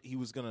I thought he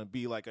was gonna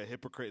be like a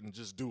hypocrite and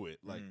just do it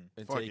like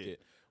and fuck take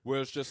it. Where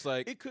it's just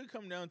like, it could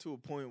come down to a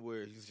point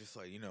where he's just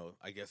like, you know,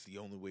 I guess the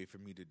only way for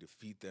me to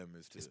defeat them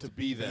is to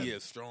be them. be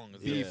as strong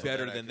as Be them, so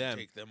better that I than can them.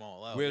 take them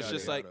all out. where it's Yada,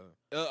 just like,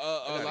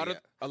 yada.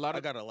 a lot I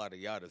of, got a lot of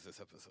yadas this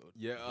episode.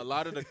 yeah, a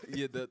lot of the,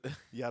 You know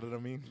what I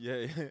mean?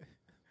 yeah.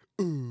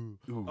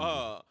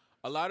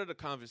 A lot of the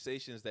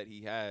conversations that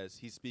he has,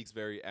 he speaks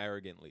very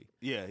arrogantly.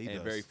 Yeah, he and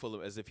does. very full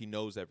of, as if he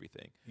knows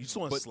everything. You just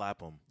want to But- slap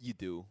him. You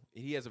do.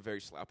 He has a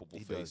very slappable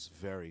He face. does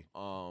very.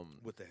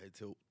 With the head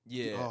tilt.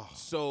 Yeah. Oh,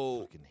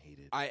 So fucking hate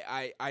it.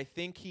 I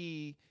think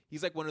he's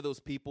like one of those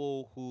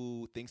people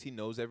who thinks he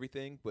knows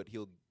everything, but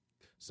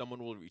someone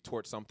will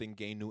retort something,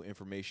 gain new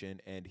information,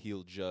 and he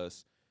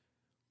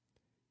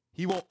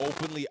won't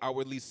openly,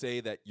 outwardly say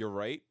that you're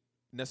right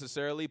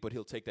necessarily, but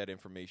he'll take that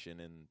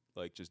information and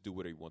like just do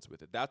what he wants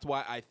with it. That's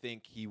why I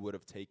think he would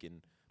have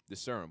taken the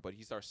serum, but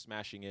he starts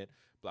smashing it,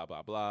 blah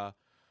blah blah.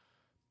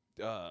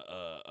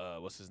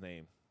 What's his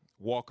name?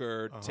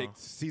 Walker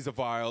sees a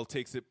vial,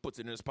 takes it, puts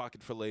it in his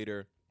pocket for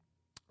later.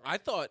 I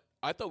thought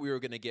we were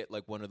gonna get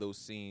like one of those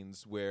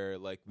scenes where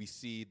like we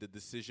see the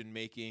decision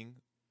making,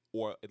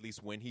 or at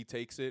least when he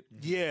takes it.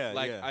 Yeah,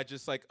 Like yeah. I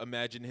just like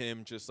imagine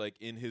him just like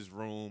in his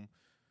room.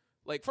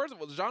 Like first of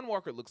all, John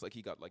Walker looks like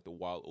he got like the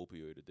wild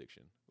opioid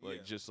addiction. Like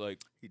Yeah. just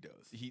like He does.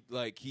 he's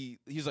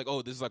like,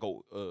 oh, this is like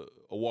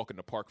a walk in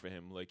the park for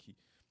him. Like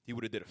he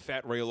would have did a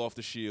fat rail off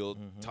the shield,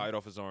 tied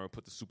off his arm,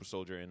 put the super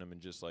soldier in him, and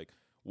just like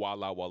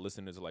wild out while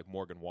listening to like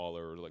Morgan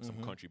Waller or like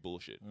some country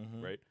bullshit,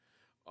 right?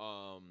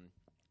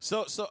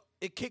 So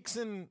it kicks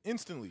in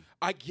instantly.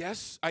 I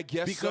guess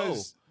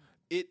Because-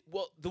 so.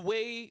 The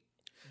way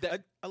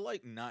that I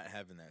like not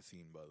having that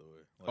scene, by the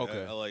way. Like,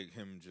 Okay. I like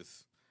him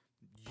just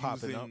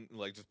Popping up.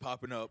 like just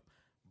popping up.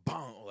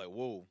 Bang! Like,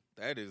 whoa,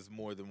 that is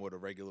more than what a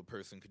regular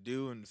person could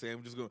do. And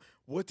Sam just going,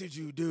 "What did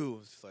you do?"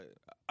 It's just like,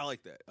 I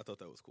like that. I thought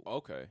that was cool.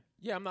 okay,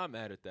 yeah, I'm not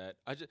mad at that.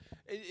 I just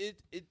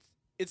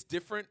it's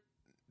different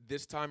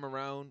this time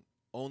around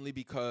only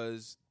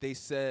because they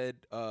said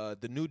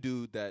the new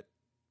dude that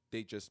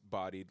they just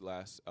bodied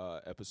last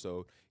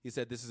episode. He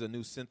said this is a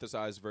new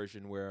synthesized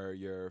version where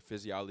your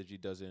physiology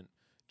doesn't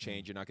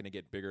change. You're not going to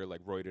get bigger,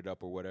 like roided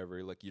up or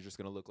whatever. Like you're just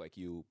going to look like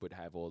you, but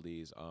have all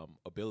these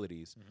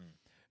abilities.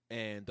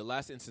 And the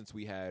last instance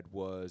we had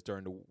was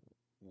during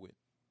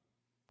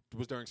it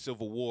was during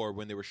Civil War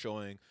when they were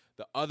showing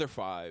the other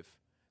 5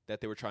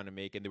 that they were trying to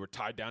make, and they were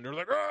tied down. They were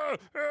like,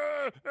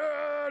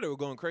 they were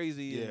going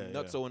crazy and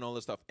nutso and all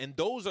this stuff. And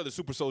those are the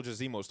super soldiers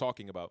Zemo's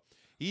talking about.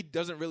 He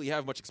doesn't really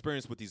have much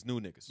experience with these new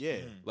niggas. Yeah.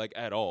 Like,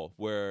 at all.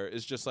 Where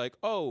it's just like,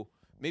 oh,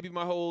 maybe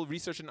my whole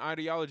research and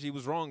ideology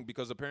was wrong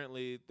because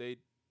apparently they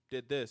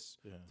did this.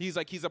 Yeah.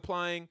 He's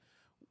applying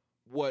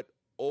what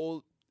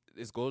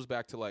this goes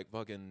back to like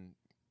fucking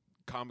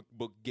comic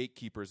book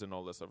gatekeepers and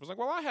all this stuff. It's like,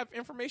 well, I have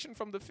information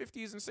from the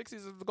 50s and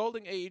 60s of the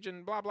golden age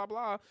and blah, blah,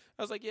 blah.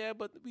 I was like, yeah,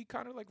 but we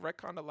kind of like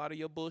retconned a lot of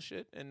your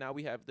bullshit, and now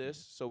we have this,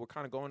 so we're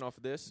kind of going off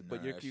of this.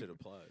 But your shit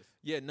applies.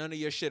 Yeah, none of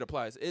your shit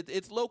applies.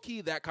 It's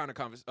low-key that kind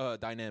of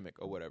dynamic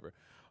or whatever.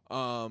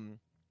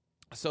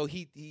 So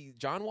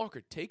John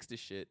Walker takes the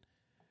shit,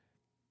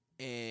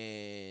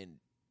 and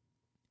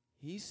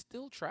he's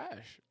still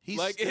trash. He's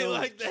like, still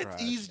like that.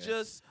 trash, He's yeah.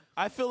 just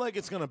I feel like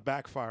it's gonna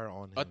backfire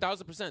on him.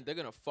 1,000%. They're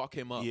gonna fuck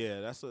him up.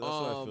 Yeah, that's what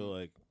I feel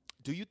like.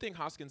 Do you think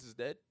Hoskins is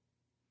dead?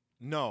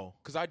 No,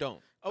 Because I don't.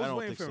 I was don't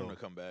waiting think for him so.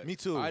 to come back. Me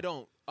too. I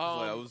don't.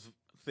 I was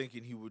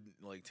thinking he would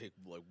like take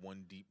like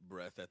one deep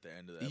breath at the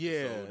end of the episode,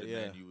 Yeah, and yeah.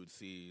 then you would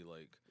see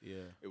like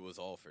Yeah. it was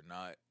all for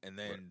naught. And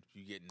then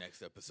you get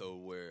next episode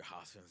where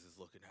Hoskins is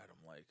looking at him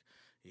like,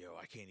 yo,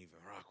 I can't even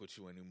rock with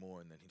you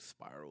anymore. And then he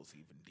spirals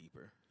even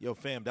deeper. Yo,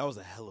 fam, that was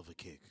a hell of a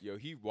kick. Yo,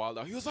 he wild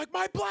out. He was like,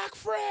 my black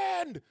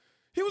friend.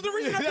 He was the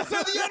reason I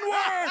said the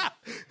N-word.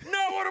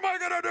 Now what am I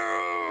going to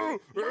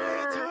do?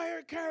 My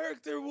entire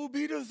character will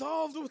be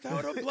dissolved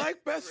without a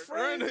black best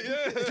friend.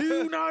 Yeah. Do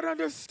you not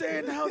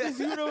understand how this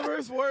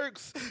universe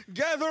works?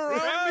 Gather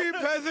around me,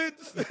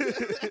 peasants.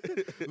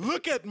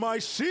 Look at my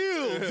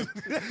shield.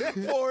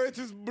 For it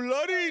is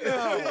bloody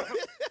now.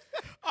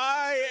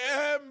 I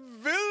am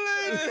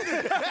villain.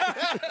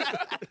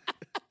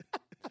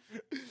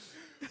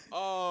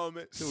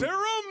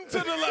 Serum to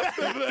the left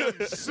of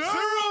them.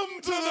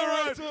 Serum to the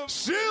right.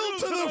 Shield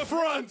to the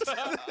front.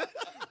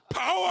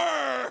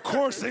 Power.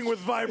 Coursing with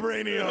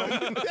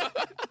vibranium.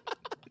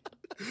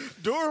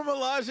 Dora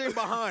Milaje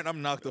behind.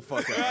 I'm knocked the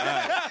fuck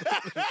out.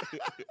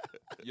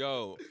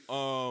 Yo,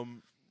 I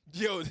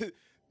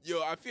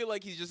feel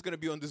like he's just gonna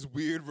be on this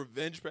weird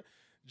revenge.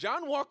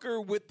 John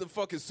Walker with the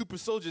fucking super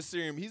soldier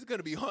serum, he's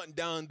gonna be hunting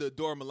down the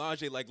Dora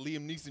Milaje like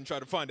Liam Neeson trying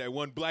to find that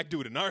one black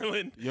dude in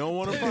Ireland. You don't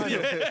want to find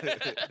him.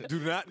 Do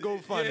not go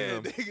finding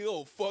him. They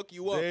gonna fuck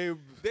you up.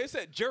 They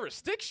said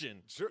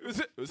jurisdiction.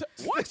 What?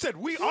 They said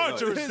we are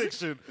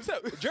jurisdiction.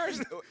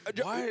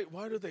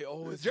 Why do they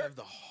always have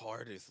the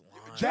hardest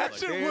line? That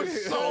shit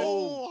was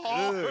so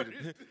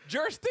hard.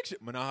 Jurisdiction.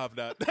 Man, I have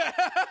that.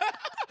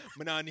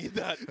 Man, I need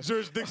that.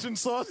 Jurisdiction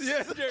sauce?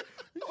 Yes.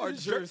 Our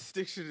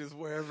jurisdiction is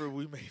wherever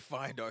we may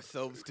find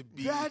ourselves to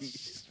be.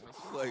 That's-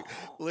 like,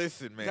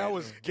 listen, man. That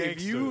was if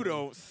gangster. you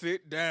don't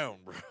sit down,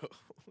 bro.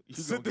 You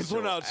Sit gonna this get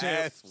one your out, champ.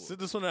 ass whooped. Sit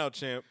this one out,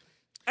 champ.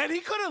 And he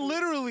could have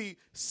literally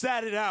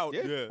sat it out,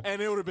 Yeah.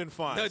 and it would have been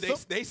fine. No,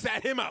 they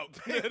sat him out.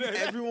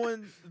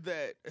 Everyone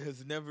that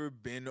has never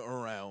been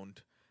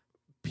around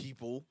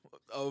people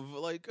of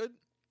like a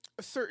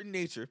certain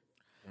nature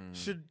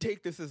should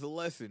take this as a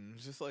lesson.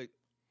 Just like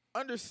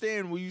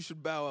understand when you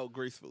should bow out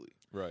gracefully.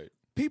 Right.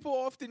 People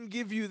often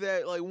give you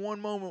that like one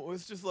moment where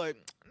it's just like,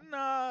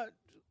 nah,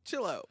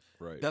 chill out.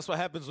 Right. That's what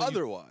happens when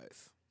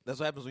Otherwise, that's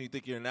what happens when you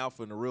think you're an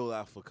alpha and the real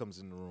alpha comes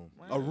in the room.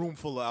 A room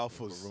full of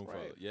alphas.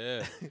 Right.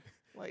 Yeah.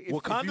 like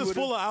Wakanda's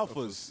full of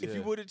alphas. If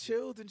you would have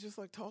chilled and just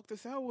like talked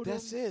this out with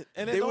That's them, it.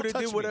 And they then would don't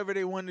have touch did whatever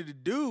they wanted to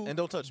do. And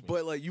don't touch me.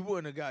 But like you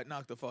wouldn't have got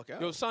knocked the fuck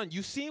out. Yo, son,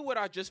 you seen what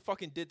I just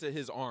fucking did to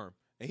his arm?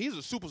 And he's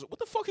a super. What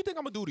the fuck you think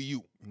I'm gonna do to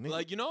you?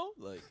 Like, you know,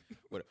 like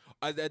what?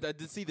 I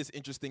did see this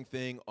interesting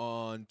thing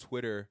on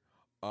Twitter.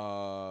 He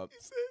said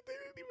they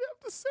didn't even have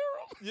the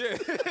serum. Yeah.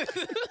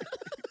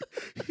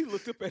 He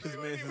looked up at his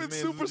man. Even His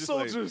super man was just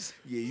like, soldiers.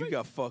 yeah, you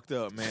got fucked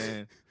up,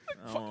 man.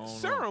 I don't know.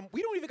 Serum,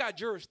 we don't even got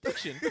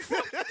jurisdiction.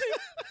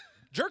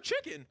 Jerk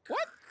chicken.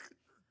 What?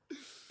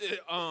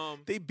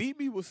 They beat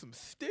me with some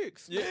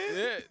sticks, Yeah, man.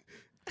 yeah.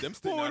 Them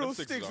What were them those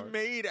sticks are.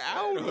 made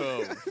out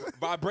of?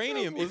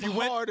 Vibranium. It was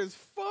hard as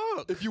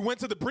fuck. If you went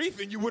to the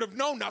briefing, you would have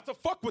known not to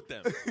fuck with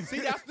them. See,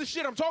 that's the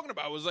shit I'm talking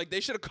about. It was like they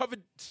should have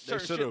covered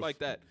certain shit like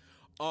that.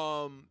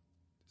 So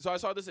I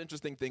saw this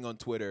interesting thing on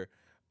Twitter.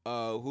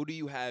 Who do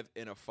you have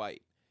in a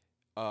fight?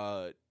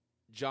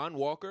 John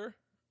Walker.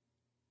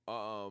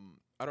 I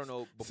don't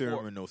know. Before,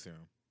 Serum or no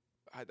serum?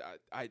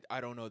 I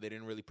don't know. They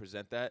didn't really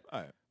present that.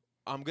 All right.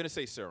 I'm gonna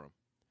say Serum,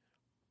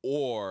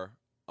 or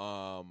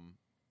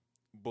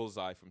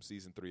Bullseye from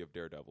season 3 of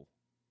Daredevil.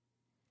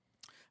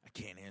 I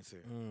can't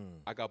answer.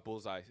 I got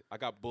Bullseye. I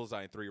got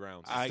Bullseye in 3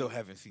 rounds. I still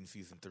haven't seen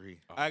season 3.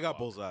 Oh, I got fuck.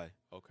 Bullseye.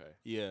 Okay.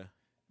 Yeah.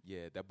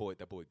 Yeah, that boy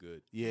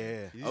good.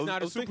 Yeah. He's I was, not I a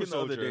was super thinking the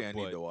other soldier, day I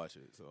need but to watch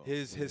it. So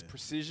his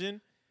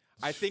precision.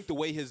 I think the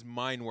way his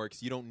mind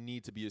works, you don't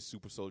need to be a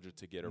super soldier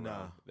to get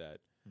around that.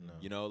 No.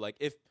 You know, like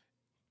if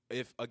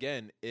it's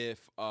an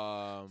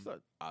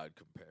odd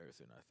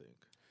comparison, I think.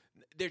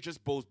 they're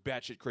just both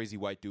batshit crazy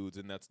white dudes,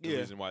 and that's the Yeah.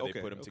 reason why they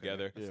Okay, put them okay.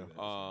 together. I see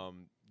that.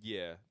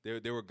 Yeah,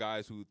 there were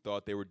guys who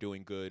thought they were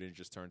doing good, and it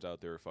just turns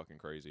out they were fucking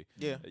crazy.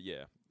 Yeah.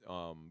 Yeah.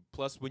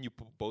 Plus, when you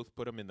both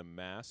put them in the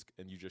mask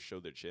and you just show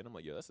their chin, I'm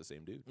like, yo, that's the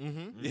same dude.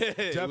 Mm-hmm. Yeah,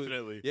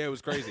 Definitely. It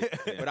was crazy.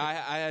 But I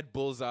had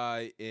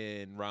Bullseye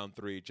in round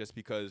 3 just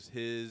because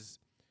his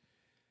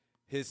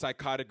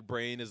psychotic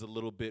brain is a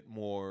little bit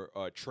more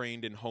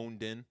trained and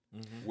honed in,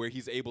 where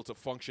he's able to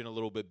function a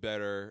little bit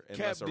better and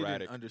Cap less erratic.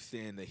 didn't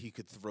understand that he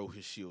could throw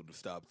his shield to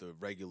stop the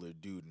regular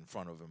dude in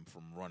front of him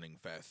from running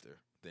faster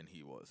than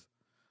he was.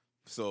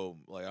 So,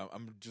 like,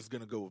 I'm just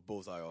going to go with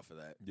Bullseye off of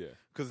that. Yeah.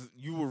 Because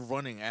you were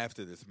running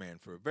after this man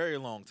for a very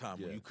long time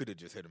when Yeah. you could have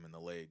just hit him in the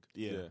leg.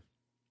 Yeah.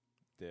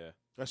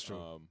 That's true.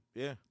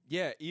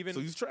 Yeah. Even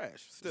So he's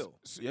trash still.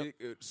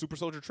 Super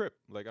Soldier Trip.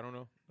 Like, I don't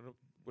know.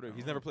 Whatever.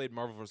 He's never played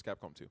Marvel vs.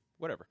 Capcom 2.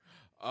 Whatever.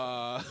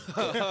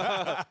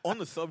 On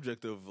the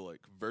subject of,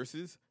 like,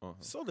 versus,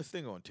 saw this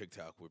thing on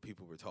TikTok where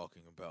people were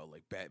talking about,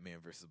 like, Batman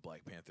versus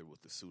Black Panther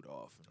with the suit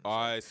off. And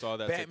I saw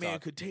that Batman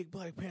TikTok. could take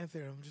Black Panther.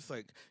 And I'm just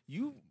like,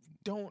 you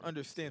don't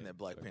understand that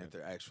Black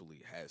Panther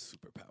actually has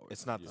superpowers.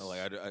 It's not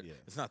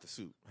it's not the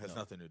suit. It has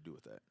nothing to do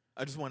with that.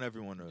 I just want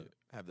everyone to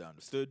have that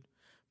understood.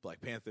 Black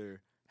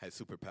Panther has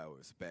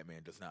superpowers.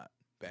 Batman does not.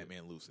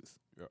 Batman loses.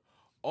 Yeah.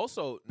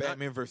 Also,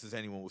 Batman versus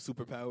anyone with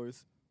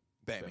superpowers,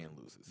 Batman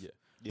loses. Yeah.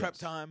 Prep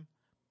time,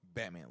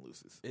 Batman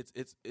loses. It's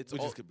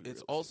Which is could be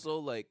realistic. also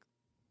like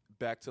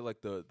back to like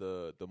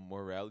the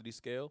morality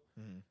scale.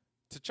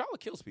 T'Challa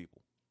kills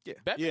people. Yeah.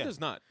 Batman does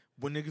not.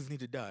 When niggas need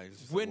to die, it's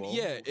just When like,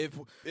 well,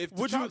 if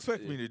what'd you T'Challa-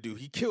 expect me to do?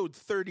 He killed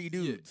 30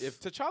 dudes. If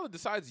T'Challa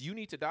decides you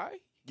need to die,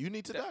 You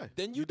need to die.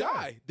 then you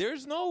die.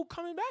 There's no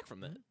coming back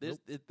from that.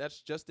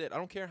 That's just it. I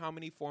don't care how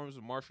many forms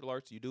of martial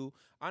arts you do.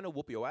 I know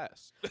whoop your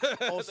ass.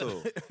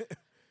 Also,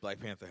 Black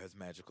Panther has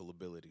magical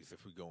abilities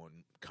if we go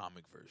in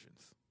comic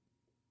versions.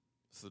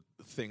 It's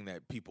a thing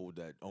that people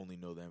that only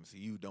know the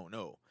MCU don't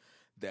know.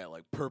 That,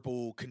 like,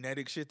 purple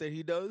kinetic shit that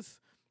he does,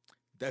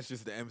 that's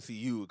just the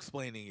MCU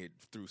explaining it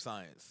through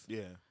science.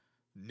 Yeah.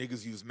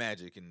 Niggas use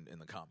magic in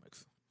the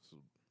comics. So,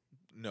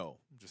 no,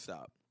 just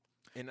stop.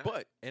 And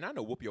But- I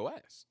know whoop your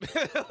ass.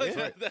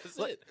 Yeah. That's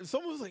Like, it.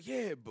 someone was like,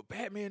 yeah, but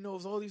Batman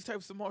knows all these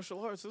types of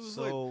martial arts. It was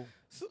So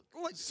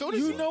like,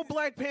 you know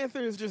Black Panther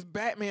is just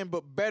Batman,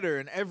 but better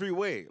in every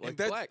way. Like, And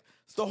that's black.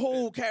 it's the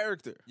whole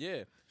character.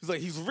 Yeah. He's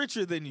like, he's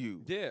richer than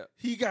you. Yeah.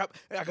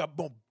 I got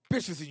more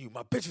bitches than you.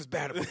 My bitch is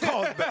better. My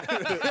car's better.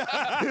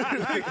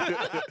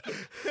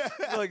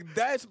 Like,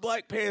 that's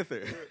Black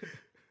Panther.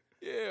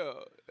 Yeah.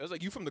 I was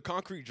like, you from the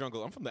concrete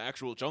jungle. I'm from the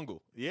actual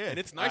jungle. Yeah. And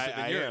it's nicer than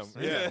I yours.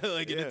 am. Yeah.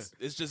 Like, and Yeah.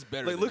 it's just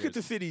better Like, than look yours. at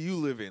the city you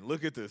live in.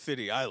 Look at the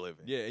city I live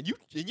in. Yeah, and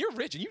you're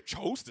rich and you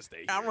chose to stay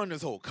here. I run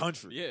this whole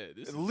country. Yeah,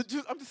 this And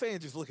I'm just saying,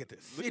 just look at the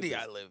city this.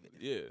 I live in.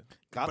 Yeah.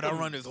 But I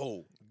run this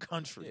whole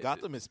country.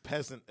 Gotham is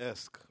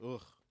peasant-esque.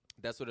 Ugh.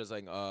 That's what it's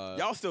like.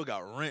 Y'all still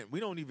got rent. We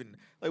don't even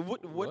like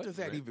what What? does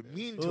that Rent? even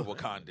mean to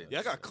Wakandans?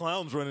 Yeah, I got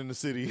clowns running the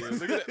city.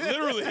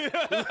 literally.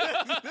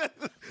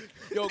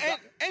 Yo,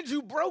 and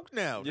you broke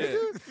now. Yeah.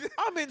 Nigga.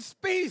 I'm in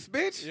space,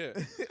 bitch. yeah.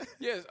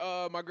 Yes,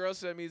 my girl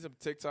sent me some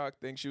TikTok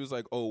thing. She was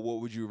like, "Oh, what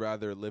would you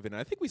rather live in?"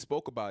 I think we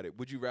spoke about it.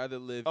 Would you rather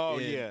live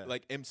in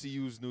like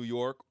MCU's New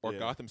York or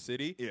Gotham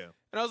City? Yeah.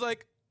 And I was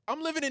like,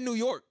 I'm living in New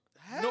York.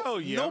 Hell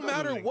yeah, No I'm not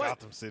matter living in what.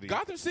 Gotham City.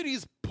 Gotham City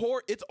is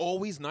poor. It's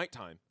always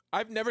nighttime.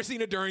 I've never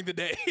seen it during the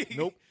day.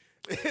 Nope.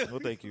 No,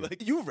 thank you.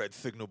 Like, you read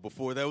Signal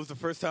before. That was the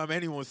first time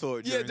anyone saw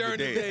it. Yeah, During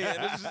the day.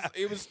 and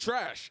it was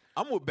trash.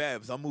 I'm with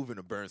Babs. I'm moving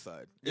to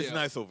Burnside. It's Yeah.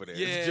 nice over there.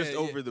 Yeah, it's just yeah.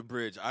 over the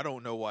bridge. I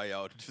don't know why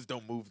y'all just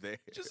don't move there.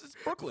 It's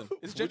Brooklyn.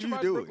 It's What are you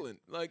gentrified doing? Brooklyn.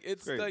 Like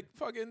it's Crazy. like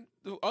fucking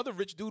the other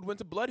rich dude went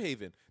to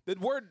Bloodhaven. The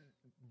word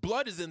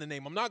blood is in the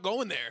name. I'm not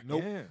going there.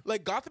 Nope. Yeah.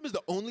 Like Gotham is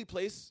the only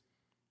place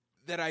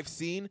that I've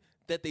seen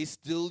that they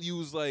still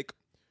use like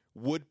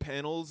wood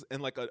panels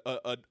and like a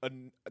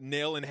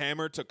nail and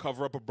hammer to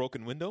cover up a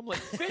broken window. I'm like,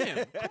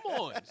 fam, come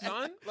on,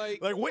 son. Like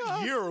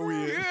what year are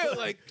we in? Yeah,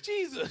 like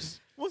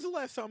Jesus. When's the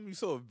last time you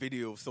saw a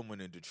video of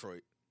someone in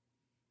Detroit?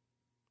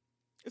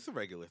 It's a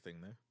regular thing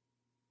there.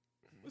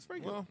 It's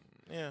regular. Well,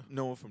 yeah.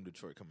 No one from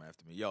Detroit come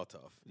after me. Y'all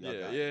tough. Y'all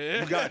got it.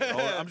 yeah. You got it.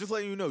 I'm just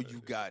letting you know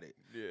you got it.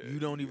 Yeah. You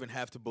don't even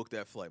have to book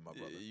that flight, my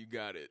brother. You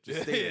got it.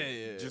 Just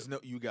stay there. Just know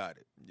you got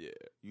it. Yeah.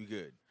 You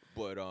good.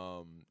 But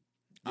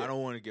I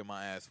don't want to get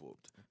my ass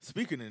whooped.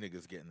 Speaking of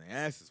niggas getting their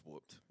asses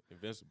whooped.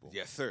 Invincible.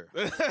 Yes, sir.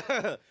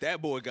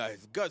 That boy got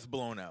his guts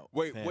blown out.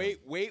 Wait.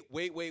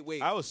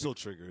 I was so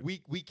triggered. We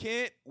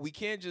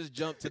can't just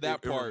jump to that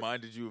It part.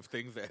 reminded you of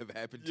things that have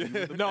happened to you.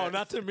 In the No, past?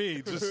 not to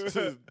me. Just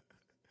to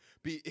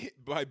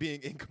By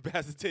being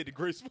incapacitated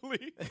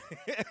gracefully.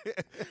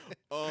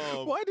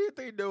 Why didn't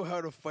they know how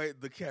to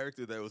fight the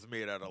character that was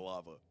made out of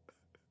lava?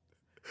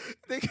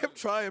 They kept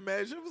trying,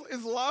 man.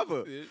 It's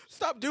lava.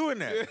 Stop doing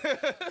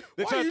that.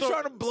 Why are you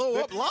trying to blow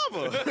up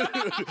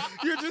lava?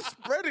 You're just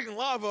spreading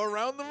lava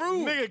around the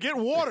room. nigga, get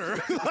water.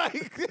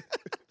 Like,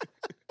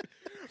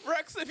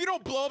 Rex, if you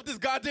don't blow up this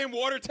goddamn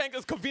water tank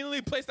that's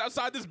conveniently placed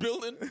outside this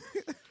building.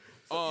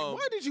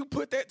 Why did you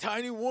put that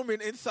tiny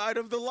woman inside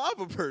of the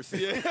lava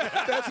person?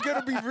 That's going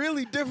to be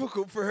really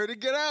difficult for her to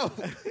get out.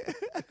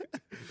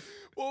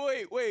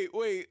 Well,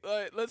 wait.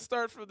 Let's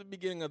start from the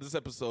beginning of this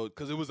episode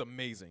because it was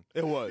amazing.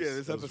 It was. Yeah,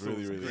 this It was episode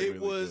was really, great. really,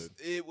 really good.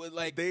 It was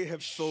like They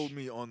have sold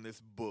me on this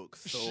book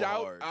so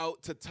shout hard.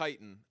 out to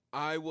Titan.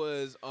 I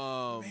was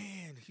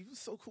Man, he was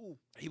so cool.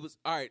 he was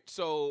all right.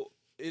 So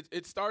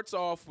it starts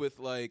off with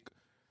like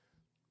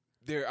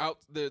they're out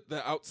the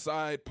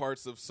outside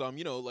parts of some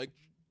like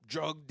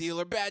drug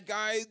dealer bad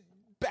guy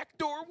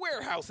backdoor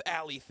warehouse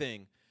alley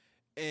thing,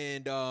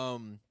 and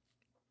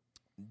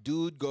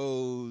dude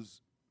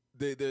goes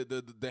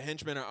the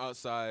henchmen are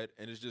outside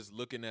and is just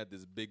looking at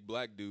this big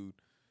black dude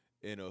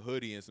in a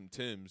hoodie and some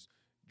Timbs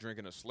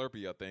drinking a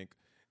Slurpee, I think.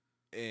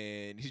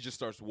 And he just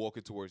starts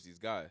walking towards these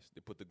guys. They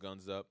put the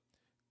guns up.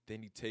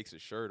 Then he takes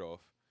his shirt off,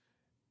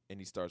 and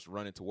he starts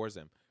running towards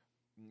them.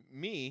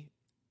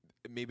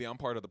 Maybe I'm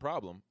part of the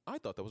problem. I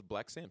thought that was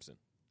Black Samson.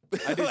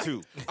 I did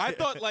too. I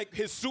thought like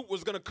his suit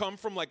was gonna come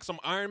from like some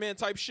Iron Man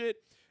type shit.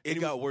 It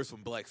got worse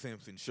when Black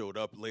Samson showed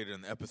up later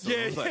in the episode.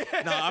 I was like,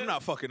 nah, I'm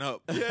not fucking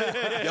up.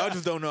 Y'all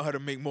just don't know how to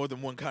make more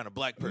than one kind of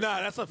black person.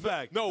 Nah, that's a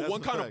fact. No, That's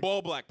one a kind of fact.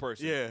 bald black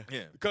person. Yeah.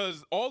 Yeah.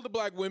 Because all the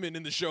black women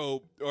in the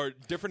show are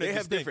different. They and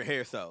have distinct.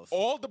 different hairstyles.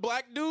 All the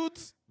black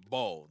dudes,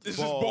 Bald. it's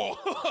Bald.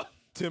 just bald.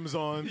 Tim's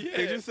on. Yeah.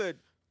 They just said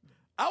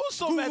I was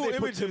so Google mad they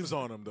put images. Tim's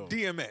on him though.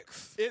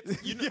 DMX.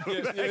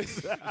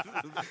 It's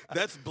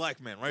That's black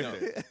man right No.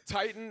 there.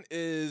 Titan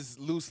is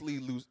loosely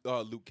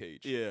Luke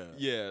Cage. Yeah.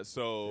 Yeah.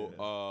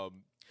 So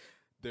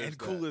there's And that.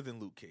 cooler than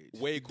Luke Cage.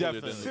 Way cooler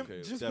Definitely. than Luke Cage.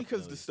 Just Definitely.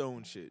 because the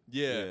stone shit.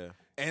 Yeah.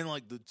 And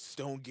like the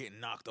stone getting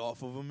knocked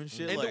off of him and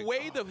shit. And like, the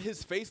way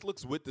his face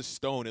looks with the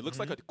stone, it looks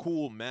like a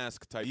cool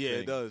mask type Yeah, thing.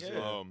 it does,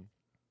 yeah.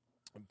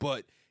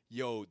 But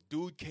yo,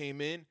 dude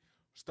came in,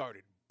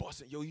 started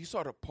busting. Yo, you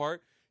saw the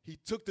part? He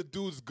took the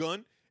dude's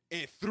gun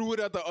and threw it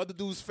at the other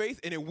dude's face,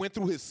 and it went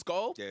through his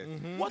skull. Yeah.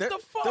 What That- the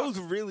fuck? That was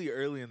really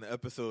early in the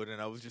episode,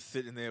 and I was just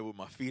sitting there with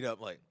my feet up,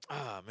 like,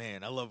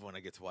 man, I love when I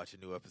get to watch a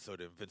new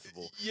episode of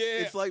Invincible. Yeah.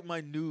 It's like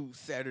my new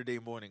Saturday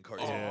morning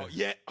cartoon. Oh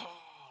yeah. Oh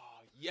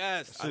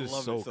yes. I Shit is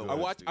love so it so good.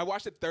 much. I dude.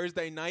 watched it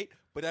Thursday night,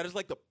 but that is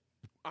like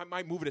I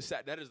might move it to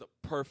Saturday. That is the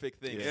perfect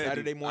thing. Yeah,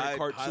 Saturday dude, morning I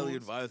cartoons highly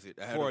advise it.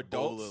 I had for a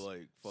bowl adults. of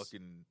like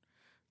fucking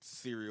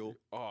cereal.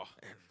 Oh,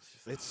 And it's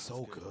just, It's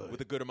so good.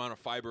 with a good amount of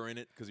fiber in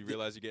it because you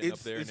realize you're getting up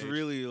there. It's in age.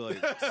 really like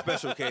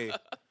Special K,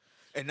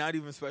 and not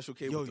even Special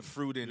K with the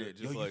fruit in it.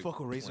 Yo, Just you like fuck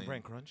with Raisin plain.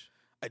 Bran Crunch?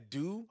 I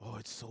do. Oh,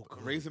 it's so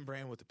good. Raisin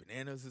Bran with the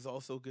bananas is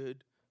also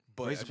good.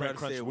 But Raisin I try Bran to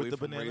Crunch stay with away the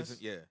from bananas?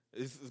 raisin.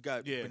 Yeah, it's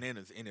got Yeah.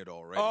 bananas in it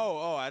already.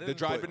 I The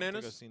dried I don't think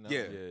bananas? I've seen that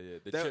Yeah. one. yeah.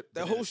 The that chip, that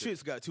banana whole chip.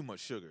 shit's got too much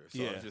sugar, so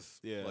I Yeah, just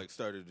yeah. like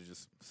started to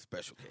just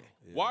Special K.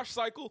 Wash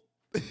cycle.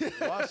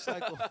 Wash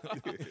cycle.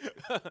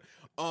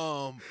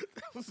 That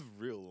was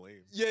real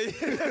lame. Yeah.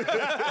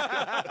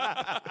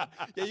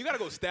 Yeah, you gotta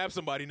go stab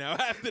somebody now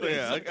after this.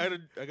 Yeah,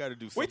 I gotta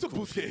do. Wait till some cool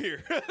Booth get shit.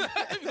 here.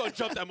 You gonna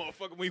jump that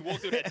motherfucker when we walk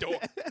through that door.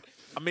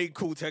 I made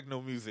cool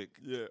techno music.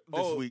 Yeah.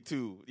 This week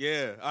too.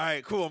 Yeah. All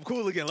right. Cool. I'm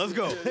cool again. Let's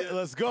go.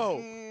 Let's go.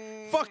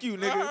 Fuck you,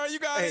 nigga. All right, you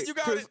got Hey, it. You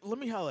got Chris, it. Let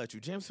me holler at you.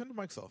 James, turn the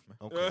mics off, man.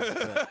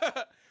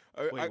 Okay.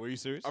 Wait, I- were you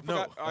serious? I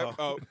forgot.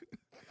 No.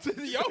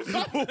 Yo,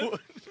 son.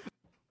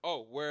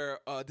 Oh, where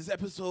this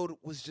episode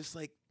was just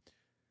like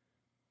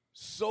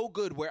so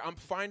good, where I'm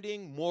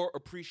finding more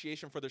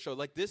appreciation for the show.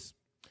 Like this,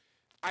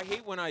 I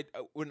hate when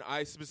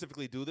I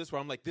specifically do this, where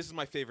I'm like, this is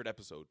my favorite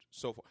episode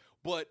so far.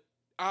 But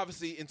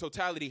obviously, in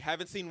totality,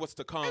 haven't seen what's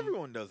to come.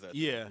 Everyone does that.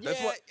 Yeah. That's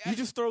Yeah, why you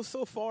just throw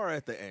so far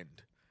at the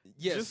end.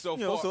 Yes, Just, so you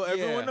know, far, so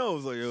everyone yeah.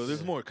 knows, like, yo,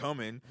 there's more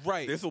coming.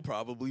 Right. This will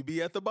probably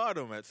be at the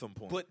bottom at some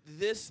point. But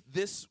this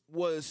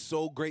was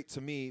so great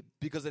to me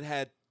because it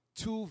had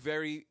two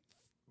very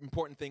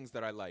important things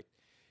that I liked.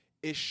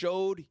 It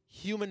showed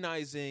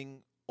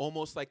humanizing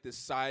almost like this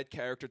side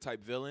character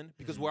type villain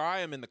because where I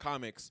am in the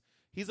comics,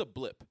 he's a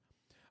blip.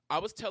 I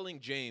was telling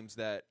James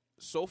that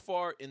so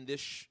far in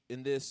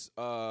this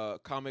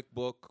comic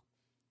book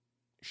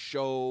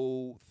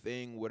show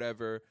thing,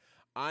 whatever,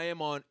 I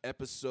am on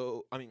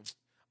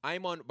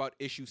about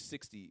issue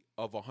 60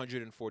 of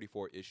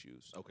 144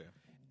 issues. okay.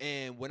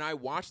 And when I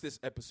watched this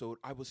episode,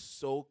 I was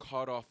so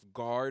caught off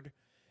guard.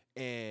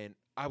 And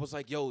I was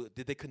like, yo,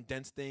 did they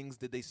condense things?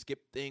 Did they skip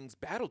things?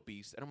 Battle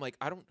Beast. And I'm like,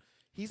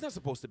 he's not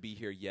supposed to be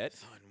here yet.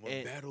 Son, when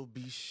And- Battle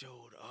Beast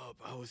showed up,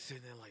 I was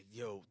sitting there like,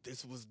 yo,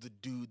 this was the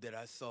dude that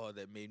I saw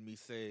that made me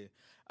say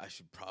I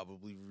should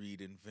probably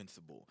read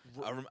Invincible.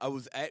 I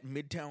was at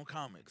Midtown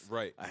Comics.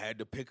 Right. I had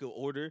to pick an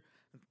order.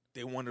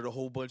 They wanted a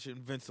whole bunch of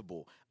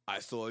Invincible. I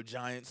saw a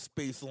giant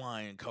space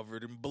lion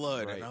covered in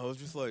blood. Right. And I was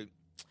just like,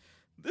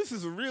 this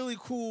is a really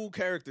cool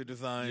character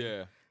design.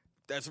 Yeah.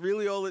 That's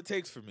really all it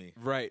takes for me.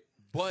 Right.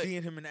 But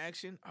Seeing him in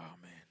action, oh,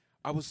 man.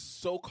 I was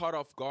so caught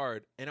off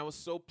guard, and I was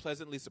so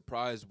pleasantly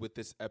surprised with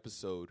this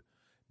episode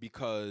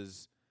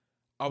because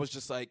I was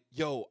just like,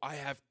 yo, I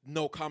have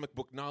no comic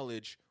book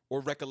knowledge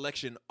or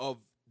recollection of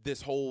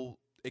this whole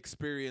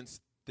experience,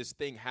 this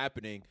thing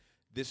happening.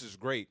 This is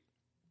great.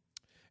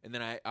 And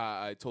then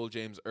I told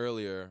James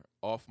earlier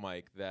off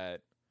mic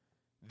that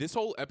this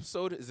whole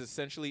episode is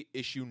essentially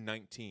issue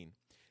 19.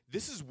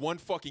 This is one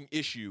fucking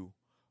issue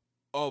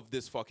of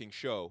this fucking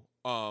show,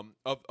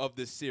 of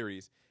this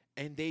series.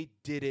 and they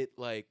did it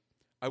like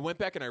I went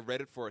back and I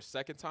read it for a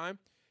second time,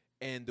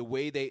 and the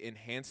way they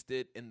enhanced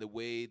it and the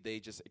way they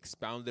just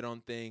expounded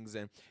on things,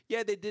 and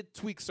yeah, they did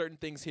tweak certain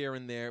things here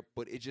and there,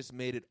 but it just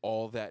made it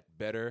all that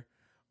better.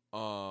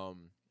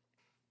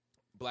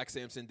 Black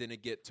Samson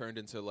didn't get turned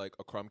into like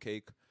a crumb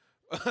cake.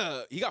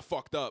 He got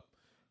fucked up.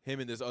 Him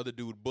and this other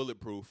dude,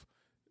 Bulletproof.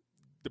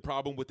 The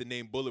problem with the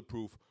name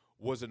Bulletproof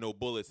wasn't no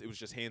bullets. It was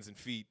just hands and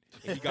feet,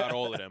 and he got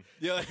all of them.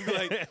 Yeah,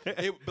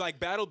 like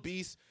Battle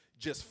Beast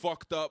just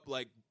fucked up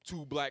like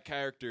two black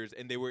characters,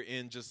 and they were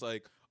in just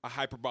like a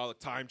hyperbolic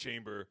time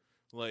chamber,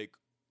 like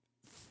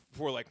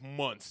for like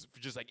months.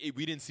 Just like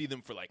we didn't see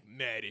them for like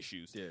mad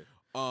issues. Yeah.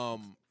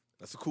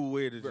 That's a cool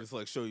way to just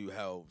like show you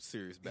how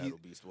serious Battle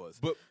Beast was.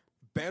 But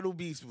Battle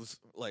Beast was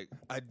like,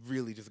 I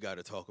really just got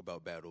to talk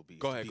about Battle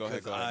Beast. Go ahead.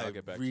 I I'll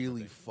get back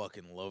really to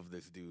fucking love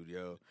this dude,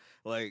 yo.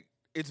 Like,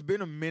 it's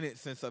been a minute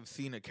since I've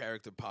seen a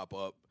character pop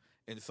up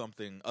in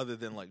something other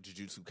than like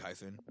Jujutsu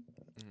Kaisen,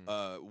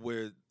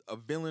 where a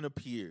villain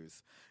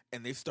appears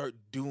and they start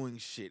doing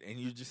shit, and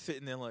you're just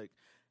sitting there like,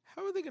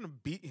 how are they gonna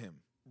beat him?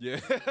 yeah,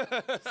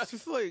 It's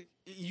just like,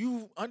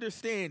 you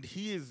understand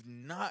he is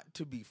not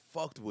to be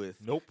fucked with.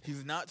 Nope.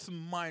 He's not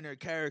some minor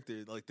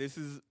character. Like,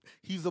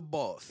 he's a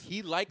boss.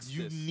 he likes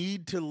You this.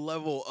 need to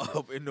level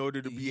up in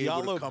order to be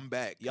Y'all able are- to come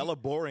back. Y'all are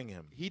boring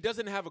him. He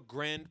doesn't have a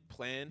grand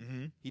plan.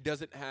 Mhm. He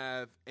doesn't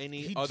have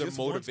any He other just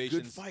wants good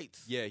motivations.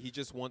 fights. Yeah, he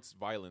just wants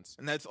violence.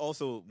 And that's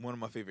also one of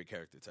my favorite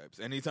character types.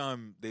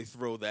 Anytime they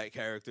throw that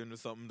character into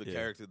something, the Yeah.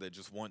 character that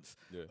just wants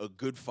Yeah. a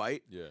good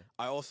fight, Yeah.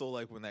 I also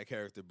like when that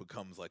character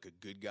becomes like a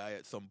good guy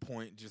at some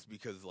point, just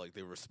because like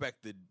they respected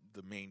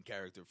the main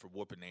character for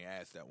whooping their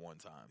ass that one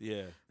time.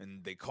 Yeah.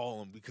 And they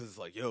call him because it's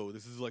like, yo,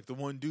 this is like the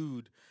one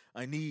dude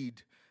I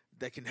need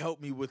that can help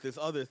me with this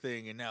other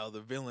thing. And now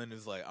the villain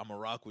is like, I'm going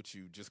to rock with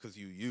you just because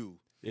you.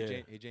 Yeah.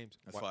 Hey James,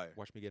 That's fire.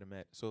 watch me get him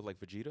mad. So like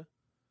Vegeta?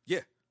 Yeah.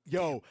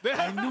 Yo,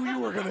 I knew you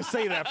were gonna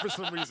say that for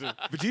some reason.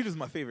 Vegeta's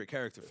my favorite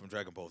character from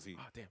Dragon Ball Z.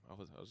 Oh damn, I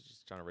was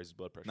just trying to raise his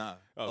blood pressure. Nah,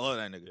 Oh, I love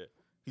that nigga. yeah.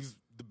 He's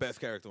the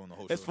best character on the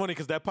whole It's show. funny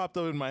because that popped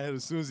up in my head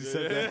as soon as he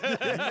said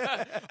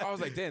that. I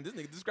was like, damn, this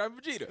nigga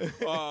described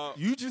Vegeta.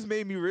 You just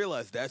made me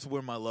realize that's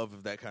where my love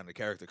of that kind of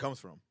character comes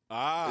from.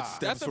 Ah, It's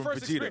That's the from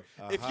first Vegeta. experience.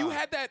 If you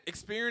had that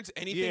experience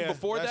anything Yeah,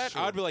 before that's that,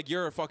 true. I'd be like,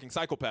 you're a fucking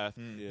psychopath.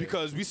 Yeah.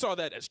 Because we saw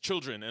that as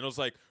children, and it was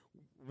like,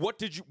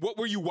 what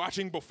were you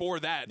watching before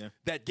that Yeah.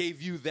 that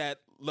gave you that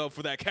love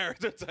for that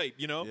character type,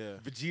 you know? yeah.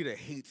 Vegeta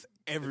hates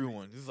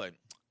everyone. He's like,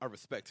 I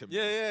respect him.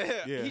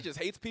 Yeah. Yeah. He just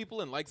hates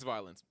people and likes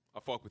violence. I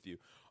fuck with you.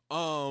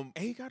 And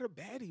he got a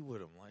baddie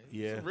with him. Like,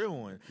 Yeah. it's a real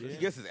one. Yeah. He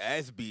gets his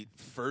ass beat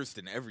first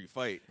in every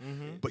fight,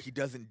 but he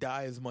doesn't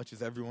die as much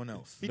as everyone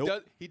else.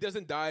 He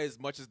doesn't die as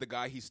much as the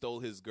guy he stole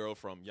his girl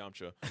from,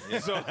 Yamcha.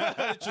 So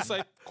it's just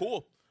like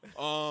cool.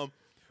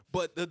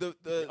 But the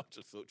I'm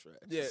just so trash.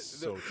 yeah,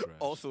 So trash.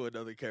 Also,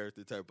 another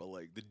character type of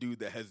like the dude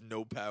that has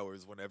no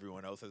powers when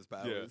everyone else has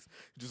powers.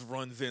 Just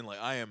runs in like,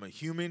 I am a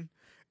human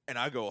and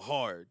I go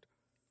hard.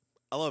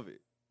 I love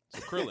it. so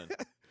Krillin.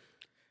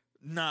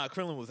 Nah,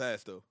 Krillin was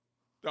ass though.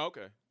 Oh,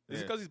 okay. Is it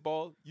Yeah. because he's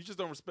bald? You just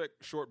don't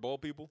respect short,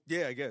 bald people?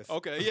 Yeah, I guess.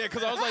 Okay, yeah,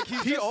 because I was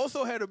like, He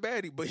also had a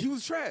baddie, but he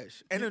was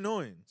trash and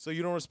annoying. So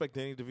you don't respect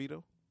Danny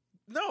DeVito?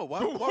 No,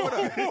 why would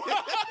I?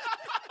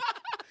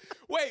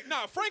 Wait,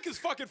 nah, Frank is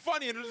fucking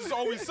funny and it's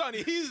always sunny.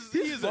 He He's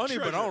is funny, a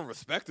but I treasure. don't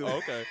respect him. Oh,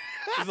 okay.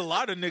 There's a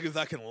lot of niggas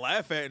I can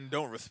laugh at and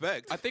don't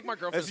respect. I think my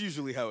girlfriend's That's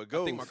usually how it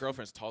goes. I think my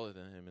girlfriend's taller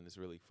than him and it's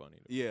really funny.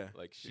 to me. Yeah.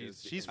 Like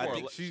she's I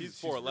think she's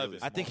she's really 4'11". small.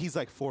 I think he's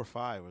like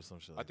 4'5" or some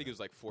shit. I think it was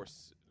like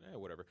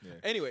whatever. Yeah.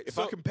 Anyway, If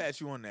so, I can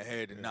pat you on the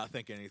head and not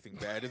think anything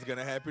bad is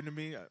gonna happen to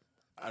me,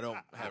 I don't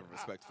have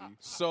respect for you.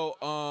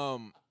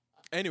 So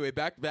anyway,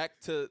 back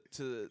to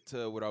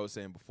what I was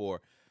saying before.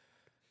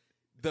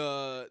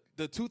 The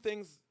two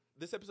things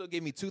this episode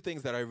gave me two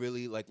things that I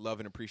really like love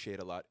and appreciate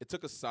a lot. It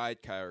took a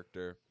side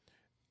character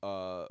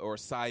or a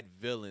side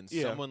villain,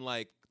 Yeah. someone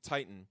like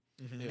Titan,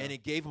 and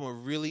it gave him a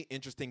really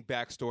interesting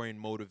backstory and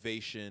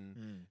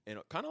motivation, and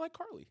kind of like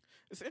Carly.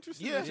 It's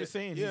interesting Yeah. that you're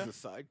saying Yeah. he's a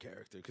side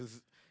character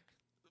because,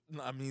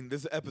 I mean,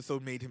 this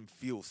episode made him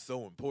feel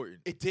so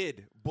important. It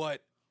did,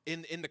 but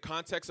in the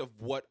context of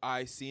what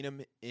I seen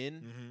him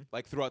in,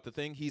 like throughout the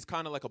thing, he's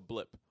kind of like a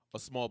blip, a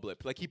small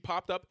blip. Like he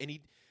popped up and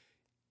he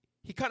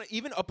kind of,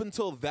 even up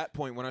until that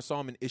point when I saw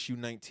him in issue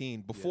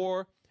 19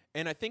 before,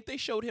 and I think they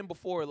showed him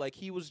before, like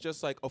he was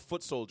just like a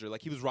foot soldier,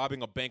 like he was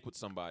robbing a bank with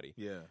somebody.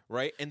 Yeah.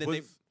 Right? And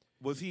then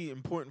Was he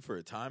important for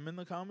a time in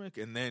the comic?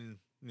 And then,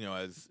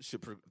 as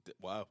shit.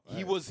 Wow.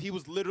 he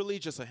was literally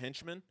just a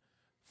henchman,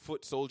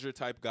 foot soldier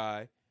type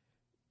guy.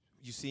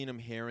 You seen him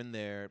here and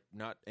there,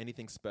 not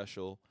anything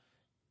special.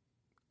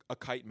 A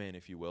kite man,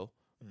 if you will.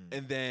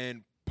 And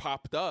then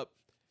popped up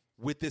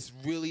with this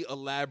really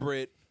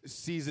elaborate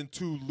season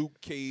 2 Luke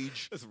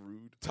Cage That's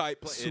rude. type.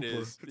 It Super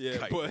is. Yeah,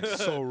 kite but, man.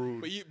 So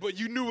rude. But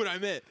you knew what I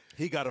meant.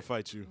 He got to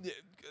fight you. Yeah,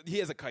 he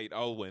has a kite.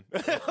 I'll win.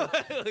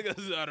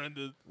 I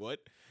don't what?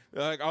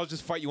 Like, I'll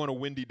just fight you on a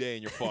windy day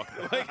and you're fucked.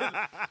 Like,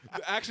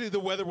 actually, the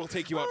weather will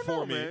take you out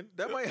for me. Man.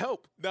 That might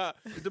help. Nah,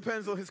 It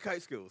depends on his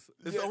kite skills.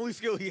 It's the only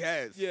skill he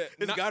has. Yeah,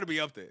 It's got to be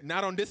up there.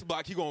 not on this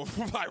block. He gonna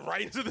fly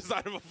right into the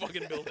side of a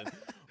fucking building.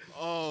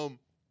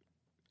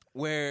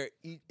 Where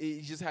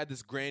he just had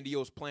this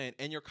grandiose plan,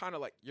 and you're kind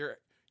of like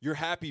you're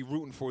happy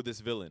rooting for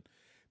this villain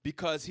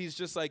because he's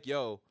just like,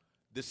 yo,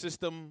 the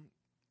system,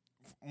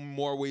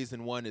 more ways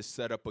than one, is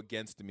set up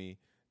against me.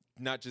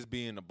 Not just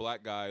being a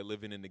black guy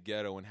living in the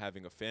ghetto and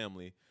having a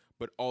family,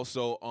 but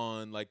also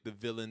on like the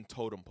villain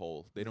totem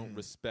pole. They don't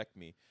respect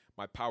me.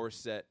 My power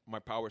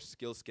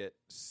skill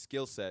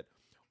set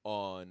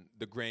on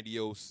the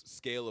grandiose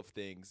scale of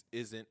things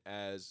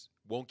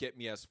won't get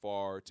me as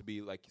far to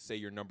be like, say,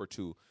 you're number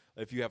 2.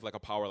 If you have like a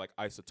power like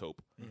Isotope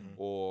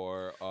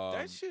or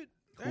That's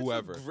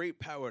whoever. a great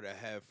power to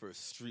have for a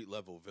street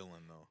level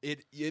villain, though.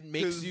 It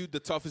makes you the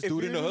toughest If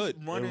dude in the you're hood.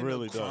 just running It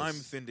really a crime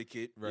does.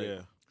 syndicate, Right. Yeah.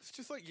 it's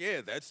just like,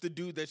 that's the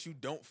dude that you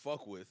don't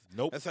fuck with.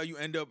 Nope. That's how you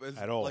end up as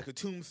At all. like a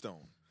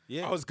tombstone.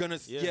 Yeah. I was gonna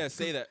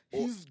say that.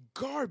 He's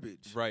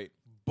garbage. Right.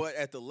 But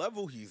at the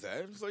level he's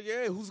at, it's like,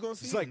 who's gonna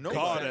see He's him? like Nobody.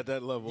 God at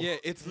that level. Yeah,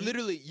 it's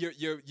literally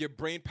your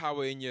brain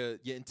power and your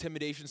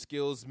intimidation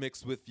skills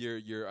mixed with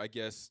your I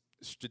guess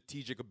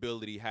strategic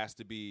ability has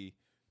to be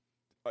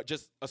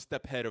just a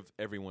step ahead of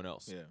everyone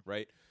else. Yeah.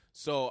 Right.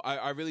 So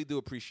I really do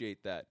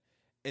appreciate that.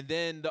 And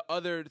then the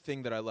other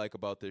thing that I like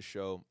about this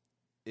show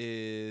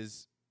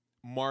is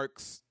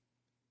Mark's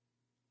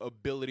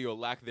ability or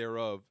lack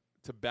thereof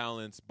to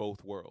balance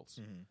both worlds.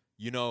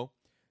 You know,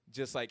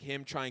 just like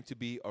him trying to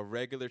be a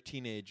regular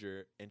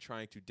teenager and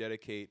trying to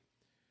dedicate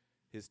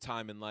his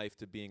time in life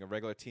to being a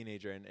regular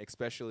teenager, and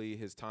especially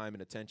his time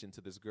and attention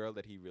to this girl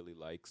that he really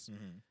likes.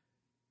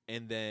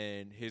 And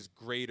then his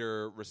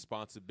greater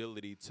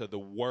responsibility to the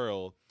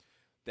world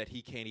that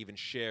he can't even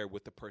share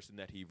with the person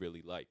that he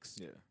really likes.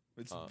 Yeah.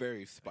 It's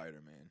very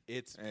Spider-Man.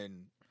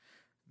 And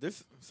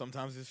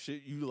sometimes it's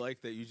shit you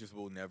like that you just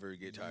will never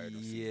get tired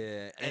of seeing.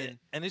 Yeah.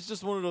 And it's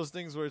just one of those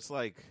things where it's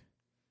like,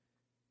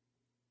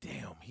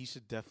 damn, he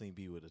should definitely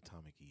be with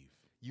Atomic Eve.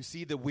 You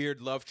see the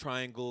weird love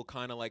triangle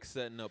kind of like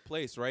setting up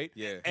place, right?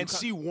 Yeah. And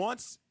she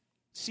wants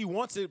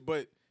it,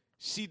 but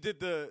she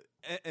did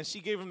and she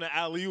gave him the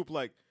alley-oop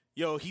like,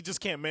 yo, he just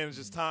can't manage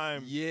his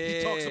time. Yeah.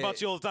 He talks about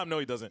you all the time. No,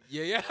 he doesn't.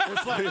 Yeah.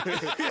 It's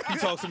like, He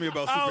talks to me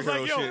about I was superhero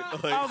like, yo, shit.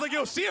 I was like,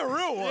 yo, she a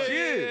real one. She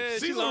is.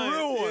 She's She lying. a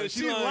real one. Yeah,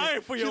 She's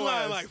lying for your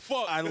lying ass. like,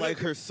 fuck. I like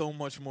her so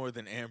much more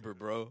than Amber,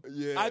 bro.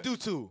 Yeah. I do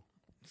too.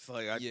 It's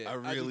like I I do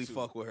really too.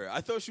 fuck with her. I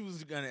thought she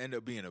was gonna end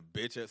up being a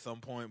bitch at some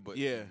point, but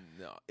Yeah.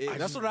 No, I That's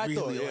just what I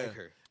really thought, yeah. like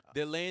her.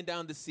 they're laying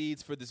down the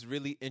seeds for this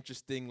really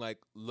interesting like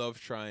love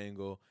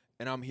triangle,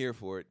 and I'm here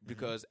for it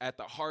because at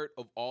the heart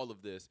of all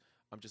of this,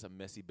 I'm just a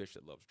messy bitch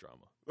that loves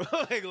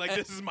drama. like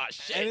this is my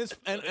shit. And it's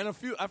and a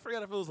few. I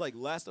forgot if it was like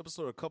last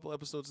episode or a couple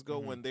episodes ago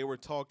when they were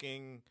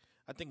talking.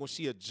 I think when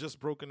she had just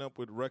broken up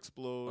with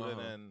Rexplode, and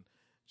then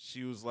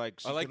she was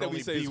like, she I like can that only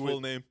we say be his with- full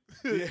name,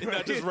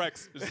 not just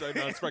Rex. It's like,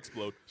 no, it's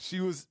Rexplode.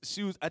 She was.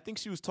 I think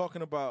she was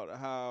talking about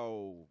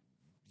how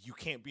you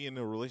can't be in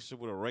a relationship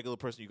with a regular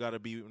person. You got to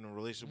be in a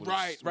relationship with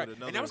Right. with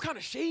another. And that was kind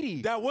of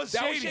shady. That was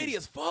shady. shady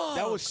as fuck.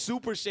 That was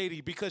super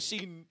shady because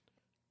she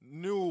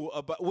knew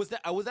about. Was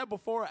that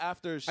before or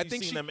after she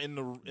think seen she- them in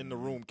the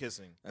room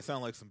kissing? That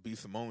sounds like some B.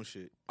 Simone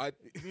shit. I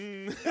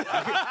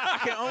I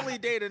can only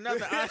date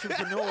another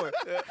entrepreneur.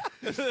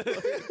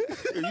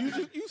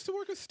 You used to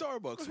work at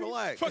Starbucks.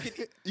 Relax.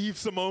 fucking Eve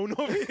Simone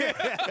over here.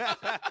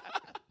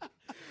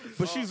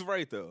 But she's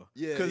right though.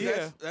 Yeah. Because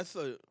Yeah. that's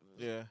a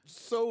Yeah.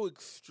 so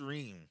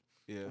extreme.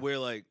 Yeah. Where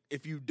like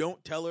if you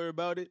don't tell her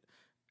about it,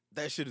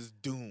 that shit is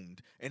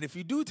doomed. And if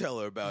you do tell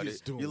her about It's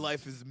it, doomed. your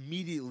life is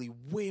immediately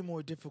way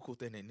more difficult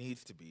than it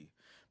needs to be.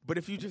 But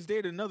if you just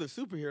date another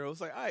superhero, it's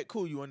like, all right,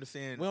 cool, you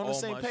understand. We're on the all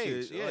same my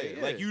page. shit.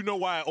 Like you know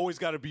why I always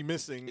got to be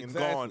missing and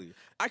gone.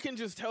 I can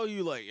just tell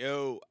you, like,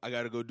 yo, I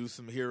got to go do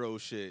some hero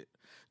shit.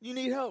 You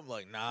need help?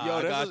 Like, nah, Yo,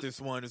 I there's got a- this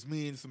one. It's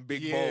me and some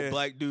big, Yeah. bald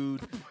black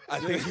dude. I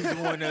think he's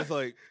the one that's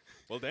like,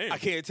 Well, damn. I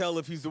can't tell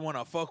if he's the one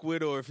I fuck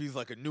with or if he's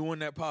like a new one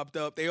that popped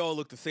up. They all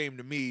look the same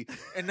to me.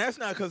 And that's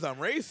not because I'm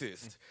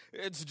racist.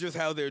 It's just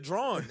how they're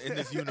drawn in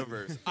this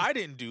universe. I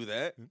didn't do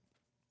that.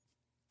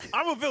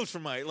 I'm a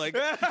Viltrumite. Like,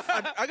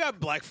 I got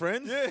black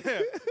friends.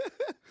 Yeah.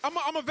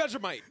 I'm a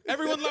Vegemite.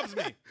 Everyone loves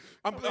me.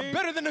 I'm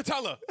better than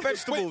Nutella.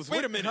 Vegetables. Wait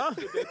a What- minute.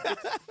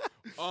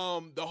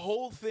 Huh? The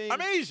whole thing.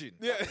 I'm Asian.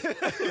 Yeah.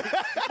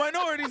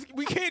 Minorities,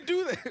 we can't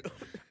do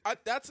that.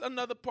 That's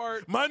another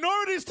part.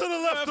 Minorities to the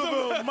left of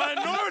them.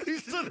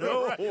 Minorities to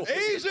the right.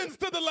 Asians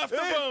to the left of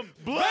them.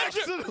 Blacks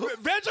to the-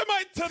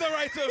 Vegemite to the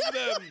right of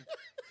them.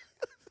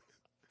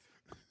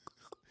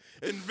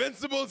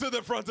 Invincible to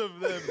the front of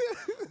them.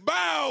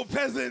 Bow,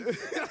 peasant.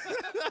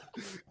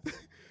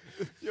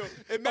 Yo,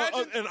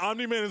 imagine And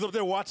Omni-Man is up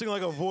there watching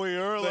like a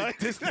voyeur. Like,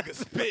 this nigga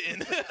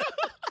spitting.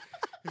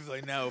 He's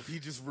like, now if he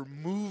just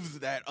removes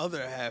that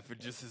other half and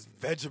just is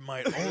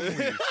Vegemite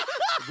only,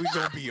 we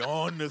gonna be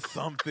on to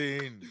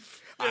something.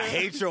 I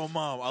hate your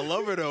mom. I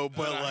love her though,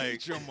 but I like,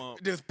 hate your mom.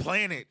 this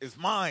planet is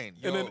mine.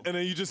 and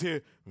then you just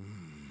hear,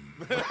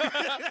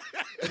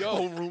 The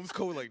whole room's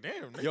cold. Like,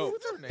 damn. Nigga, Yo,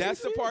 what's her name?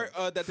 that's the part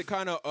that they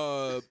kind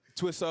of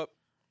twist up.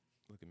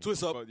 Look at me.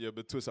 Twist up. Yeah,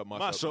 but twist up,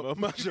 Mash up.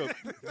 mash up.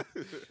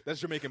 That's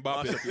Jamaican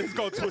bop. It's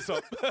called twist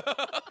up.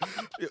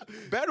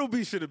 Battle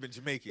Beast should have been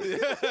Jamaican.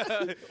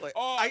 Like,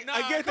 Oh, I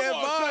get come that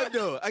on, vibe, son.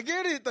 though. I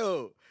get it,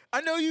 though.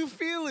 I know you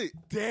feel it.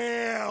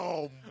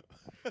 Damn.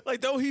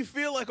 Like, don't he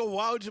feel like a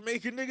wild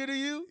Jamaican nigga to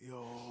you?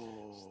 Yo.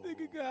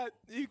 Nigga got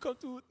you come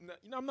to.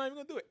 I'm not even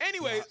gonna do it.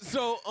 Anyway,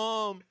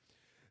 so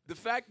the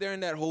fact there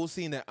in that whole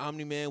scene that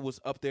Omni-Man was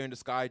up there in the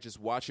sky just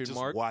watching Just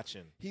Mark.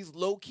 watching. He's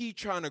low key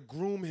trying to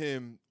groom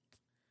him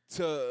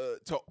to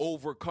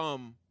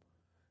overcome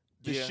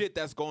the Yeah. shit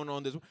that's going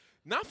on. This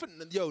not for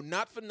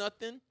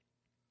nothing.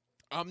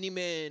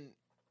 Omni-Man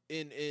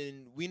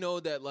in we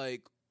know that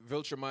like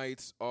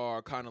Viltrumites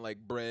are kind of like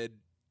bred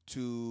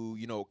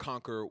to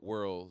conquer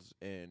worlds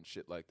and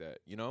shit like that.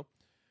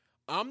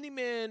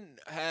 Omni-Man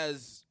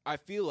has, I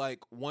feel like,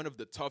 one of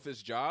the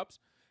toughest jobs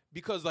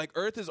because like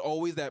Earth is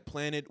always that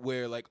planet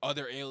where like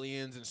other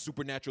aliens and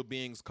supernatural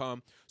beings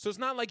come. So it's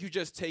not like you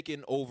just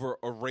taking over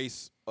a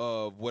race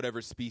of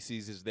whatever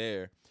species is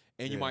there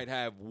and you might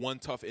have one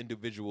tough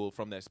individual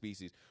from that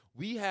species.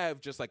 We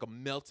have just like a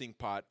melting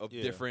pot of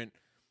different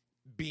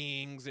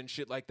beings and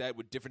shit like that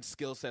with different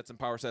skill sets and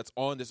power sets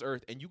on this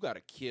Earth, and you got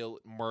to kill,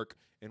 murk,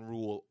 and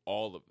rule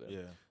all of them. Yeah.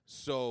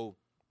 So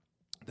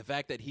the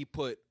fact that he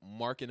put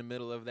Mark in the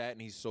middle of that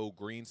and he's so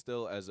green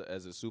still as a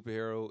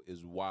superhero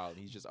is wild.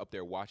 He's just up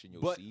there watching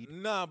your seed.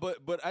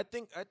 But I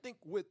think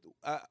with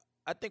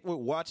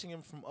watching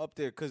him from up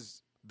there,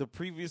 because the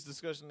previous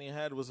discussion they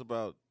had was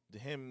about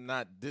him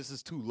this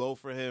is too low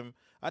for him.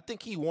 I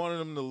think he wanted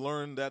him to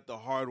learn that the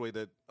hard way,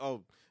 that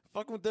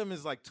fucking with them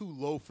is like too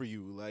low for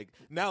you. Like,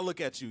 now look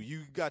at you.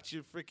 You got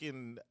your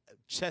freaking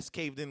chest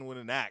caved in with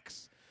an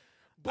axe.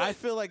 But I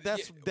feel like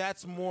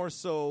that's more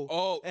so.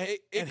 Oh,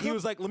 and he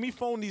was like, "Let me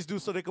phone these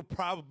dudes so they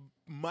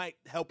might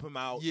help him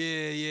out."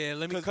 Yeah.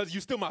 Let me, because you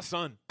still my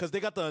son. Because they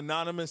got the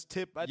anonymous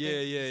tip. I think.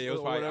 It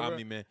was probably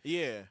Omni-Man.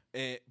 Yeah,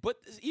 but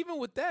even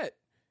with that,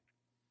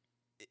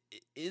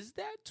 is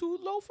that too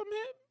low from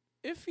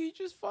him? If he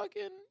just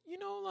fucking,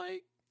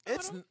 like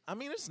it's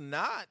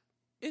not.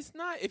 It's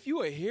not. If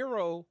you a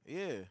hero,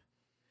 yeah.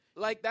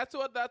 Like that's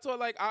what.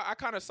 Like I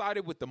kind of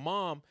sided with the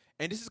mom,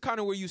 and this is kind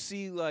of where you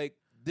see like.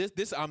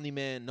 This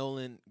Omni-Man,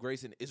 Nolan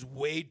Grayson, is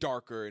way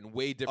darker and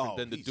way different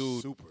than the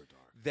dude super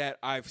dark. that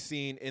I've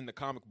seen in the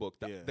comic book.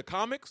 The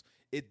comics,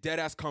 it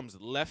deadass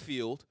comes left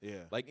field,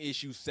 like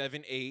issue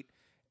 7, 8,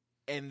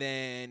 and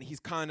then he's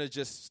kind of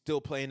just still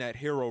playing that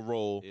hero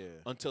role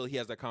until he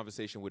has that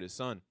conversation with his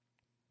son.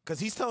 Because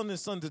he's telling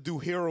his son to do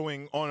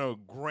heroing on a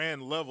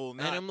grand level,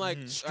 not and I'm like,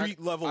 street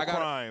level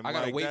crime. I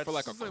gotta like, wait for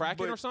like a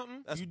Kraken or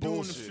something. That's you bullshit.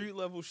 doing the street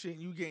level shit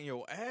and you getting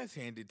your ass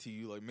handed to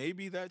you. Like,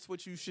 maybe that's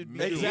what you should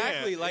be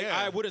Exactly. Yeah, like yeah.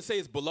 I wouldn't say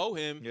it's below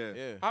him.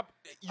 Yeah.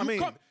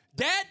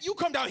 Dad, you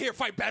come down here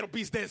fight Battle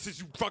Beast then since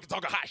you fucking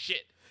talking hot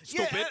shit.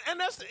 Stupid. Yeah, and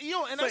that's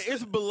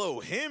it's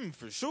below him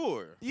for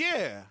sure.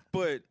 Yeah,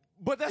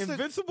 But that's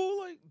Invincible,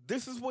 like,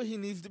 this is what he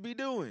needs to be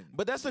doing.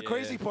 But that's the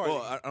crazy part.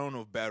 Well, I don't know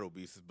if Battle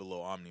Beast is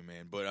below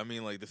Omni-Man, but I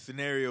mean, like, the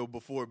scenario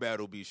before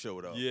Battle Beast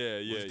showed up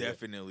was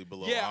definitely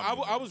below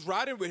Omni-Man. I was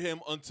riding with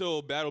him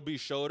until Battle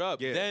Beast showed up.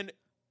 Yeah. Then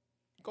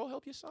go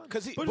help your son.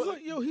 But it's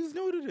like, he's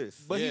new to this.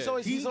 But he's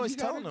always He telling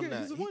gotta him get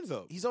that. his ones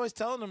up. He's always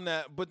telling him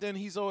that, but then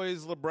he's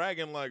always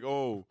bragging like,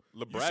 "Oh,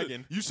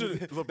 LeBragging. You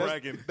should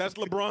LeBragging." That's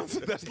LeBron's.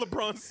 That's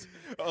LeBron's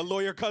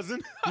lawyer cousin.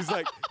 He's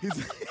like,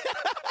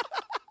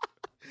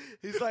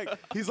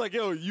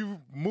 yo,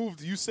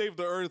 you saved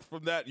the Earth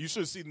from that. You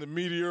should have seen the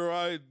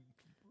meteorite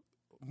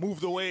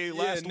moved away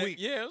last week.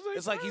 Yeah,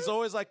 It's like he's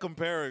always like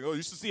comparing. Oh,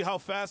 you should see how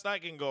fast I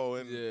can go.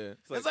 And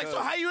it's like,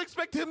 so how you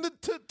expect him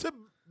to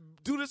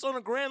do this on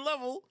a grand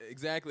level?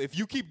 Exactly. If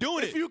you keep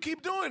doing If you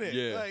keep doing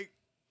it, like,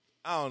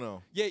 I don't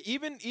know. Yeah,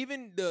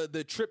 even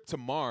the trip to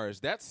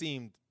Mars, that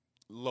seemed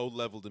low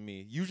level to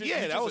me. Usually,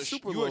 that was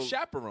super You low. a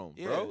chaperone,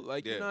 bro. Yeah.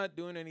 Like you're not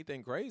doing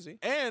anything crazy.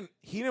 And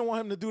he didn't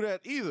want him to do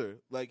that either.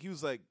 Like, he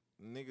was like,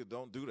 nigga,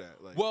 don't do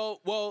that. Like,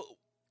 Well,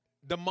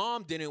 the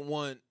mom didn't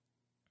want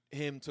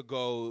him to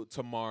go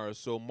to Mars,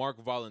 so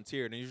Mark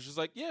volunteered, and he was just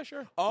like, yeah,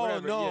 sure. oh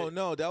whatever.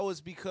 no, that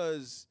was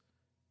because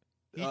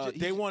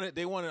they wanted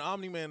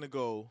Omni-Man to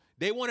go.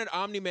 They wanted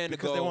Omni-Man to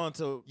go. Because they wanted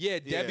to. Yeah,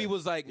 Debbie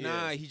was like,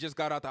 yeah. he just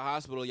got out the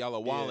hospital. Y'all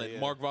are wildin'. yeah.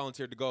 Mark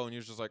volunteered to go, and he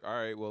was just like, all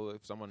right, well,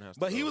 if someone has to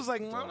But go, he was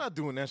like, go. I'm not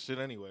doing that shit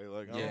anyway.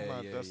 Like, I'm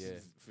not. That's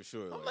For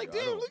sure. I'm like, I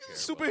damn, don't look at care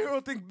this about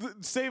superhero thing.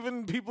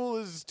 Saving people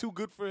is too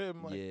good for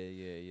him. Like,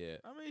 Yeah.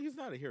 I mean, he's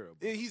not a hero.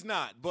 Bro. he's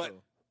not, but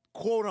So.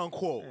 quote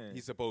unquote,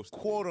 He's supposed to.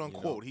 quote be,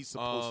 unquote, he's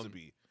supposed to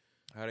be.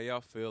 How do y'all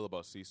feel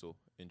about Cecil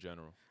in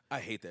general? I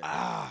hate that.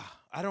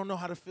 I don't know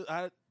how to feel.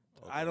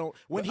 I don't.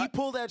 When he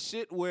pulled that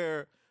shit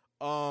where,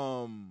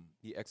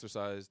 He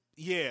exercised.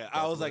 yeah,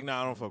 I was like,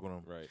 nah, I don't fuck with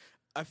him.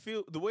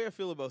 Right. the way I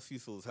feel about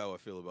Cecil is how I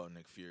feel about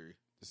Nick Fury.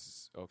 This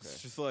is okay.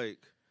 It's just like,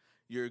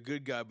 you're a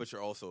good guy, but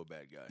you're also a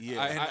bad guy.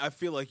 Yeah. And I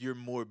feel like you're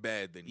more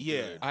bad than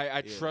good.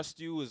 I trust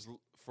you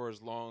for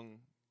as long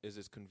as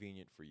it's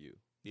convenient for you.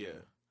 Yeah.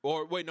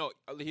 Or wait, no,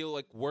 he'll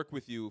like work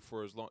with you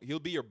for as long. He'll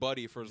be your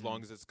buddy for as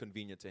long as it's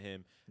convenient to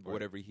him, or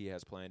whatever he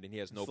has planned, and he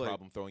has no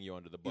problem throwing you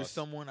under the bus.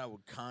 You're someone I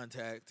would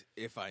contact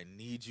if I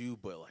need you,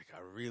 but like I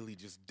really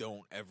just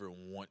don't ever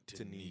want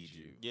to need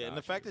you. Yeah, and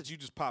the fact that you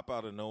just pop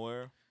out of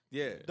nowhere,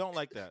 don't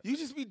like that. You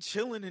just be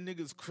chilling in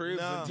niggas'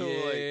 cribs until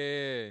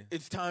like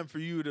it's time for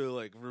you to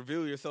like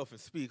reveal yourself and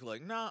speak.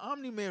 Like, nah,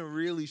 Omni-Man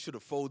really should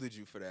have folded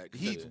you for that.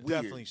 He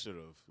definitely should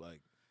have.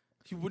 Like,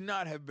 he would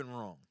not have been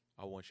wrong.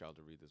 I want y'all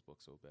to read this book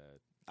so bad.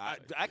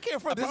 I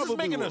can't front. This is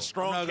making a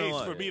strong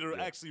case for me to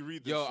actually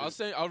read this. Yo,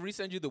 I'll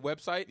resend you the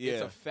website. Yeah.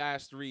 It's a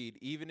fast read,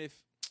 even if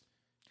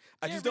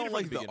I just don't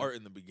like the art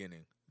in the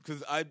beginning.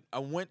 Because I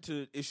went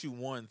to issue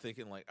 1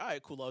 thinking like, all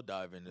right, cool, I'll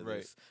dive into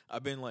this.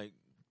 I've been like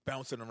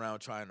bouncing around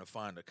trying to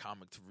find a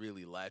comic to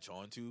really latch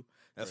onto.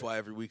 That's why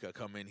every week I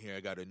come in here, I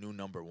got a new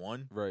number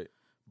 1. Right.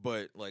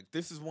 But like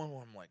this is one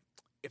where I'm like,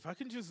 if I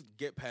can just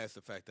get past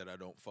the fact that I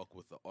don't fuck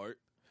with the art,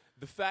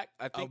 the fact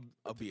I think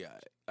I'll be all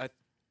right.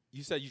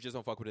 You said you just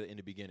don't fuck with it in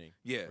the beginning.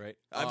 Yeah. Right?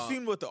 I've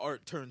seen what the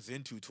art turns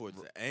into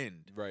towards the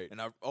end. Right.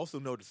 And I've also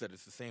noticed that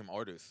it's the same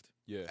artist.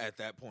 Yeah. At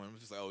that point, I'm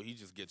just like, oh, he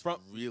just gets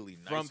really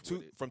nice from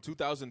with it. From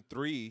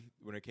 2003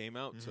 when it came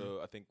out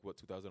to I think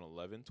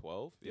 2011,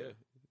 12. Yeah.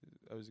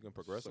 I was gonna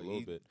progress a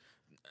little bit.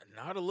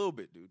 Not a little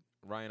bit, dude.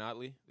 Ryan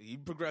Otley. He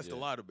progressed a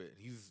lot of bit.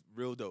 He's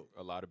real dope.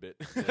 A lot of bit.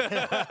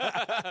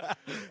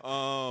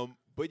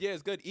 But yeah,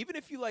 it's good. Even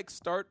if you like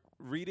start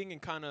reading and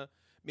kind of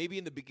maybe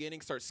in the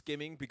beginning start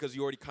skimming because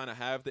you already kind of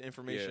have the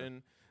information. Yeah.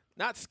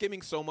 Not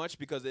skimming so much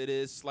because it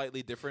is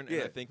slightly different. Yeah,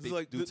 and I think they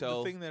like do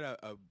tell. The thing that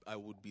I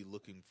would be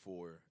looking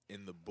for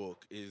in the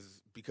book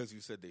is because you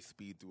said they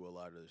speed through a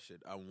lot of the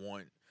shit. I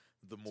want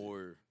the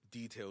more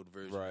detailed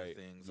version of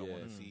things. I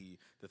want to see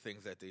the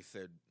things that they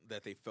said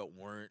that they felt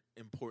weren't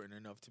important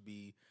enough to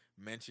be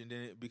mentioned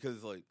in it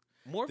because like.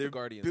 More of the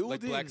Guardians,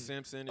 like Black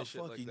Samson and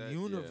shit like that. A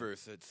fucking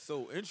universe that's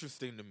so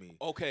interesting to me.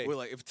 Okay. Where,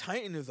 like, if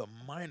Titan is a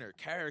minor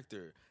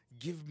character,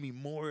 give me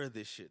more of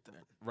this shit then.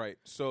 Right.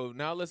 So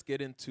now let's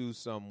get into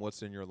some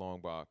what's in your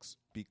long box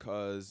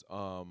because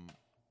I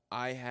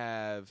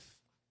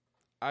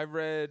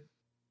read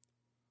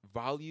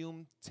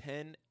volume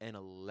 10 and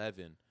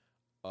 11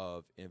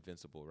 of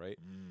Invincible, right?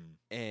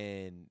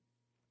 And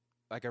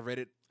like I read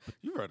it.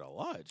 You read a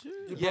lot,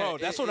 shit. Yeah, bro.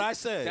 That's what I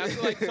said.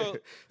 That's like so.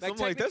 Like, I'm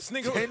like that's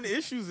 10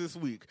 issues this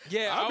week.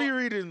 Yeah, I'll be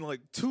reading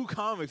like 2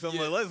 comics. I'm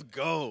like, let's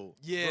go.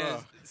 Yeah.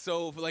 Bruh.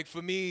 So like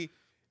for me,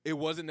 it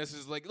wasn't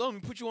necessarily like, let me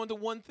put you onto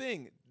one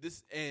thing.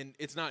 This and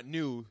it's not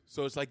new,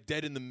 so it's like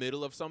dead in the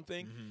middle of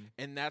something,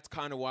 and that's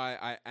kind of why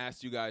I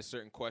asked you guys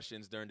certain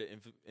questions during the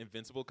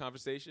Invincible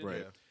conversation,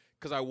 right?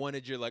 Because I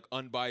wanted your like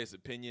unbiased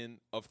opinion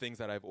of things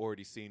that I've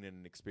already seen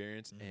and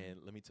experienced.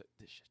 And let me tell you,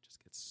 this shit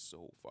just gets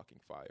so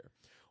fucking fire.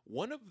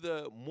 One of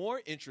the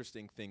more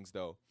interesting things,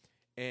 though,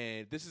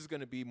 and this is going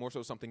to be more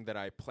so something that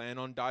I plan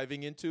on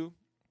diving into,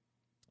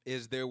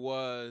 is there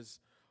was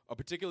a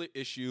particular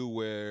issue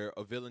where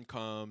a villain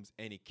comes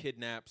and he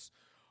kidnaps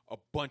a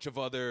bunch of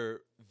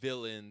other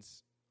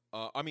heroes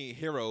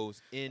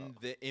in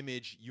the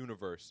Image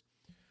universe.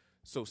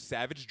 So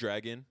Savage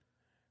Dragon,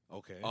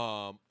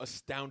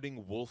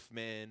 Astounding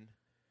Wolfman,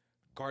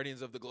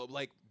 Guardians of the Globe,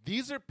 like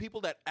these are people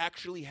that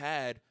actually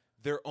had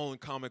their own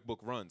comic book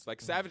runs.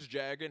 Like Savage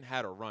Dragon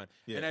had a run,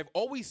 and I've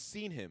always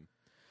seen him.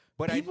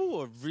 But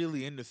people are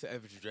really into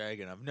Savage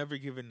Dragon. I've never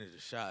given it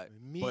a shot.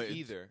 Me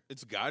either.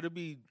 It's got to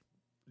be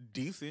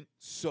decent.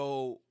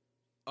 So,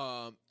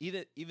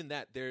 even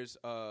that, there's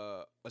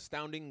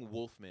Astounding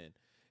Wolfman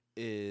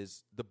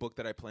is the book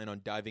that I plan on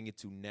diving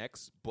into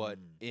next. But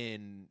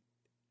in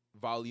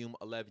volume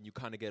 11, you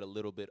kind of get a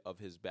little bit of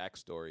his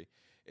backstory.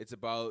 It's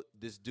about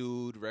this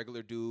dude,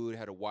 regular dude,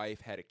 had a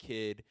wife, had a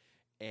kid,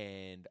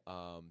 and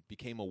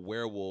became a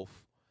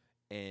werewolf,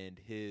 and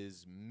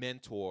his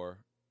mentor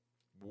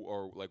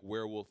or like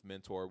werewolf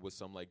mentor was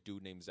some like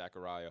dude named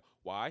Zachariah.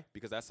 Why?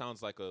 Because that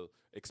sounds like a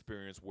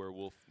experienced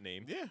werewolf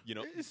name. Yeah, you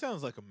know, it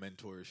sounds like a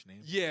mentorish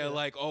name. Yeah,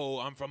 like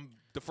I'm from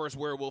the first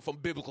werewolf from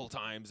biblical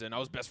times, and I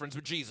was best friends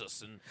with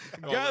Jesus. And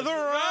gather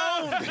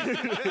around.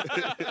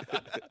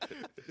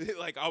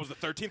 Like I was the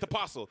 13th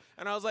apostle,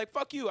 and I was like,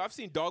 "Fuck you! I've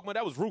seen Dogma.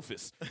 That was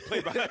Rufus,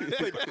 played by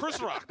Chris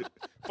Rock.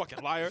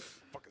 Fucking liar.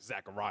 Fucking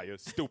Zachariah.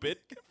 Stupid.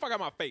 Get the fuck out of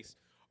my face."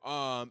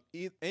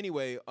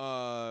 Anyway,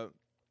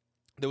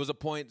 there was a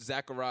point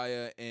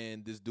Zachariah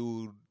and this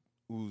dude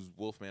who's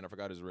Wolfman, I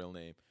forgot his real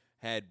name,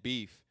 had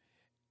beef,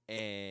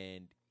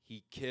 and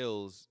he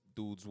kills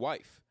dude's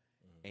wife,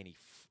 and he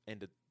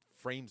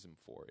frames him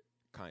for it,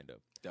 kind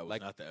of. That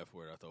was not the F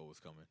word I thought was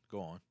coming.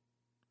 Go on.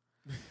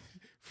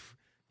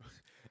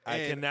 I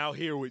can now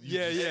hear what you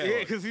just said. Yeah,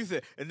 because he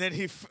said, and then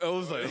I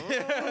was like,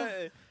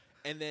 oh.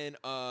 And then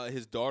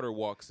his daughter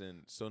walks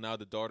in, so now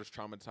the daughter's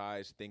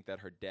traumatized, think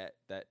that her dad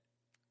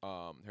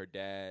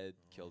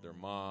killed her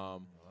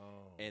mom,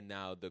 and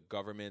now the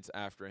government's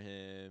after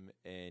him,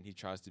 and he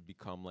tries to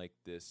become like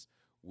this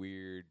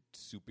weird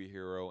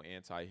superhero,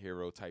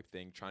 anti-hero type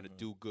thing, trying to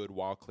do good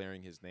while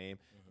clearing his name.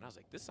 And I was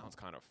like, this sounds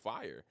kind of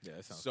fire. Yeah,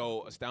 that sounds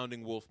so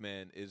Astounding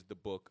Wolfman is the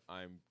book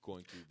I'm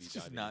going to be It's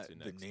just diving not into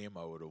the next. name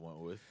I would have went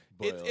with.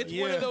 But It's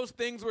one of those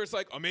things where it's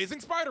like Amazing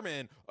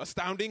Spider-Man,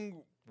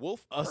 Astounding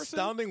Wolf person?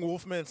 Astounding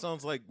Wolfman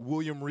sounds like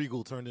William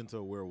Regal turned into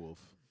a werewolf.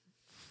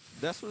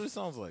 That's what it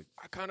sounds like.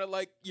 I kind of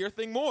like your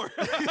thing more.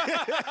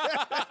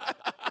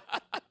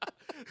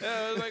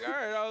 I was like, all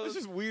right. it's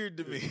just weird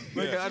to me.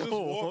 Like, I I just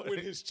don't walk want with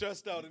his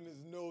chest out and his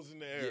nose in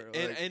the air.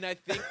 And I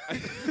think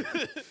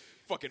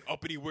fucking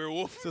uppity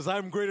werewolf. Says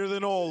I'm greater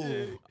than all.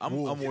 I'm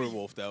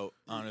werewolfed out.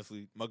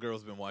 Honestly, my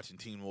girl's been watching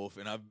Teen Wolf,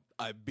 and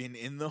I've been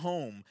in the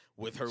home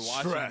with her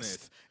watching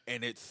this,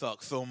 and it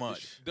sucks so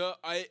much.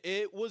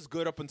 It was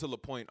good up until a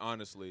point.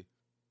 Honestly,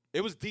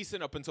 it was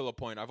decent up until a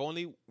point. I've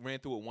only ran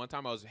through it one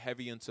time. I was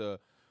heavy into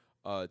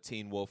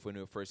Teen Wolf when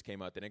it first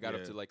came out. Then it got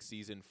up to like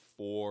season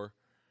 4.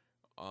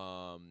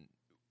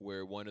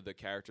 Where one of the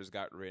characters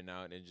got written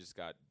out and it just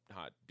got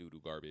hot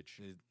doo-doo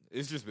garbage.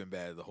 It's just been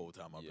bad the whole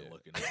time I've been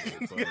looking at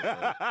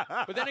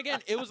it. But then again,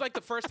 it was like the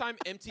first time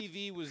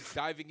MTV was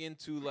diving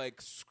into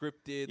like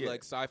scripted like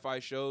sci-fi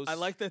shows. I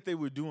like that they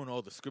were doing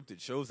all the scripted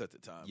shows at the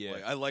time. Yeah.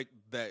 Like, I like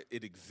that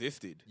it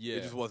existed. Yeah.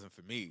 It just wasn't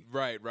for me.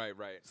 Right.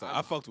 So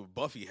I fucked with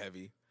Buffy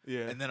heavy.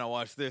 Yeah. And then I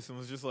watched this and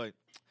was just like,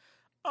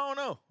 I don't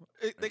know.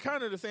 They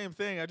kind of the same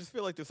thing. I just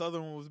feel like this other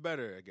one was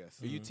better, I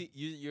guess. Are you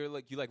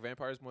like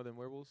vampires more than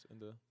werewolves in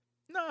the?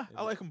 Nah,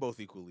 I like them both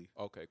equally.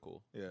 Okay,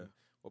 cool. Yeah.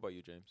 What about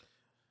you, James?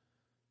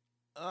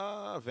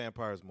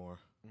 Vampires more.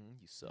 You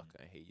suck.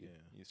 I hate you.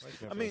 Yeah. You suck.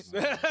 I mean,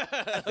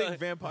 I think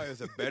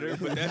vampires are better,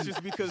 but that's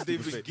just because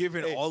they've been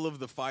given all of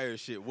the fire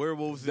shit.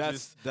 Werewolves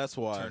That's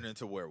why. turn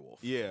into werewolf.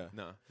 Yeah.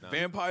 No.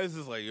 Vampires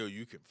is like, yo,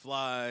 you can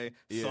fly.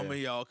 Yeah. Some of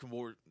y'all can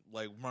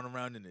run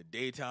around in the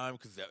daytime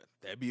because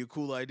that'd be a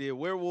cool idea.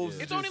 Werewolves,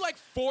 It's is only just- like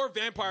 4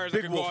 vampires that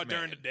Big can go wolf out man.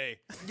 during the day.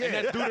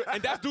 Yeah.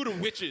 And that's due to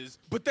witches.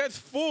 but that's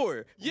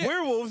 4. Yeah.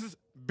 Werewolves is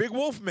Big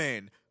Wolf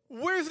Man.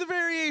 Where's the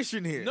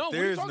variation here? No, what are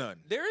you there's talking- none.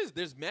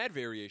 There's mad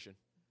variation.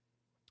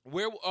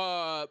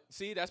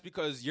 See, that's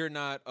because you're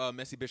not a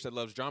messy bitch that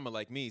loves drama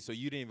like me, so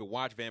you didn't even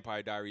watch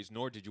Vampire Diaries,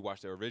 nor did you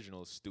watch the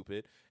original,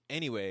 stupid.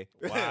 Anyway.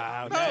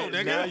 Wow. No, now,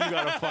 nigga. now you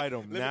gotta fight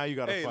him. Now you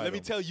gotta Hey, fight let me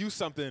him. tell you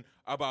something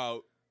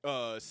about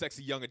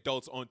sexy young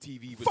adults on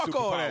TV with Fuck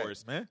all that,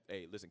 superpowers. man.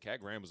 Hey, listen,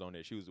 Kat Graham was on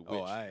there. She was a witch.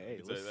 Oh, hey,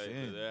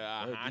 listen.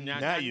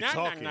 Now you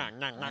talking.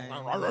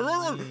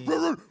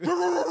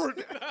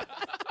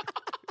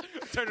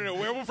 Turning a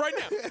werewolf right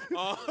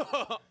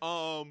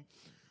now.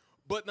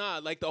 But nah,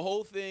 like the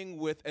whole thing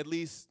with at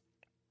least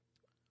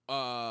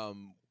the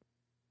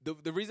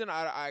reason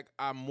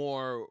I'm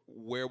more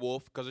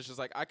werewolf because it's just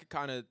like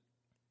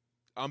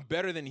I'm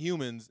better than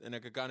humans and I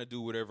could kind of do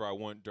whatever I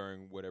want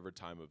during whatever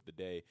time of the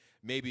day.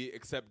 Maybe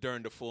except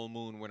during the full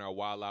moon when I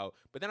wild out.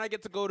 But then I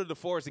get to go to the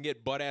forest and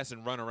get butt ass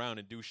and run around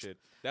and do shit.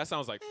 That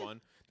sounds like fun.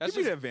 That's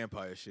Give me just that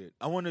vampire shit.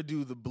 I want to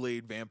do the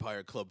Blade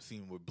Vampire Club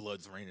scene where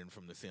blood's raining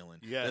from the ceiling.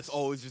 Yes. That's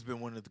always just been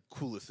one of the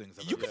coolest things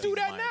I've you ever can seen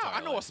do in that my now. entire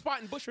I know a life. spot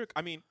in Bushwick.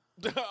 I mean,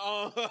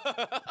 I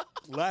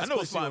Last know a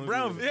place spot in you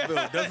wanna do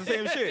Brownsville does the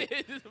same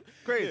shit.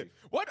 Crazy.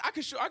 What? I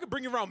could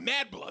bring you around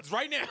Mad Bloods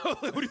right now.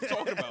 What are you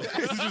talking about?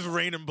 It's just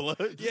raining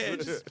blood. Yeah,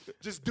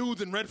 just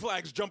dudes in red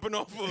flags jumping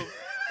off of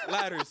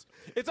ladders.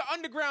 It's an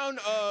underground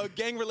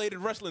gang-related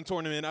wrestling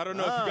tournament. I don't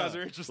know if you guys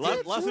are interested.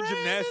 Lots of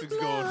gymnastics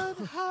going on.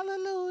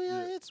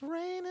 Hallelujah, it's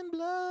raining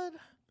blood.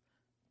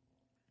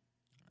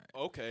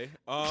 Okay.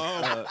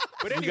 But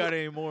But you anyway, got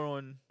any more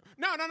on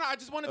no. I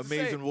just wanted to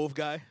Amazing say, Wolf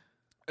Guy?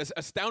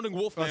 Astounding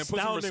Wolfman. Put some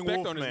Astounding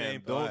respect on his Wolfman.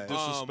 name. Don't Right.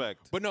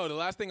 disrespect. But no, the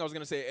last thing I was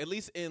gonna say, at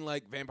least in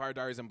like Vampire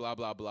Diaries and blah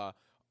blah blah,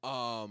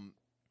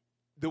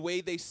 the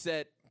way they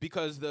set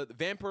because the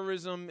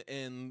vampirism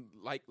and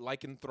like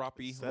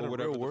lycanthropy Is that or a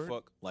whatever real the word?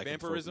 fuck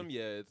Lycanthropy. vampirism,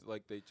 yeah, it's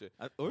like they.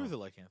 Or is it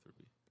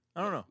lycanthropy?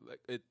 I don't know. Like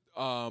it.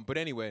 But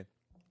anyway,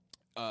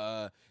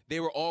 they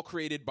were all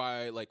created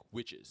by like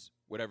witches,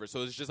 whatever.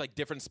 So it's just like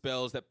different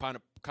spells that kind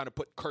of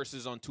put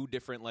curses on 2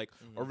 different like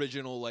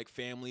original like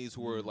families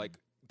who were like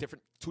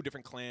two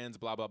different clans,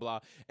 blah blah blah,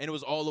 and it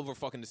was all over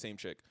fucking the same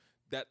chick.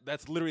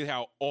 That's literally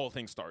how all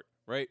things start,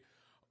 right?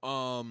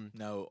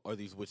 Now, are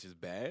these witches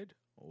bad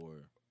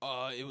or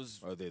It was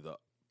are they the?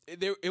 it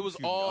was Excuse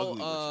me, all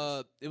ugly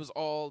witches. it was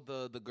all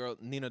the girl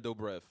Nina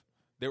Dobrev.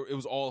 It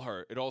was all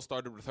her. It all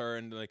started with her,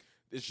 and like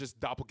it's just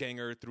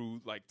doppelganger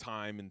through like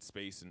time and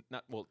space and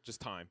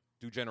just time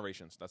through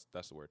generations.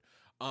 That's the word.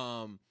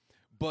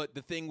 But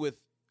the thing with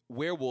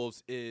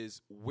werewolves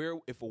is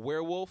if a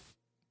werewolf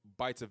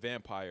bites a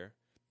vampire,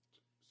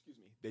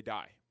 they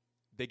die.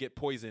 They get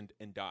poisoned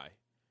and die,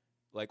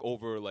 like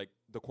over like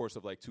the course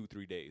of like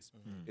 2-3 days.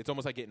 It's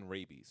almost like getting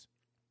rabies.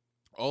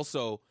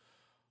 Also,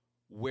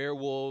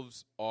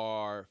 werewolves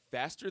are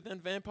faster than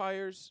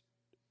vampires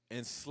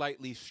and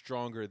slightly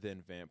stronger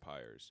than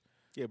vampires.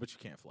 Yeah, but you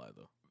can't fly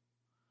though.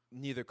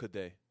 Neither could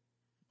they.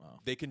 Wow.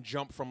 They can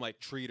jump from like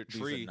tree to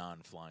These tree. are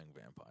non-flying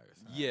vampires.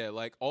 Yeah,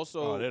 like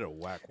also Oh, they're the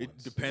whack ones.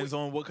 It depends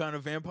on what kind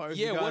of vampires.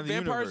 yeah, you got what in the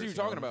vampires are universe,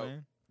 you talking know what about?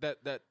 I'm saying?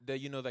 That that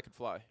you know that could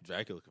fly.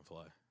 Dracula can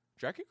fly.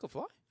 Dragon could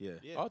fly? Yeah.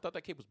 Yeah. Oh, I thought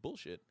that cape was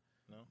bullshit.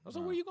 No. I was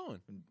like, where you going?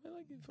 I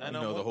like you I You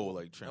know know the what- whole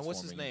like and transforming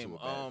what's his name? into a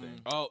bad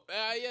thing. Oh,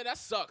 yeah, that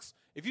sucks.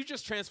 If you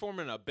just transform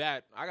in a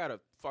bat, I got a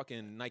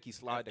fucking Nike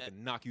slide that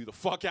can knock you the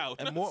fuck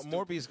out. And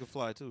Morbius could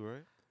fly too,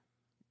 right?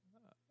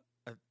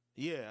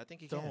 Yeah, I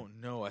think he can.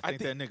 Don't know. I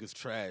think that nigga's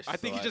trash. I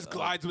think so he just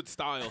glides with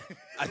style.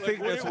 I think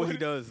that's what he what-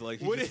 does. Like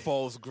he what just it-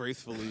 falls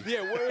gracefully.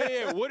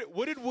 Yeah,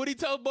 what did Woody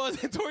tell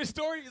Buzz in Toy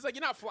Story? He's like,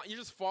 you're not flying, you're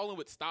just falling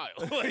with style.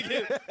 like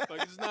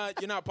it's not,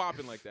 you're not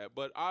popping like that.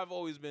 But I've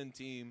always been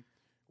team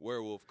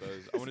werewolf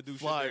because I want to do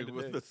Flying shit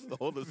with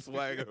all the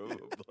swagger of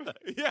a black.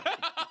 yeah,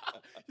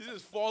 he's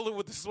just falling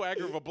with the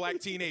swagger of a black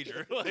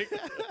teenager. Like,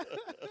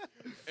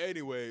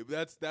 anyway,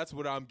 that's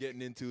what I'm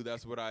getting into.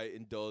 That's what I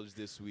indulged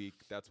this week.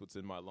 That's what's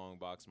in my long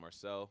box,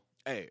 Marcel.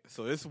 Hey,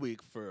 so this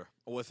week for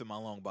what's in my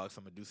long box,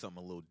 I'm gonna do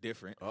something a little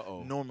different.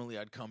 Uh-oh. Normally,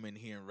 I'd come in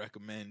here and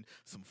recommend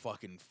some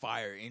fucking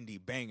fire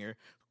indie banger.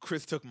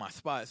 Chris took my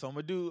spot, so I'm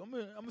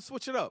gonna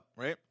switch it up.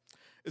 Right?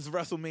 It's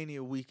WrestleMania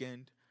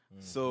weekend,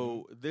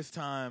 so this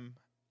time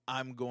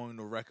I'm going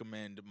to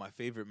recommend my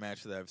favorite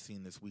match that I've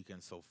seen this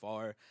weekend so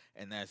far,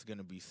 and that's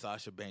gonna be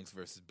Sasha Banks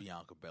versus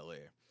Bianca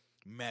Belair.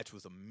 Match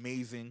was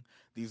amazing.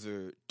 These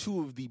are two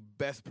of the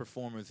best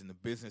performers in the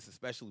business,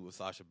 especially with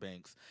Sasha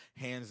Banks.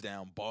 Hands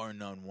down, bar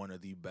none, one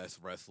of the best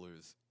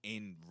wrestlers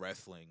in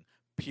wrestling,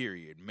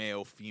 period.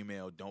 Male,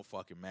 female, don't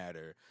fucking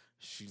matter.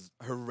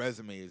 Her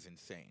resume is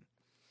insane.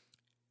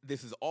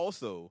 This is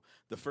also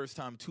the first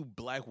time two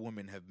black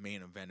women have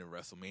main evented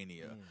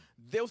WrestleMania.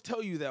 They'll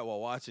tell you that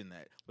while watching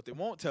that. What they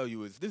won't tell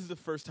you is this is the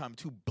first time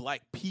two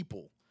black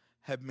people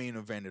have main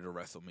evented a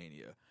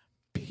WrestleMania,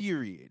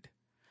 period.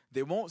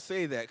 They won't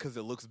say that because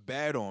it looks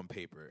bad on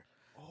paper.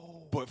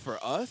 But for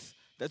us,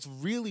 that's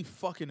really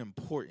fucking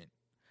important.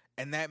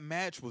 And that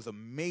match was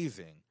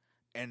amazing.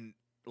 And,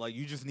 like,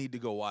 you just need to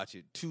go watch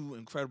it. Two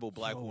incredible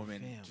black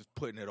women just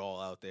putting it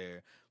all out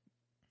there.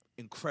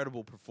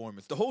 Incredible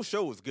performance. The whole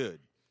show was good.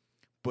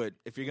 But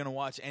if you're going to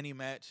watch any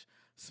match,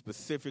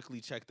 specifically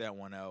check that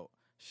one out.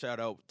 Shout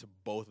out to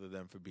both of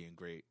them for being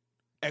great.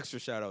 Extra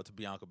shout out to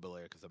Bianca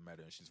Belair because I met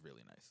her and she's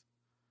really nice.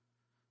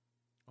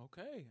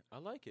 Okay, I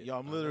like it. Yo,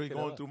 I'm I literally like it a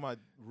going lot. through my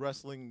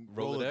wrestling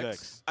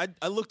Rolodex. Rolodex.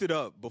 I looked it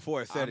up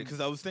before I said it because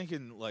I was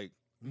thinking, like,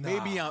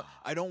 maybe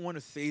I don't want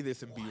to say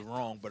this and be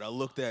wrong, but I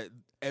looked at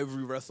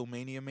every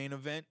WrestleMania main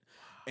event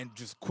and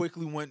just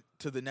quickly went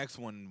to the next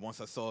one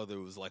once I saw there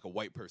was, like, a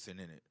white person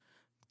in it.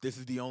 This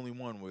is the only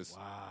one was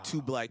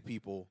two black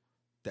people.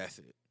 That's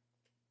it.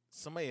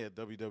 Somebody at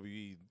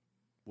WWE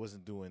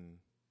wasn't doing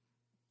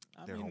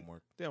their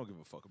homework. They don't give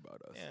a fuck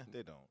about us. Yeah,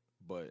 they don't.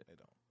 But They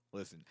don't.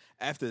 listen,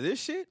 after this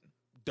shit,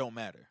 don't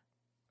matter.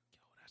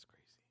 Yo, that's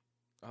crazy.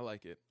 I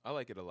like it. I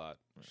like it a lot.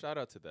 Shout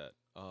out to that.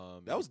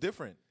 That was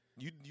different.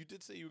 You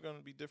did say you were going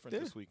to be different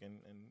Yeah. this week, and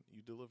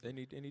you delivered. and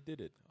he did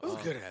it. It was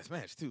a good ass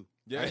match too.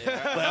 Yeah, Like,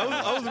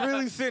 I was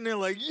really sitting there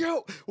like,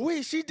 yo,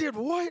 wait, she did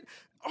what?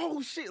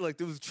 Oh shit! Like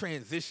there was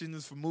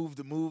transitions from move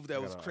to move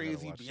that was I gotta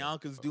crazy. watch that.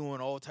 Bianca's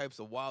doing all types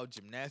of wild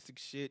gymnastic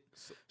shit.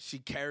 She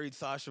carried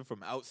Sasha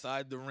from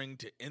outside the ring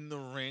to in the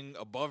ring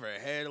above her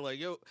head. Like,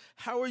 yo,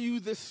 how are you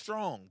this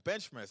strong?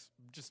 Bench press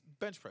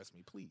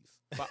me, please.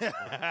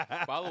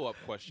 Follow up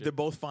question. They're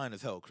both fine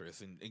as hell,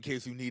 Chris. In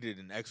case you needed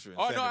an extra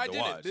Oh incentive no, I to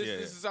did watch. it.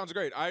 This sounds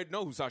great. I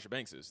know who Sasha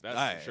Banks is. That's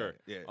Alright, for sure.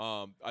 yeah.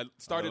 I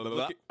started Blah,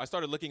 blah, blah. I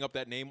started looking up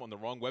that name on the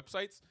wrong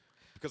websites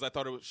because I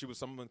thought she was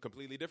someone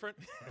completely different.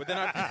 But then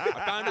I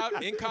found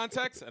out in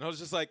context, and I was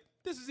just like,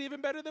 this is even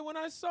better than when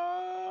I saw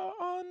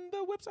on the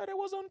website I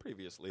was on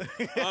previously.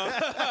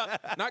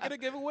 Not gonna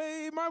give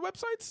away my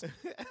websites.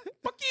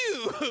 Fuck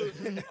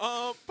you.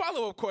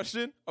 Follow up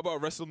question about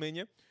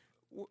WrestleMania.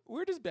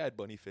 Where does Bad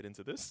Bunny fit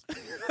into this?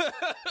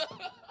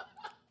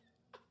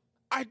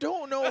 I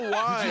don't know Did you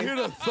why. hear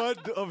the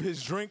thud of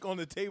his drink on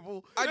the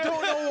table? I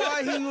don't know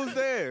why he was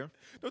there.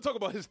 Don't talk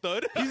about his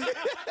thud.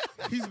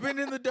 He's been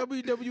in the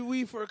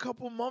WWE for a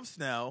couple months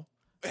now.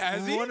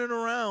 Has he? Running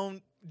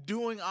around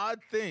doing odd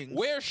things.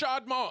 Where's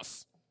Shad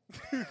Moss?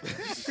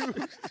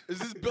 Is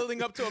this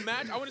building up to a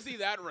match? I want to see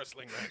that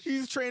wrestling match.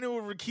 He's training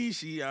with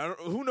Rikishi.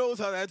 Who knows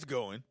how that's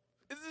going?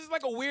 Is this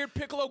like a weird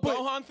Piccolo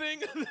Gohan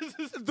thing?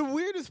 The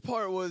weirdest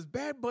part was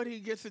Bad Bunny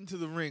gets into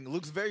the ring,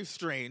 looks very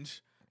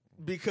strange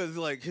because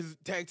like his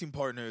tag team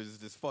partner is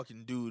this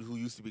fucking dude who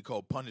used to be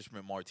called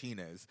Punishment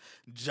Martinez,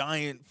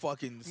 giant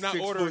fucking Not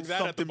 6 ordering foot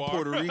that at the something bar.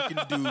 Puerto Rican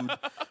dude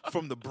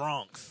from the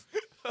Bronx.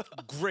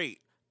 Great,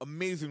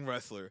 amazing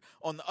wrestler.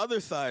 On the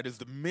other side is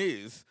the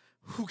Miz,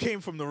 who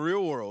came from the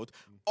real world,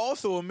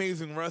 also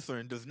amazing wrestler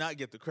and does not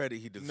get the credit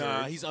he deserves.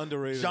 Nah, he's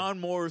underrated. John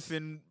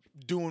Morrison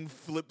doing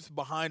flips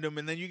behind him,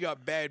 and then you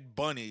got Bad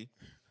Bunny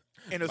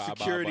in a Bye,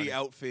 security Bunny.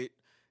 outfit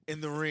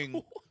in the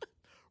ring,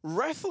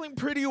 wrestling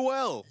pretty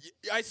well.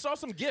 I saw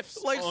some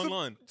gifs Like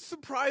online.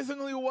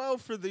 surprisingly well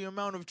for the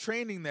amount of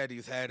training that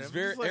he's had. It's I'm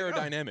very just like, oh,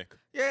 aerodynamic.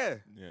 yeah,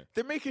 Yeah.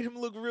 they're making him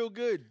look real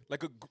good.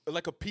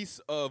 Like a piece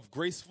of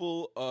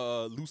graceful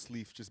loose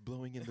leaf just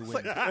blowing in the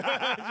wind.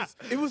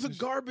 It was a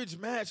garbage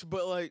match,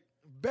 but like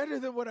better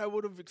than what I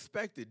would have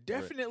expected.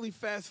 Definitely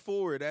fast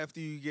forward after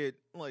you get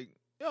like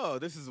oh,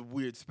 this is a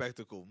weird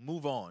spectacle.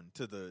 Move on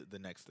to the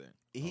next thing.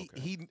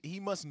 He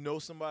must know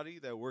somebody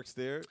that works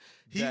there.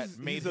 He's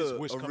made his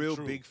wish a come real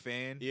true. big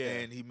fan, Yeah.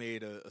 and he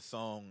made a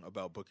song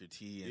about Booker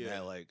T, and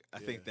that I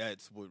think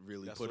that's what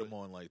really That's put what- him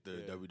on like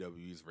the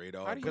WWE's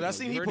radar. How do you Because I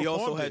seen he he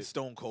also performed had it.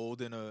 Stone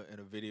Cold in a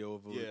video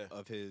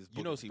of his.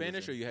 You know Booker T was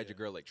Spanish, in. or you had your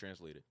girl like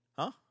translated?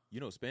 Huh? You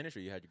know Spanish, or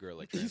you had your girl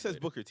like He translated? says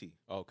Booker T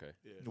Oh, okay.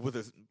 with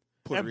a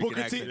Puerto And Rican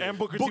Booker T accent. and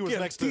Booker T was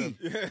next to him.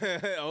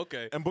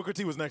 Okay. And Booker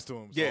T was next to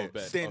him. So Yeah,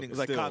 bet. standing it's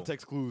like still,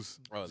 context clues.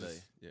 Oh, they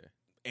yeah.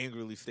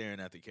 angrily staring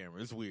at the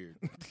camera. It's weird,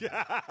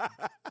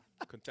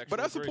 Contextual but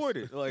I grace. support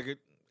it.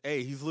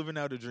 Hey, he's living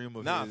out a dream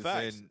of Nah, his,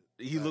 facts. and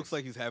he looks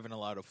like he's having a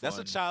lot of fun. That's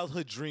a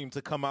childhood dream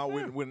to come out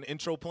with an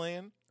intro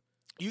playing.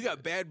 You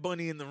got Bad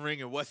Bunny in the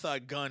ring and West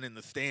Side Gun in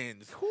the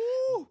stands.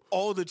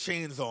 All the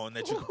chains on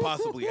that you could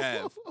possibly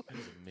have. That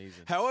is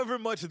amazing. However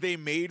much they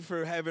made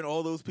for having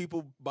all those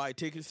people buy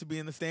tickets to be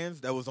in the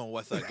stands, that was on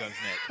West Side Gun's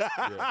neck.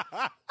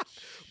 Yeah.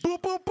 Boom,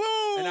 boom,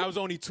 boom. And that was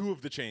only 2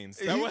 of the chains.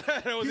 That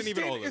wasn't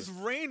even all of It's it.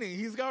 raining.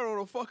 He's got on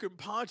a fucking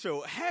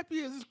poncho,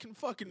 happy as can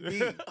fucking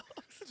be.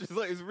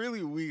 It's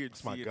really weird.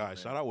 That's my guy.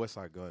 Shout out West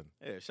Side Gun.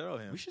 Yeah, shout out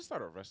him. We should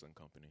start a wrestling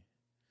company.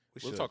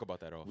 We'll should. talk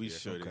about that off. We here.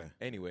 should. Okay.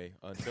 Anyway,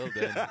 until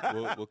then,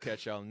 we'll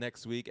catch y'all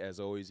next week. As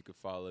always, you can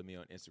follow me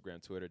on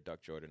Instagram, Twitter,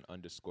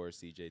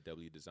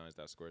 DuckJordan_CJW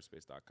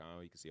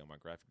Designs.squarespace.com. You can see all my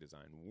graphic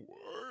design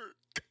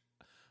work.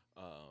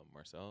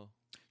 Marcel.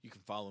 You can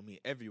follow me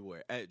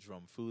everywhere at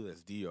DrumFu.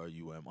 That's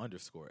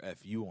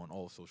DRUM_FU on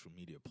all social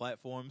media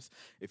platforms.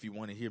 If you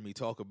want to hear me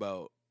talk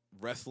about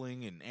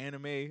wrestling and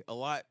anime a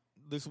lot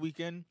this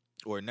weekend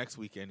or next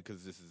weekend,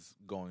 because this is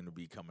going to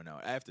be coming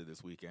out after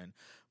this weekend,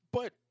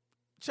 but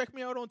check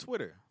me out on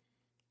Twitter.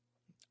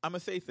 I'm going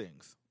to say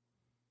things.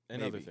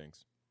 And Maybe. other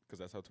things, because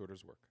that's how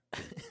Twitters work.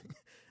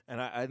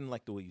 And I didn't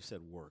like the way you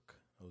said work.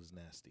 That was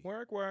nasty.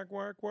 Work.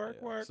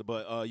 Yeah. So,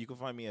 but you can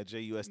find me at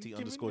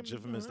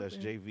JUST_Jivemes. That's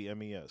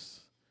JVMES.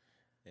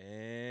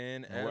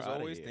 And And we're as outta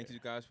always, here. thank you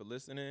guys for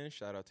listening.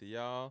 Shout out to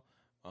y'all.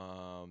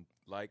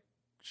 Like,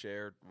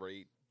 share,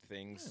 rate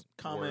things,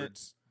 comment.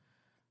 words.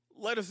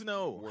 Let us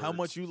know how Words.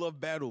 much you love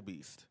Battle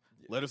Beast.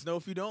 Let us know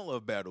if you don't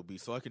love Battle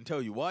Beast so I can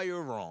tell you why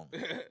you're wrong.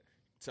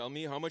 Tell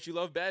me how much you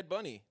love Bad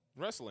Bunny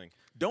wrestling.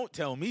 Don't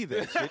tell me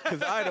that shit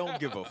because I don't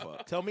give a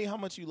fuck. Tell me how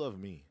much you love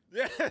me.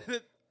 Yeah.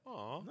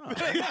 Aw. No.